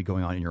thoughts that should be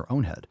going on in your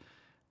own head,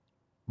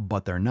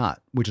 but they're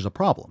not, which is a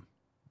problem.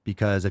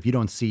 Because if you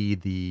don't see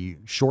the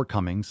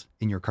shortcomings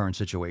in your current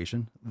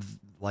situation,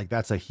 like,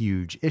 that's a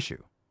huge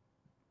issue,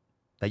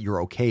 that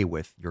you're okay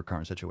with your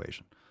current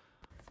situation.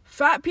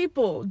 Fat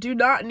people do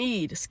not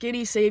need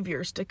skinny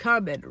saviors to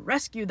come and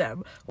rescue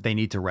them. They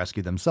need to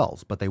rescue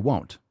themselves, but they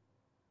won't.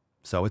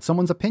 So it's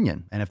someone's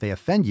opinion. And if they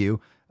offend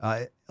you,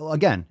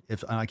 again,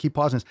 if I keep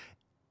pausing this,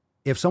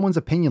 if someone's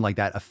opinion like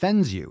that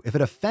offends you, if it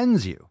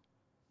offends you,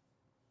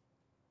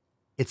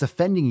 it's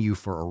offending you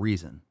for a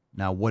reason.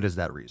 Now, what is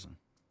that reason?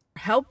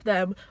 Help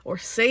them or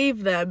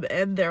save them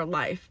and their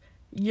life.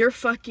 You're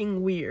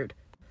fucking weird.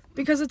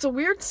 Because it's a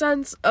weird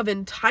sense of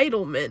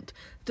entitlement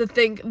to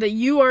think that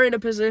you are in a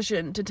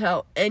position to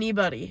tell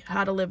anybody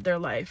how to live their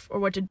life or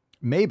what to do.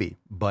 Maybe,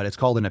 but it's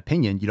called an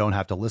opinion. You don't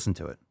have to listen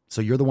to it. So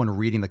you're the one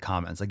reading the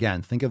comments.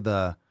 Again, think of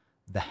the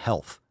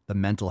health, the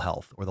mental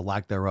health, or the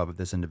lack thereof of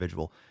this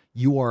individual.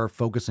 You are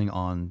focusing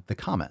on the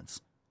comments.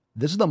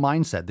 This is the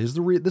mindset. This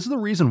is the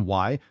reason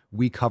why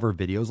we cover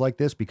videos like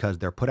this, because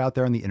they're put out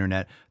there on the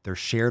internet. They're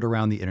shared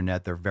around the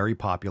internet. They're very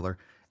popular.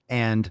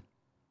 And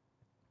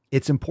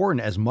it's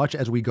important, as much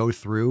as we go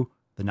through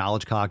the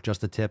Knowledge Cock,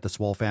 Just a Tip, the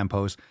Swole Fan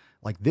post,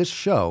 like this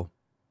show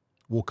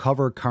will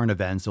cover current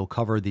events. It'll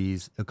cover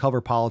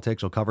politics.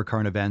 It'll cover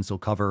current events. It'll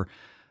cover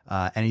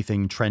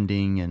anything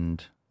trending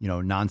and,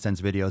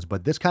 nonsense videos.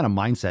 But this kind of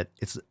mindset,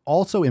 it's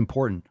also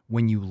important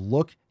when you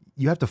look,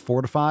 you have to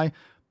fortify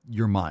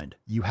your mind.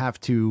 You have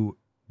to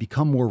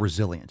become more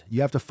resilient. You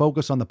have to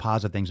focus on the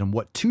positive things and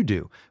what to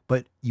do,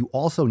 but you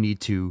also need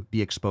to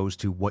be exposed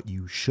to what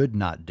you should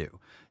not do.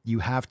 You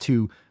have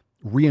to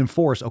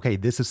reinforce, okay,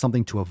 this is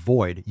something to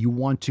avoid. You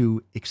want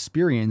to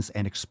experience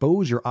and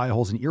expose your eye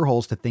holes and ear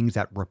holes to things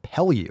that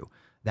repel you.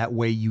 That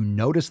way you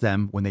notice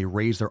them when they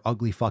raise their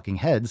ugly fucking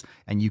heads,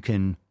 and you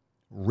can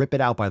rip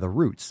it out by the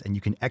roots and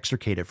you can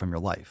extricate it from your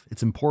life.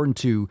 It's important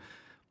to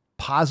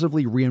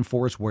positively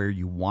reinforce where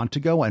you want to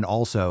go and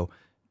also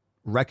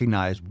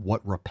recognize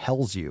what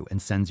repels you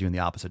and sends you in the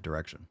opposite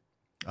direction.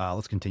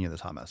 Let's continue this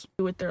hot mess.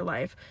 With their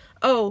life.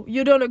 Oh,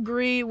 you don't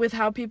agree with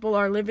how people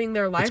are living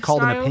their lifestyle? It's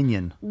called an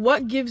opinion.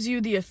 What gives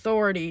you the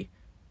authority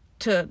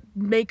to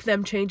make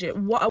them change it?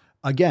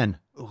 Again,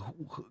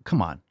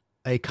 come on.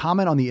 A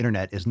comment on the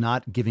internet is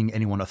not giving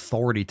anyone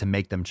authority to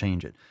make them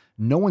change it.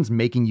 No one's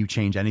making you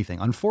change anything.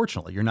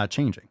 Unfortunately, you're not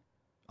changing.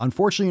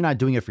 Unfortunately, you're not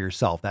doing it for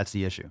yourself. That's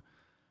the issue.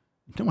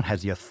 No one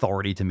has the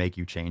authority to make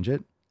you change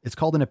it. It's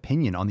called an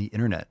opinion on the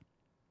internet.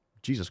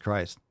 Jesus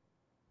Christ.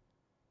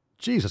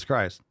 Jesus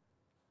Christ.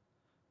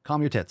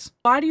 Calm your tits.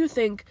 Why do you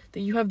think that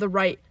you have the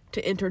right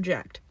to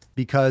interject?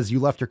 Because you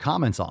left your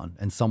comments on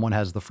and someone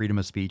has the freedom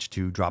of speech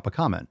to drop a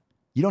comment.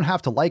 You don't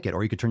have to like it,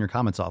 or you could turn your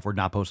comments off or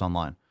not post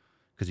online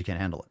because you can't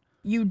handle it.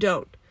 You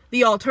don't.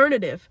 The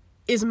alternative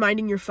is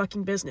minding your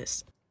fucking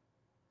business.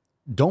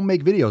 Don't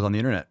make videos on the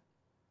internet.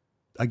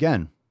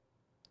 Again,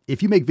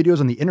 if you make videos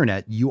on the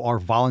internet, you are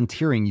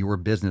volunteering your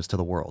business to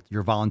the world.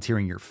 You're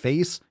volunteering your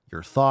face,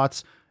 your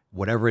thoughts,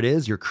 whatever it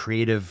is, your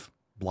creative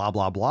blah,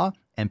 blah, blah.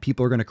 And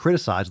people are going to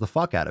criticize the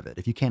fuck out of it.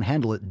 If you can't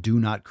handle it, do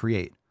not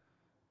create.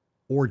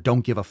 Or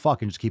don't give a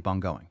fuck and just keep on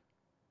going.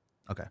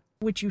 Okay.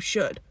 Which you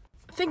should.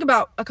 Think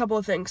about a couple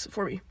of things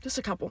for me. Just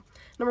a couple.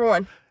 Number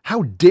one.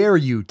 How dare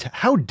you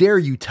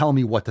tell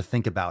me what to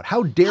think about?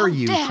 How dare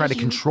you try to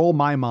control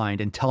my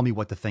mind and tell me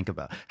what to think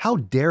about? How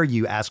dare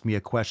you ask me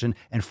a question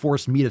and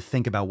force me to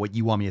think about what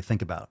you want me to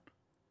think about?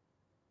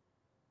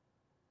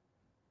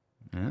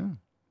 Yeah.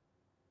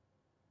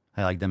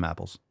 I like them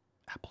apples.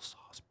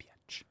 Applesauce,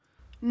 bitch.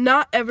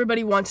 Not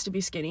everybody wants to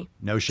be skinny.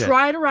 No shit.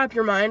 Try to wrap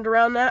your mind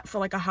around that for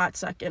like a hot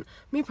second.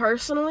 Me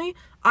personally,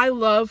 I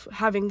love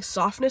having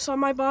softness on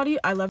my body.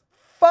 I love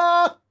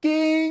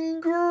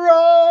fucking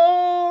gross.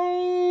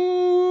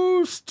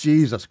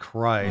 Jesus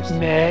Christ.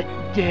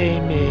 Matt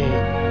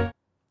Damon.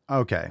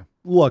 Okay.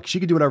 Look, she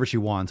can do whatever she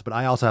wants, but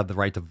I also have the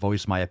right to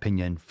voice my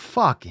opinion.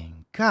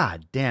 Fucking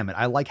god damn it.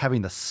 I like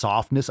having the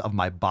softness of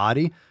my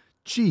body.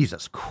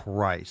 Jesus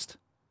Christ.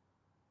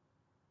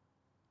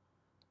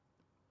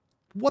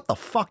 What the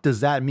fuck does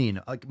that mean?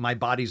 Like, my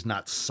body's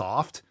not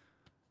soft?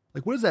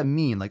 Like, what does that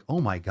mean? Like, oh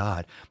my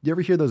God. You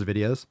ever hear those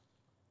videos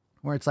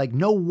where it's like,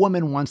 no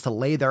woman wants to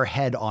lay their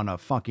head on a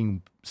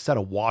fucking set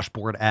of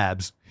washboard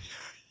abs?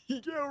 Yeah,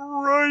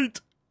 right.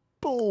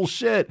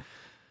 Bullshit.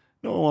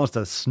 No one wants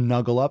to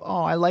snuggle up.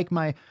 Oh, I like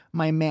my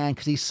man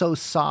because he's so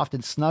soft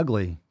and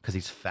snuggly. Because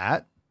he's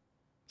fat?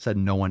 Said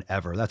no one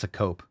ever. That's a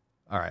cope.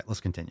 All right,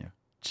 let's continue.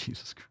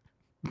 Jesus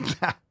Christ.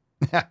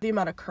 the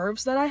amount of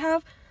curves that I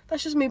have.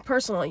 That's just me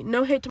personally.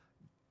 No hate to...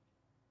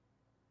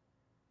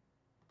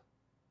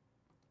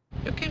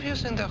 You keep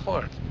using the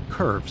word.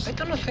 Curves. I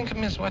don't think it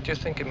means what you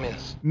think it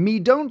means. Me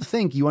don't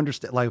think you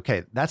understand. Like,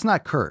 okay, that's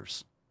not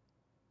curves.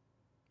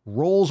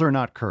 Rolls are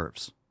not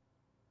curves.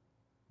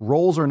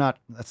 Rolls are not,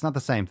 that's not the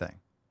same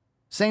thing.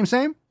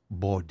 Same?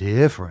 But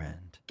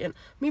different.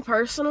 Me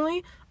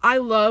personally, I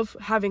love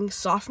having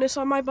softness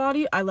on my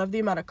body. I love the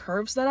amount of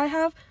curves that I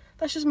have.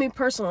 That's just me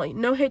personally.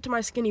 No hate to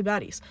my skinny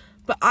baddies.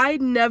 But I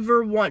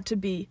never want to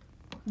be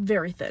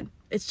very thin.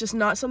 It's just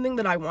not something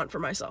that I want for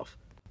myself.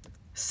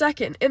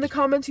 Second, in the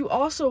comments, you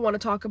also want to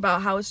talk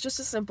about how it's just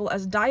as simple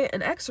as diet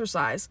and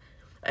exercise,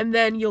 and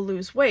then you'll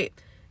lose weight.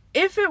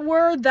 If it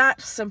were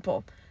that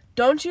simple,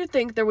 don't you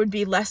think there would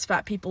be less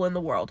fat people in the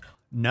world?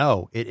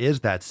 No, it is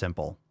that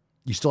simple.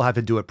 You still have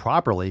to do it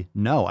properly.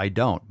 No, I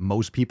don't.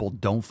 Most people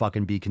don't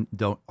fucking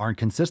aren't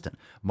consistent.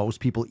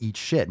 Most people eat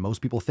shit.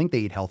 Most people think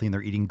they eat healthy and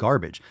they're eating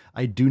garbage.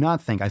 I do not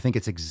think. I think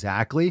it's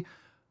exactly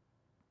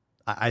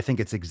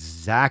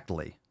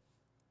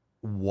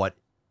what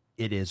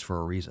it is for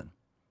a reason.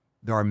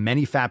 There are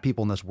many fat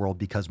people in this world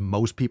because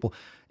most people,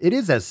 it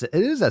is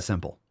that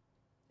simple.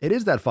 It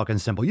is that fucking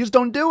simple. You just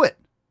don't do it.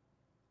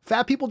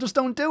 Fat people just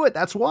don't do it.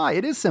 That's why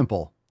it is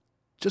simple.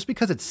 Just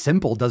because it's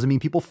simple doesn't mean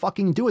people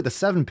fucking do it. The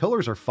 7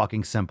 pillars are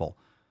fucking simple.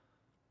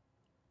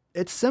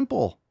 It's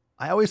simple.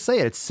 I always say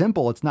it. It's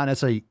simple. It's not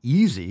necessarily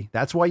easy.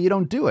 That's why you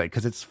don't do it,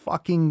 because it's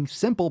fucking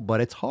simple, but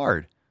it's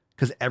hard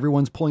because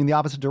everyone's pulling the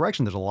opposite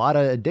direction. There's a lot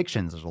of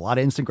addictions. There's a lot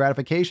of instant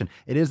gratification.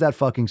 It is that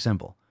fucking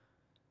simple.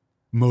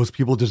 Most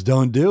people just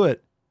don't do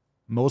it.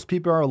 Most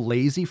people are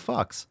lazy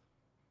fucks.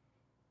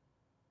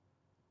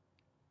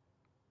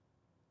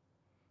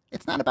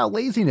 It's not about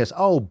laziness.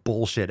 Oh,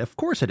 bullshit. Of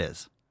course it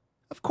is.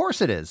 Of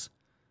course it is.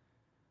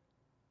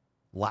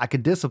 Lack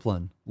of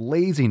discipline,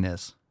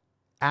 laziness,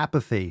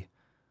 apathy,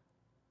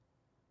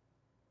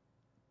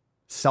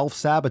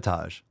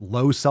 self-sabotage,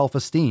 low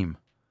self-esteem,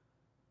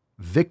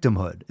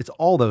 victimhood. It's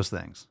all those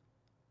things.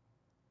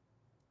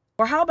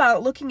 Or how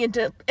about looking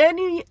into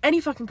any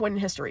fucking point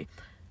in history,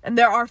 and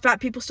there are fat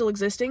people still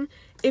existing?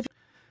 If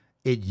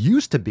it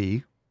used to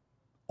be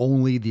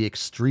only the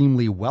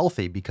extremely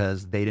wealthy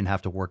because they didn't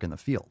have to work in the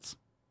fields.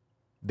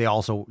 They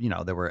also,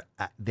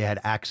 they had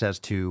access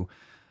to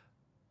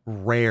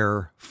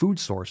rare food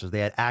sources. They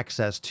had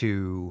access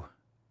to,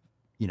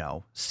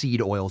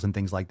 seed oils and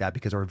things like that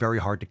because they were very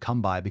hard to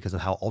come by because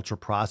of how ultra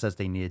processed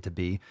they needed to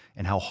be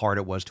and how hard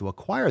it was to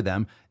acquire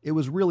them. It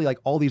was really like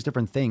all these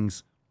different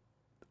things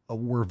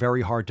were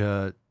very hard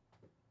to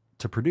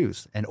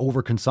produce, and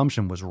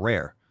overconsumption was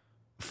rare.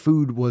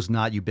 Food was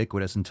not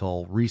ubiquitous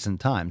until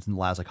recent times. In the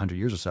last 100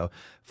 years or so,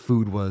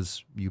 food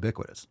was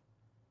ubiquitous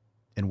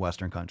in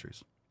Western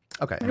countries.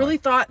 Okay. I really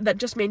thought that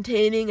just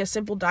maintaining a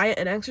simple diet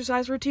and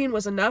exercise routine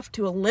was enough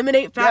to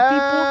eliminate fat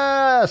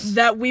people,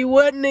 that we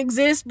wouldn't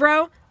exist,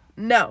 bro.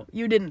 No,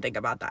 you didn't think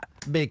about that.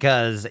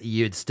 Because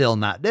you'd still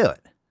not do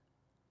it.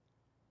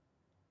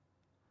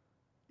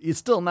 You'd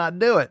still not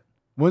do it.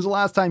 When's the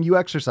last time you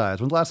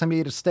exercised? When's the last time you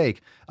ate a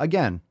steak?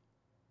 Again,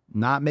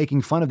 not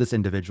making fun of this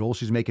individual.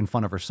 She's making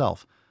fun of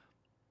herself.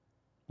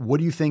 What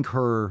do you think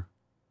her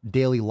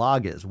daily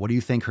log is? What do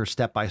you think her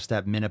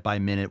step-by-step,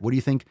 minute-by-minute? What do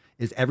you think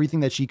is everything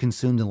that she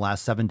consumed in the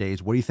last 7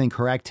 days? What do you think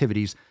her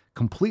activities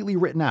completely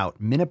written out,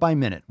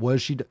 minute-by-minute? What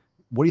do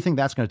you think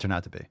that's going to turn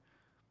out to be?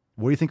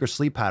 What do you think her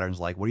sleep pattern's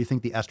like? What do you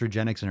think the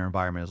estrogenics in her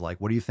environment is like?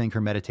 What do you think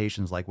her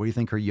meditation's like? What do you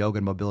think her yoga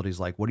and mobility is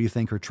like? What do you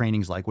think her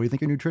training's like? What do you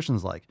think her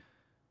nutrition's like?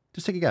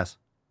 Just take a guess.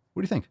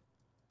 What do you think?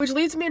 Which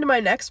leads me to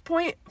my next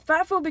point.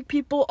 Fatphobic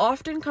people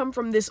often come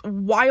from this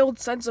wild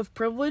sense of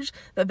privilege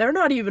that they're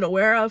not even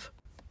aware of.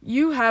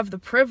 You have the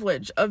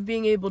privilege of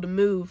being able to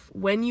move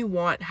when you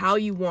want, how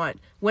you want,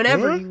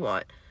 whenever you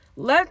want.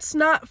 Let's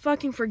not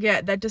fucking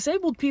forget that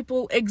disabled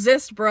people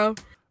exist, bro.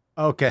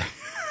 Okay.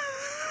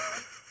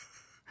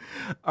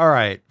 All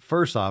right.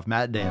 First off,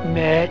 Matt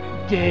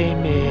Damon.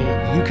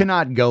 You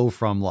cannot go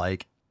from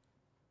like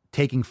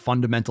taking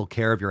fundamental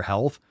care of your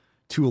health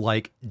to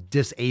like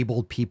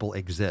disabled people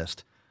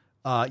exist.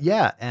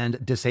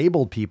 And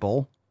disabled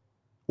people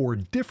or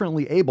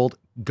differently abled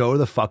go to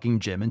the fucking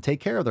gym and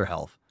take care of their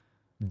health.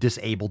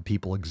 Disabled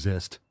people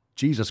exist.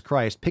 Jesus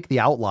Christ, pick the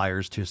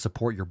outliers to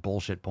support your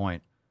bullshit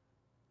point.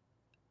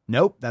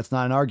 Nope, that's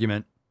not an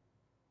argument.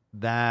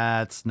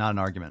 That's not an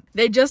argument.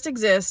 They just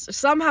exist.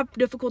 Some have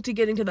difficulty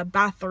getting to the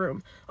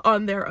bathroom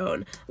on their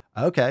own.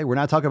 Okay, we're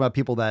not talking about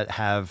people that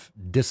have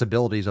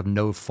disabilities of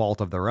no fault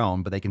of their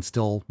own, but they can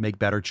still make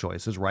better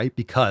choices, right?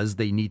 Because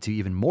they need to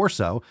even more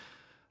so.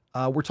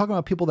 We're talking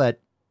about people that,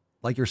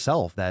 like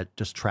yourself, that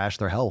just trash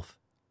their health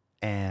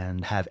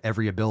and have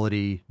every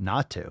ability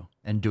not to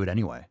and do it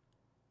anyway.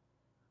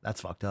 That's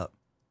fucked up.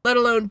 Let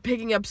alone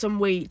picking up some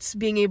weights,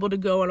 being able to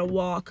go on a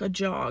walk, a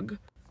jog.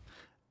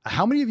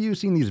 How many of you have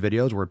seen these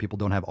videos where people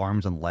don't have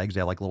arms and legs? They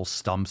have like little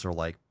stumps or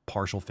like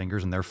partial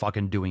fingers and they're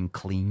fucking doing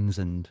cleans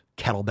and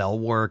kettlebell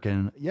work.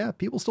 And yeah,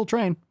 people still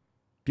train.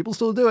 People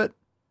still do it.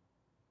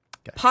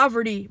 Okay.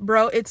 Poverty,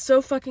 bro. It's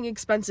so fucking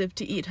expensive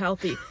to eat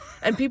healthy.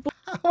 And people...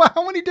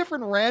 How many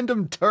different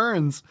random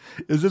turns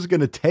is this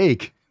going to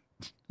take?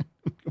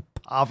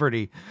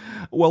 Poverty.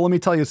 Well, let me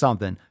tell you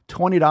something.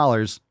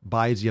 $20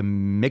 buys you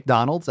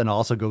McDonald's and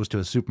also goes to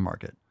a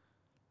supermarket.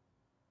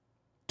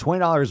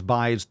 $20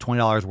 buys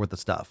 $20 worth of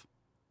stuff.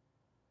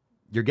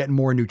 You're getting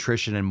more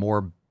nutrition and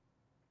more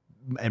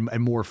and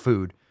more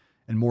food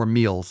and more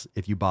meals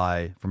if you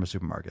buy from a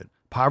supermarket.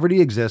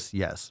 Poverty exists,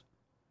 yes.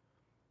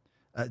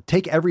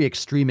 Take every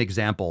extreme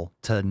example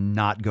to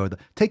not go.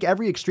 Take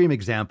every extreme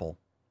example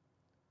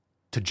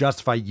to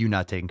justify you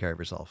not taking care of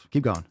yourself.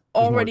 Keep going.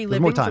 Already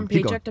living from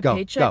paycheck to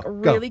paycheck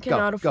really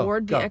cannot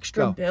afford the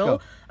extra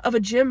bill of a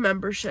gym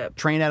membership.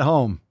 Train at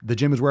home. The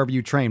gym is wherever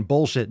you train.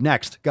 Bullshit.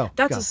 Next. Go.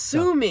 That's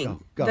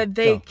assuming that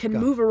they can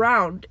move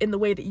around in the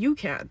way that you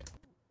can.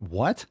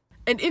 What?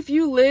 And if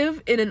you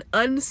live in an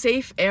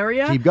unsafe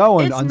area, keep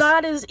going. It's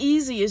not as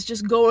easy as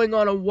just going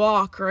on a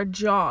walk or a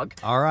jog.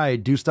 All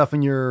right, do stuff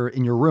in your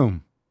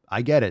room.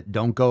 I get it.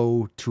 Don't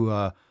go to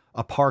a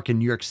park in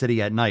New York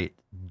City at night.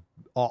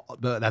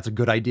 That's a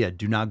good idea.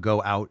 Do not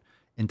go out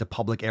into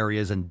public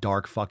areas and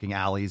dark fucking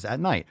alleys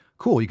at night.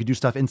 Cool. You could do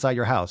stuff inside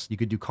your house. You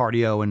could do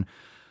cardio and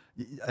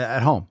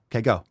at home.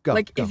 Okay, go.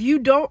 Like, go. If you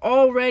don't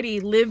already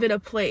live in a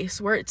place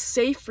where it's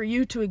safe for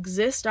you to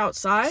exist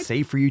outside.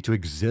 Safe for you to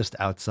exist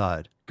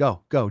outside.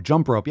 Go.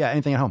 Jump rope. Yeah,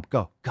 anything at home.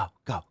 Go.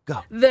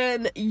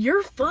 Then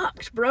you're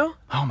fucked, bro.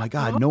 Oh my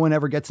God. No one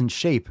ever gets in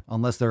shape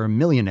unless they're a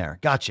millionaire.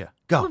 Gotcha.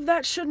 Go. All of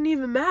that shouldn't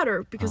even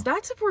matter because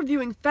that's if we're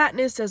viewing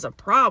fatness as a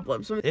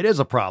problem. So it is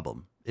a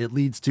problem. It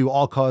leads to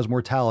all-cause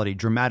mortality,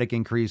 dramatic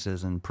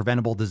increases in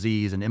preventable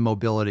disease and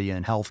immobility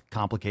and health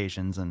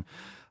complications and,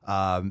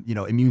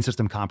 immune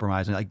system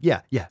compromise. And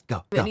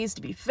go. It needs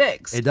to be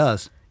fixed. It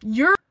does.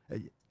 You're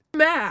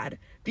mad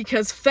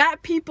because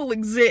fat people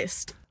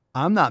exist.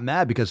 I'm not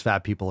mad because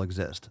fat people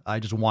exist. I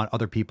just want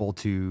other people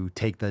to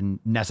take the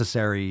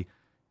necessary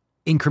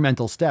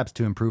incremental steps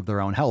to improve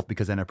their own health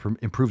because then it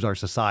improves our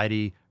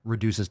society,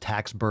 reduces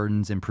tax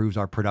burdens, improves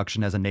our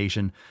production as a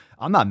nation.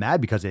 I'm not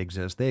mad because they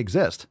exist. They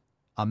exist.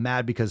 I'm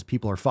mad because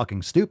people are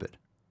fucking stupid.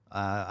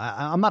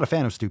 I'm not a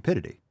fan of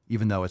stupidity,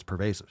 even though it's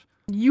pervasive.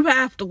 You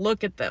have to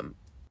look at them.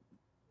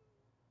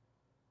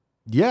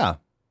 Yeah.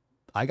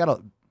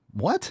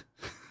 What?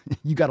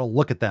 You gotta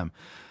look at them.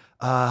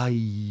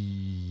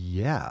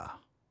 Yeah.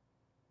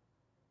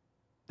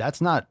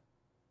 That's not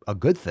a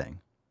good thing.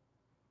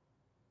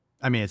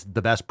 I mean, it's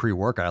the best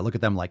pre-workout. I look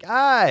at them like,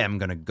 I am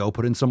going to go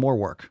put in some more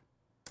work.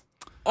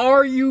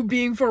 Are you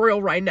being for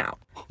real right now?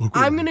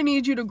 I'm going to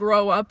need you to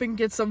grow up and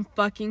get some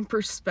fucking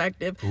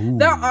perspective. Ooh.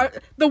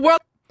 The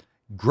world.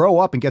 Grow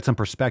up and get some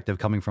perspective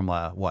coming from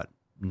a,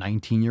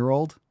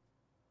 19-year-old?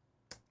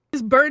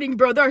 Is burning,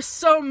 bro. There's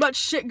so much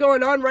shit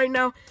going on right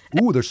now.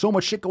 Ooh, there's so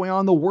much shit going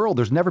on in the world.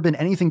 There's never been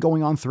anything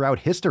going on throughout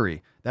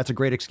history. That's a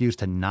great excuse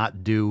to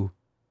not do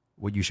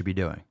what you should be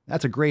doing.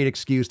 That's a great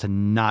excuse to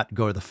not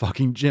go to the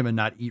fucking gym and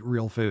not eat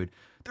real food.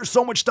 There's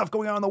so much stuff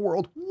going on in the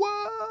world.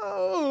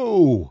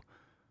 Whoa.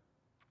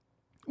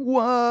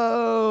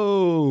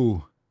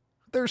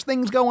 There's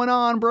things going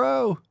on,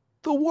 bro.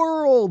 The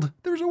world.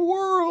 There's a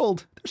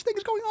world. There's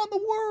things going on in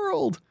the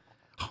world.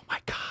 Oh my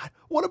God.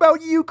 What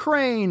about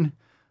Ukraine?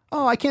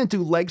 Oh, I can't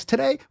do legs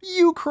today.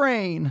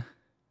 Ukraine.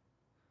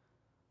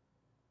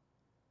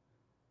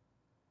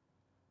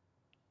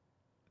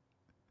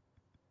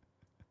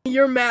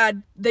 You're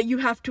mad that you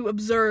have to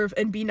observe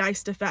and be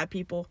nice to fat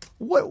people.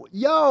 What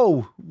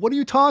are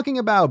you talking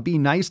about? Be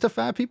nice to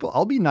fat people?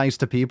 I'll be nice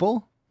to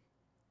people.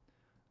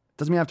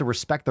 Doesn't mean I have to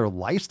respect their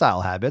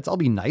lifestyle habits. I'll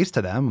be nice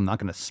to them. I'm not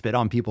going to spit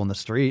on people in the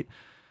street.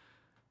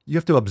 You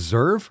have to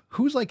observe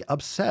who's like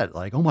upset.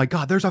 Like, oh my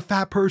God, there's a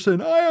fat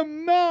person. I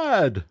am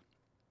mad.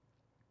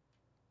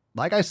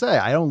 Like I say,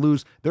 I don't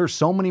lose. There's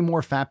so many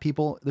more fat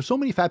people. There's so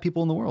many fat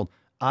people in the world.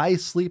 I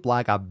sleep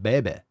like a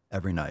baby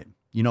every night.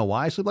 You know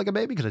why I sleep like a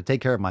baby? Because I take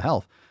care of my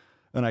health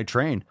and I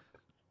train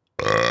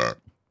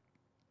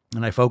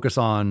and I focus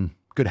on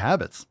good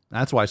habits.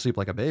 That's why I sleep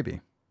like a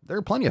baby. There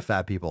are plenty of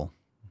fat people.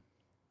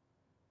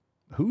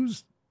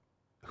 Whose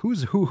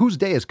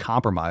day is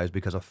compromised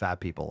because of fat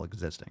people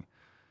existing?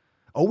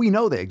 Oh, we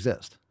know they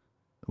exist.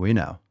 We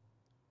know.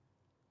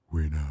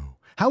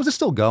 How is it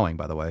still going,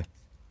 by the way?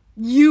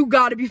 You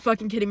gotta be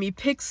fucking kidding me.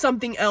 Pick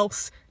something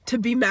else to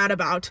be mad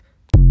about.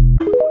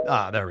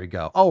 Ah, there we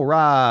go. All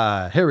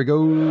right. Here we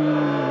go.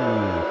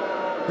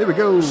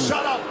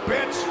 Shut up,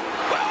 bitch.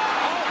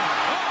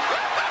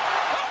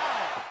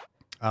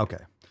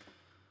 Okay.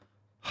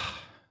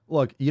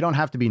 Look, you don't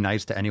have to be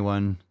nice to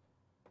anyone.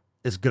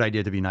 It's a good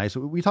idea to be nice.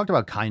 We talked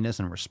about kindness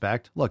and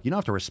respect. Look, you don't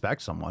have to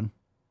respect someone.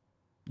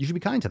 You should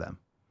be kind to them.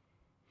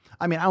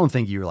 I mean, I don't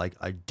think you're like,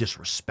 I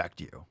disrespect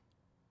you.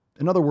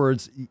 In other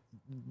words,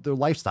 their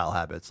lifestyle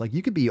habits. Like,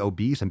 you could be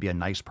obese and be a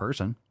nice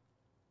person.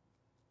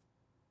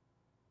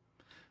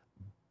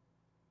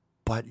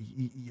 But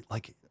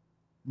like,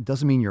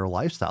 doesn't mean your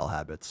lifestyle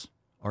habits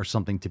are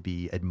something to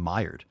be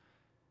admired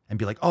and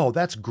be like, oh,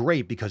 that's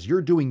great because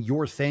you're doing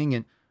your thing.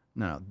 And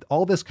no,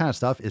 all this kind of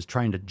stuff is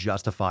trying to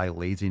justify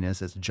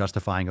laziness. It's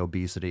justifying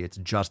obesity. It's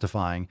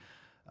justifying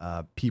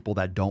people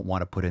that don't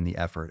want to put in the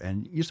effort.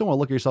 And you still want to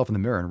look at yourself in the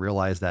mirror and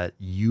realize that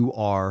you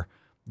are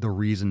the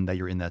reason that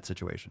you're in that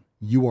situation.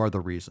 You are the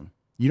reason.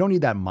 You don't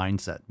need that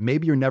mindset.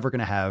 Maybe you're never going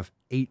to have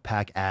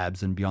 8-pack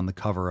abs and be on the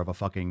cover of a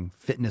fucking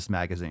fitness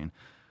magazine,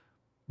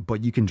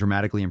 but you can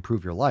dramatically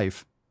improve your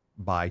life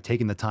by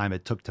taking the time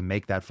it took to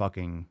make that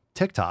fucking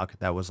TikTok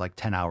that was like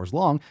 10 hours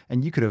long,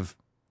 and you could have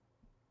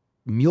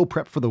meal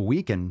prepped for the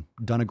week and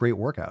done a great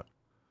workout.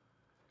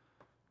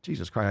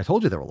 Jesus Christ, I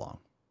told you they were long.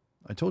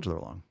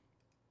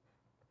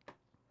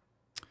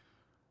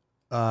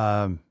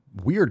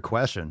 Weird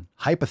question.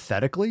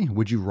 Hypothetically,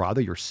 would you rather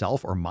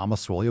yourself or Mama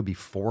Swolio be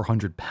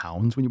 400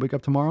 pounds when you wake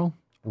up tomorrow?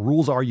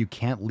 Rules are you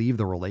can't leave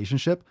the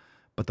relationship,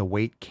 but the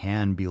weight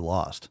can be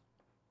lost.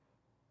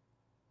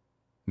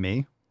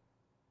 Me?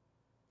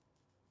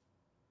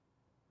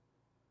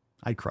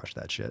 I'd crush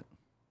that shit.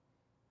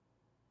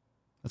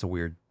 That's a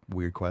weird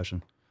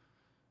question.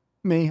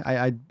 Me,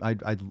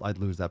 I'd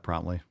lose that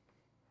promptly.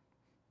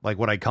 Like,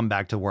 would I come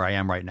back to where I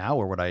am right now,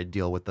 or would I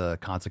deal with the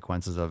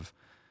consequences of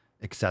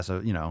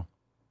excessive,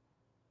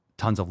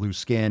 tons of loose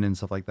skin and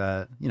stuff like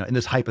that? In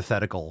this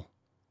hypothetical,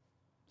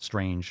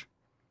 strange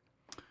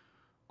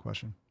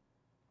question.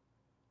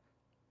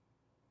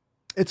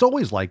 It's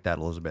always like that,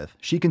 Elizabeth.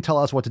 She can tell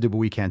us what to do, but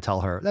we can't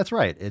tell her. That's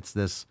right. It's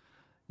this,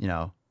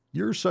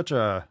 you're such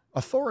a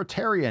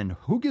authoritarian.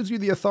 Who gives you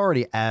the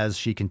authority? As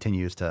she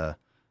continues to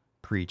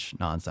preach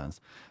nonsense.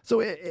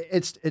 So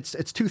it's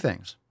two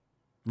things,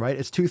 right?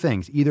 It's two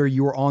things. Either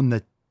you're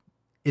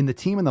in the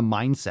team in the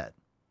mindset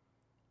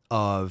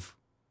of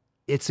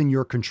it's in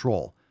your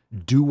control.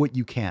 Do what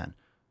you can.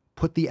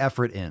 Put the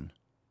effort in.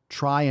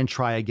 Try and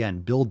try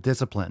again. Build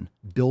discipline.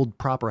 Build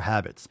proper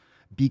habits.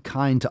 Be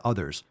kind to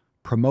others.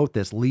 Promote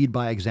this. Lead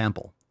by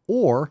example.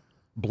 Or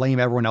blame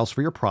everyone else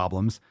for your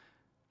problems.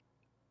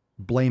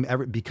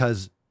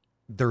 Because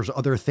there's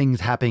other things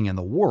happening in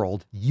the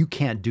world. You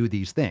can't do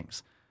these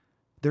things.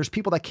 There's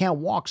people that can't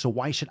walk, so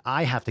why should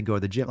I have to go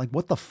to the gym? Like,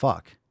 what the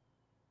fuck?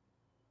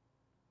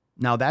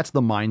 Now, that's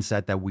the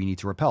mindset that we need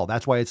to repel.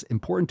 That's why it's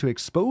important to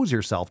expose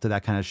yourself to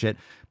that kind of shit,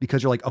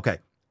 because you're like, okay,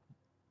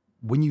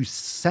 when you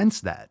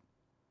sense that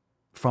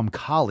from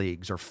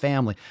colleagues or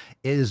family,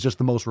 it is just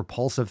the most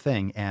repulsive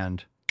thing,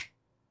 and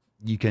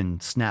you can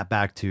snap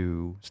back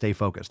to stay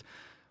focused.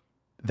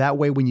 That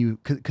way,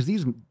 because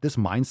this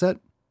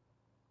mindset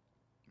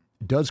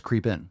does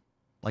creep in.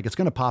 Like, it's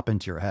going to pop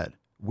into your head.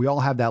 We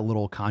all have that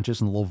little conscious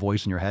and little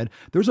voice in your head.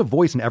 There's a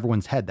voice in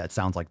everyone's head that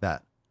sounds like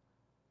that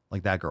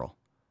girl.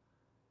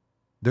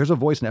 There's a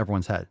voice in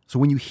everyone's head. So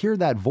when you hear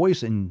that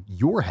voice in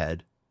your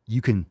head,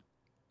 you can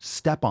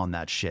step on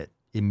that shit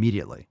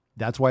immediately.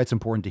 That's why it's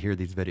important to hear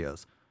these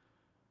videos,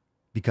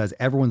 because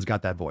everyone's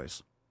got that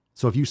voice.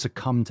 So if you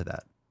succumb to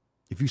that,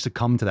 voice, if you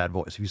succumb to that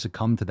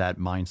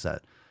mindset,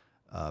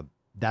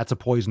 that's a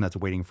poison that's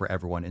waiting for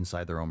everyone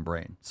inside their own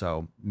brain.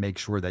 So make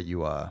sure that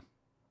you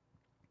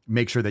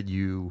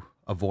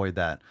avoid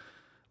that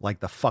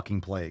like the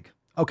fucking plague.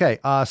 Okay,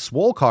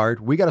 swole card.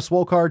 We got a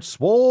swole card.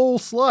 Swole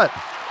slut.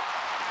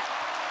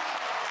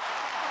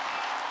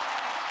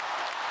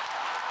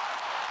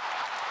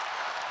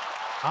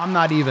 I'm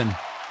not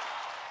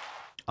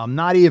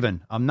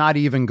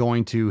even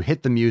going to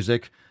hit the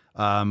music.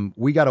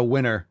 We got a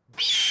winner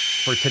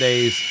for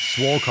today's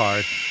swole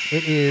card.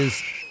 It is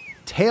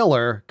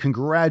Taylor.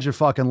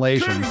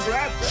 Congratulations.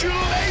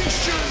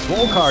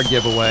 Swole card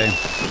giveaway.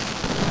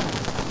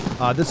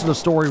 This is a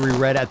story we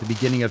read at the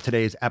beginning of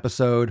today's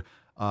episode.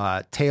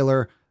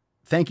 Taylor,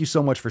 thank you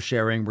so much for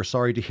sharing. We're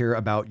sorry to hear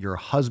about your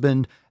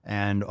husband,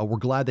 and we're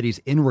glad that he's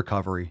in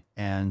recovery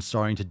and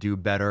starting to do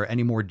better.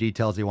 Any more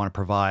details you want to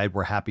provide,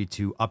 we're happy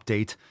to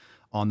update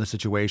on the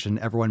situation.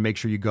 Everyone, make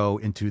sure you go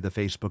into the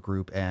Facebook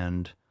group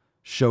and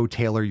show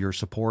Taylor your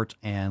support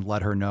and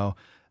let her know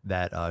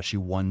that she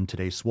won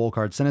today's swole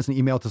card. Send us an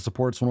email to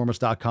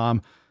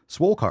support@swolenormous.com.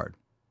 Swole card.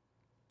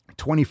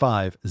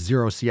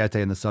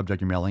 250 in the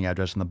subject, your mailing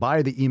address in the body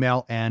of the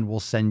email, and we'll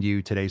send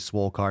you today's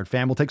swole card.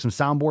 Fam, we'll take some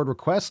soundboard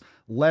requests.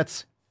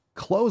 Let's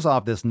close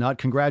off this nut.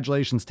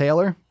 Congratulations,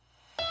 Taylor.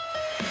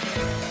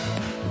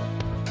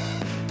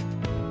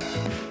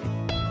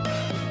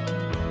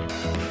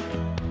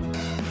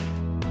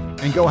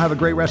 And go have a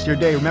great rest of your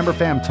day. Remember,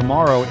 fam,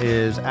 tomorrow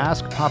is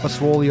Ask Papa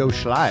Swolio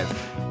Schlive.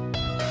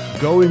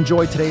 Go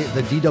enjoy today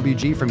the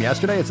DWG from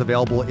yesterday. It's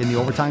available in the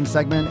overtime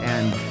segment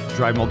and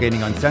Driving While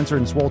Gaining Uncensored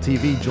and Swole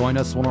TV. Join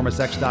us,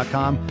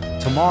 swolenormousx.com.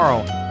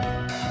 Tomorrow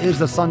is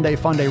the Sunday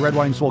Fun Day Red,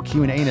 White, and Swole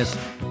Q&A-ness.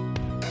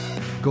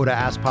 Go to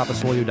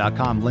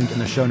AskPapaSwolio.com. Link in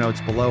the show notes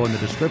below in the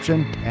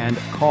description. And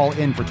call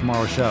in for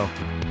tomorrow's show.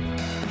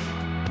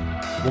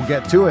 We'll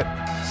get to it.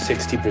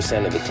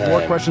 60% of the time.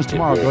 More questions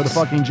tomorrow. Go to the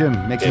fucking gym.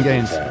 Make some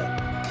gains.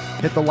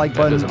 Hit the like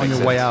button on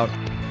your way out.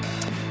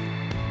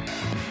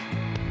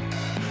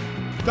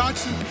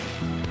 Dodson,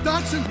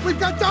 we've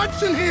got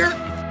Dodson here.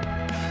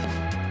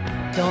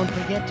 Don't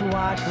forget to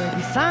watch Where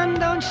the Sun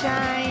Don't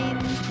Shine.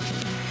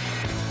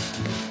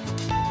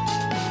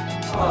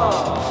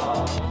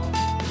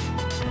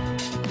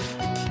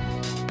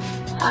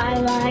 I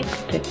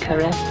like to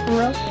caress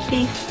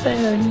rusty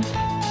spoons.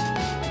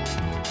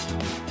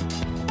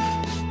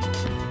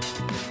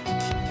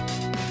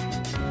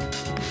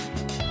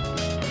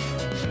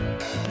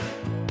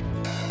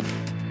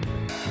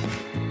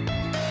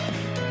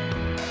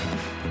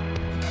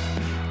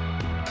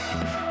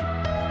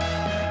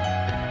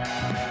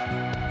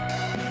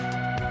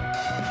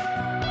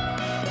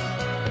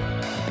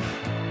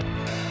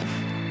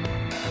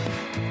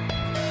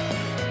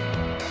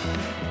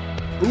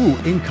 Ooh,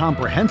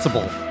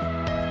 incomprehensible.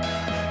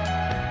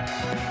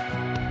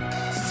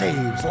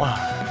 Saves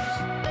lives.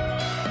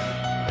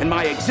 And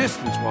my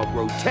existence, while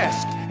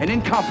grotesque and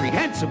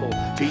incomprehensible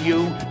to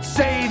you,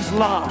 saves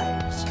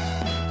lives.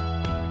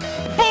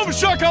 Boom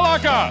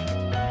shakalaka!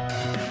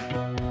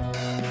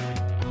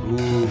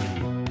 Ooh.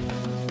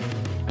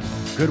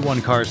 Good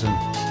one, Carson.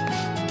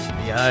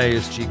 The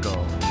eyes,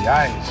 Chico. The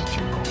eyes,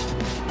 Chico.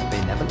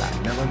 They never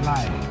Lieutenant, never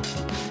lie.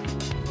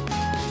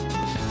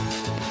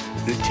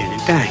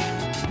 Lieutenant Dan.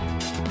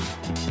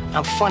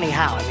 I'm funny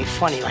how? I mean,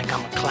 funny like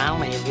I'm a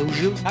clown, I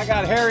amuse you? I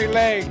got hairy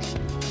legs.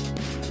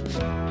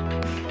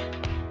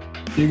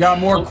 You got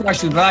more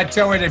questions, but I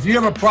tell you, if you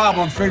have a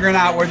problem figuring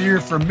out whether you're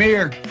for me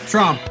or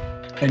Trump,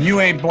 then you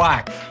ain't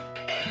black.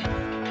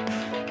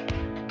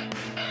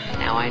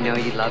 Now I know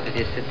you'd love to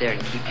just sit there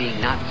and keep being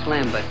not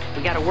slim, but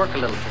we gotta work a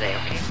little today,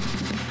 okay?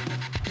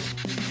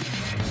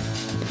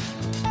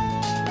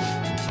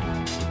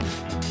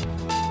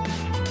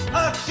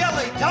 A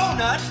jelly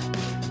donut?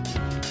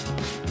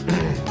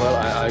 Well,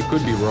 I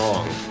could be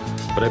wrong,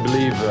 but I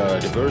believe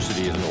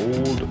diversity is an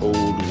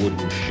old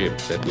wooden ship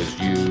that was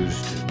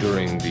used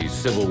during the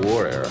Civil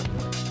War era.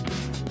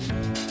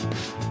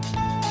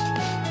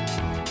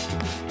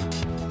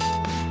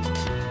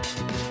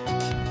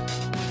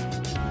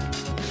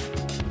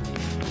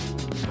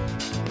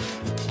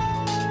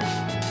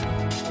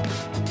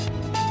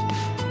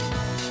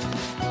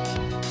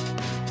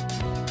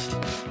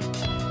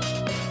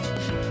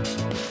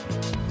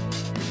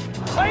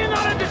 Are you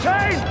not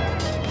entertained?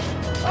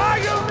 Are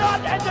you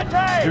not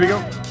entertained? Here we go.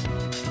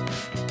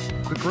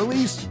 Quick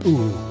release.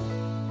 Ooh.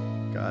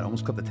 God,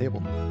 almost clipped the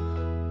table.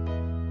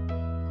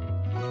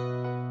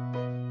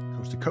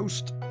 Coast to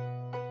coast.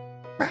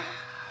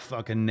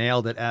 Fucking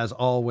nailed it as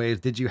always.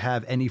 Did you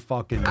have any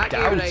fucking doubts?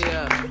 I give it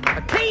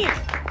a 10.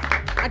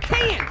 A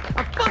 10.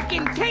 A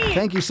fucking 10.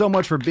 Thank you so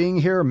much for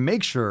being here.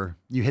 Make sure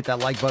you hit that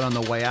like button on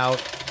the way out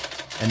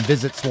and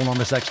visit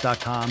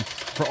swolenormousx.com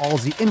for all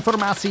the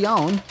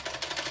information.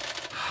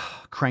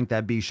 Crank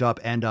that beach up,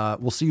 and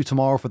we'll see you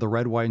tomorrow for the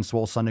Red, White, and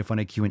Swole Sunday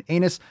Funday Q&A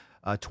Anus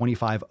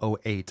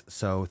 2508.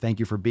 So thank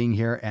you for being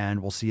here,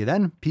 and we'll see you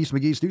then. Peace,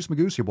 McGee's, Deuce,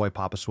 Magoose, your boy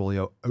Papa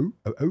Swolio.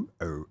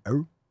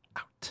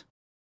 Out.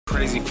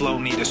 Crazy flow,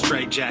 need a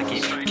straight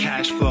jacket.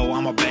 Cash flow,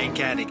 I'm a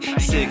bank addict.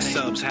 6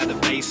 subs, had the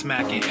bass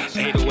smacking.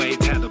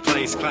 808s, had the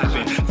place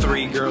clapping.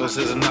 3 girls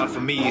is enough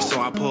for me,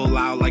 so I pull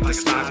out like the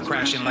stock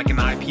crashing. Like an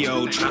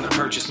IPO, trying to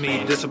purchase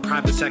me. This a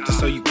private sector,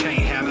 so you can't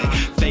have it.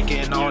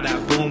 Faking all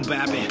that boom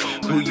bapping.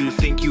 Who you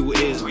think you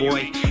is,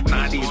 boy?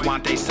 90s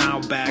want they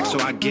sound back, so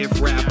I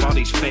give rap all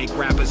these fake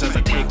rappers as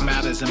I take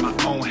matters in my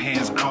own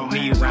hands. I don't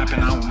need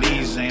rapping, I don't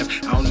need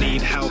Zans. I don't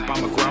need help,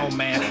 I'm a grown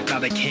man. Now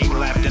they king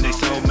left and they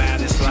so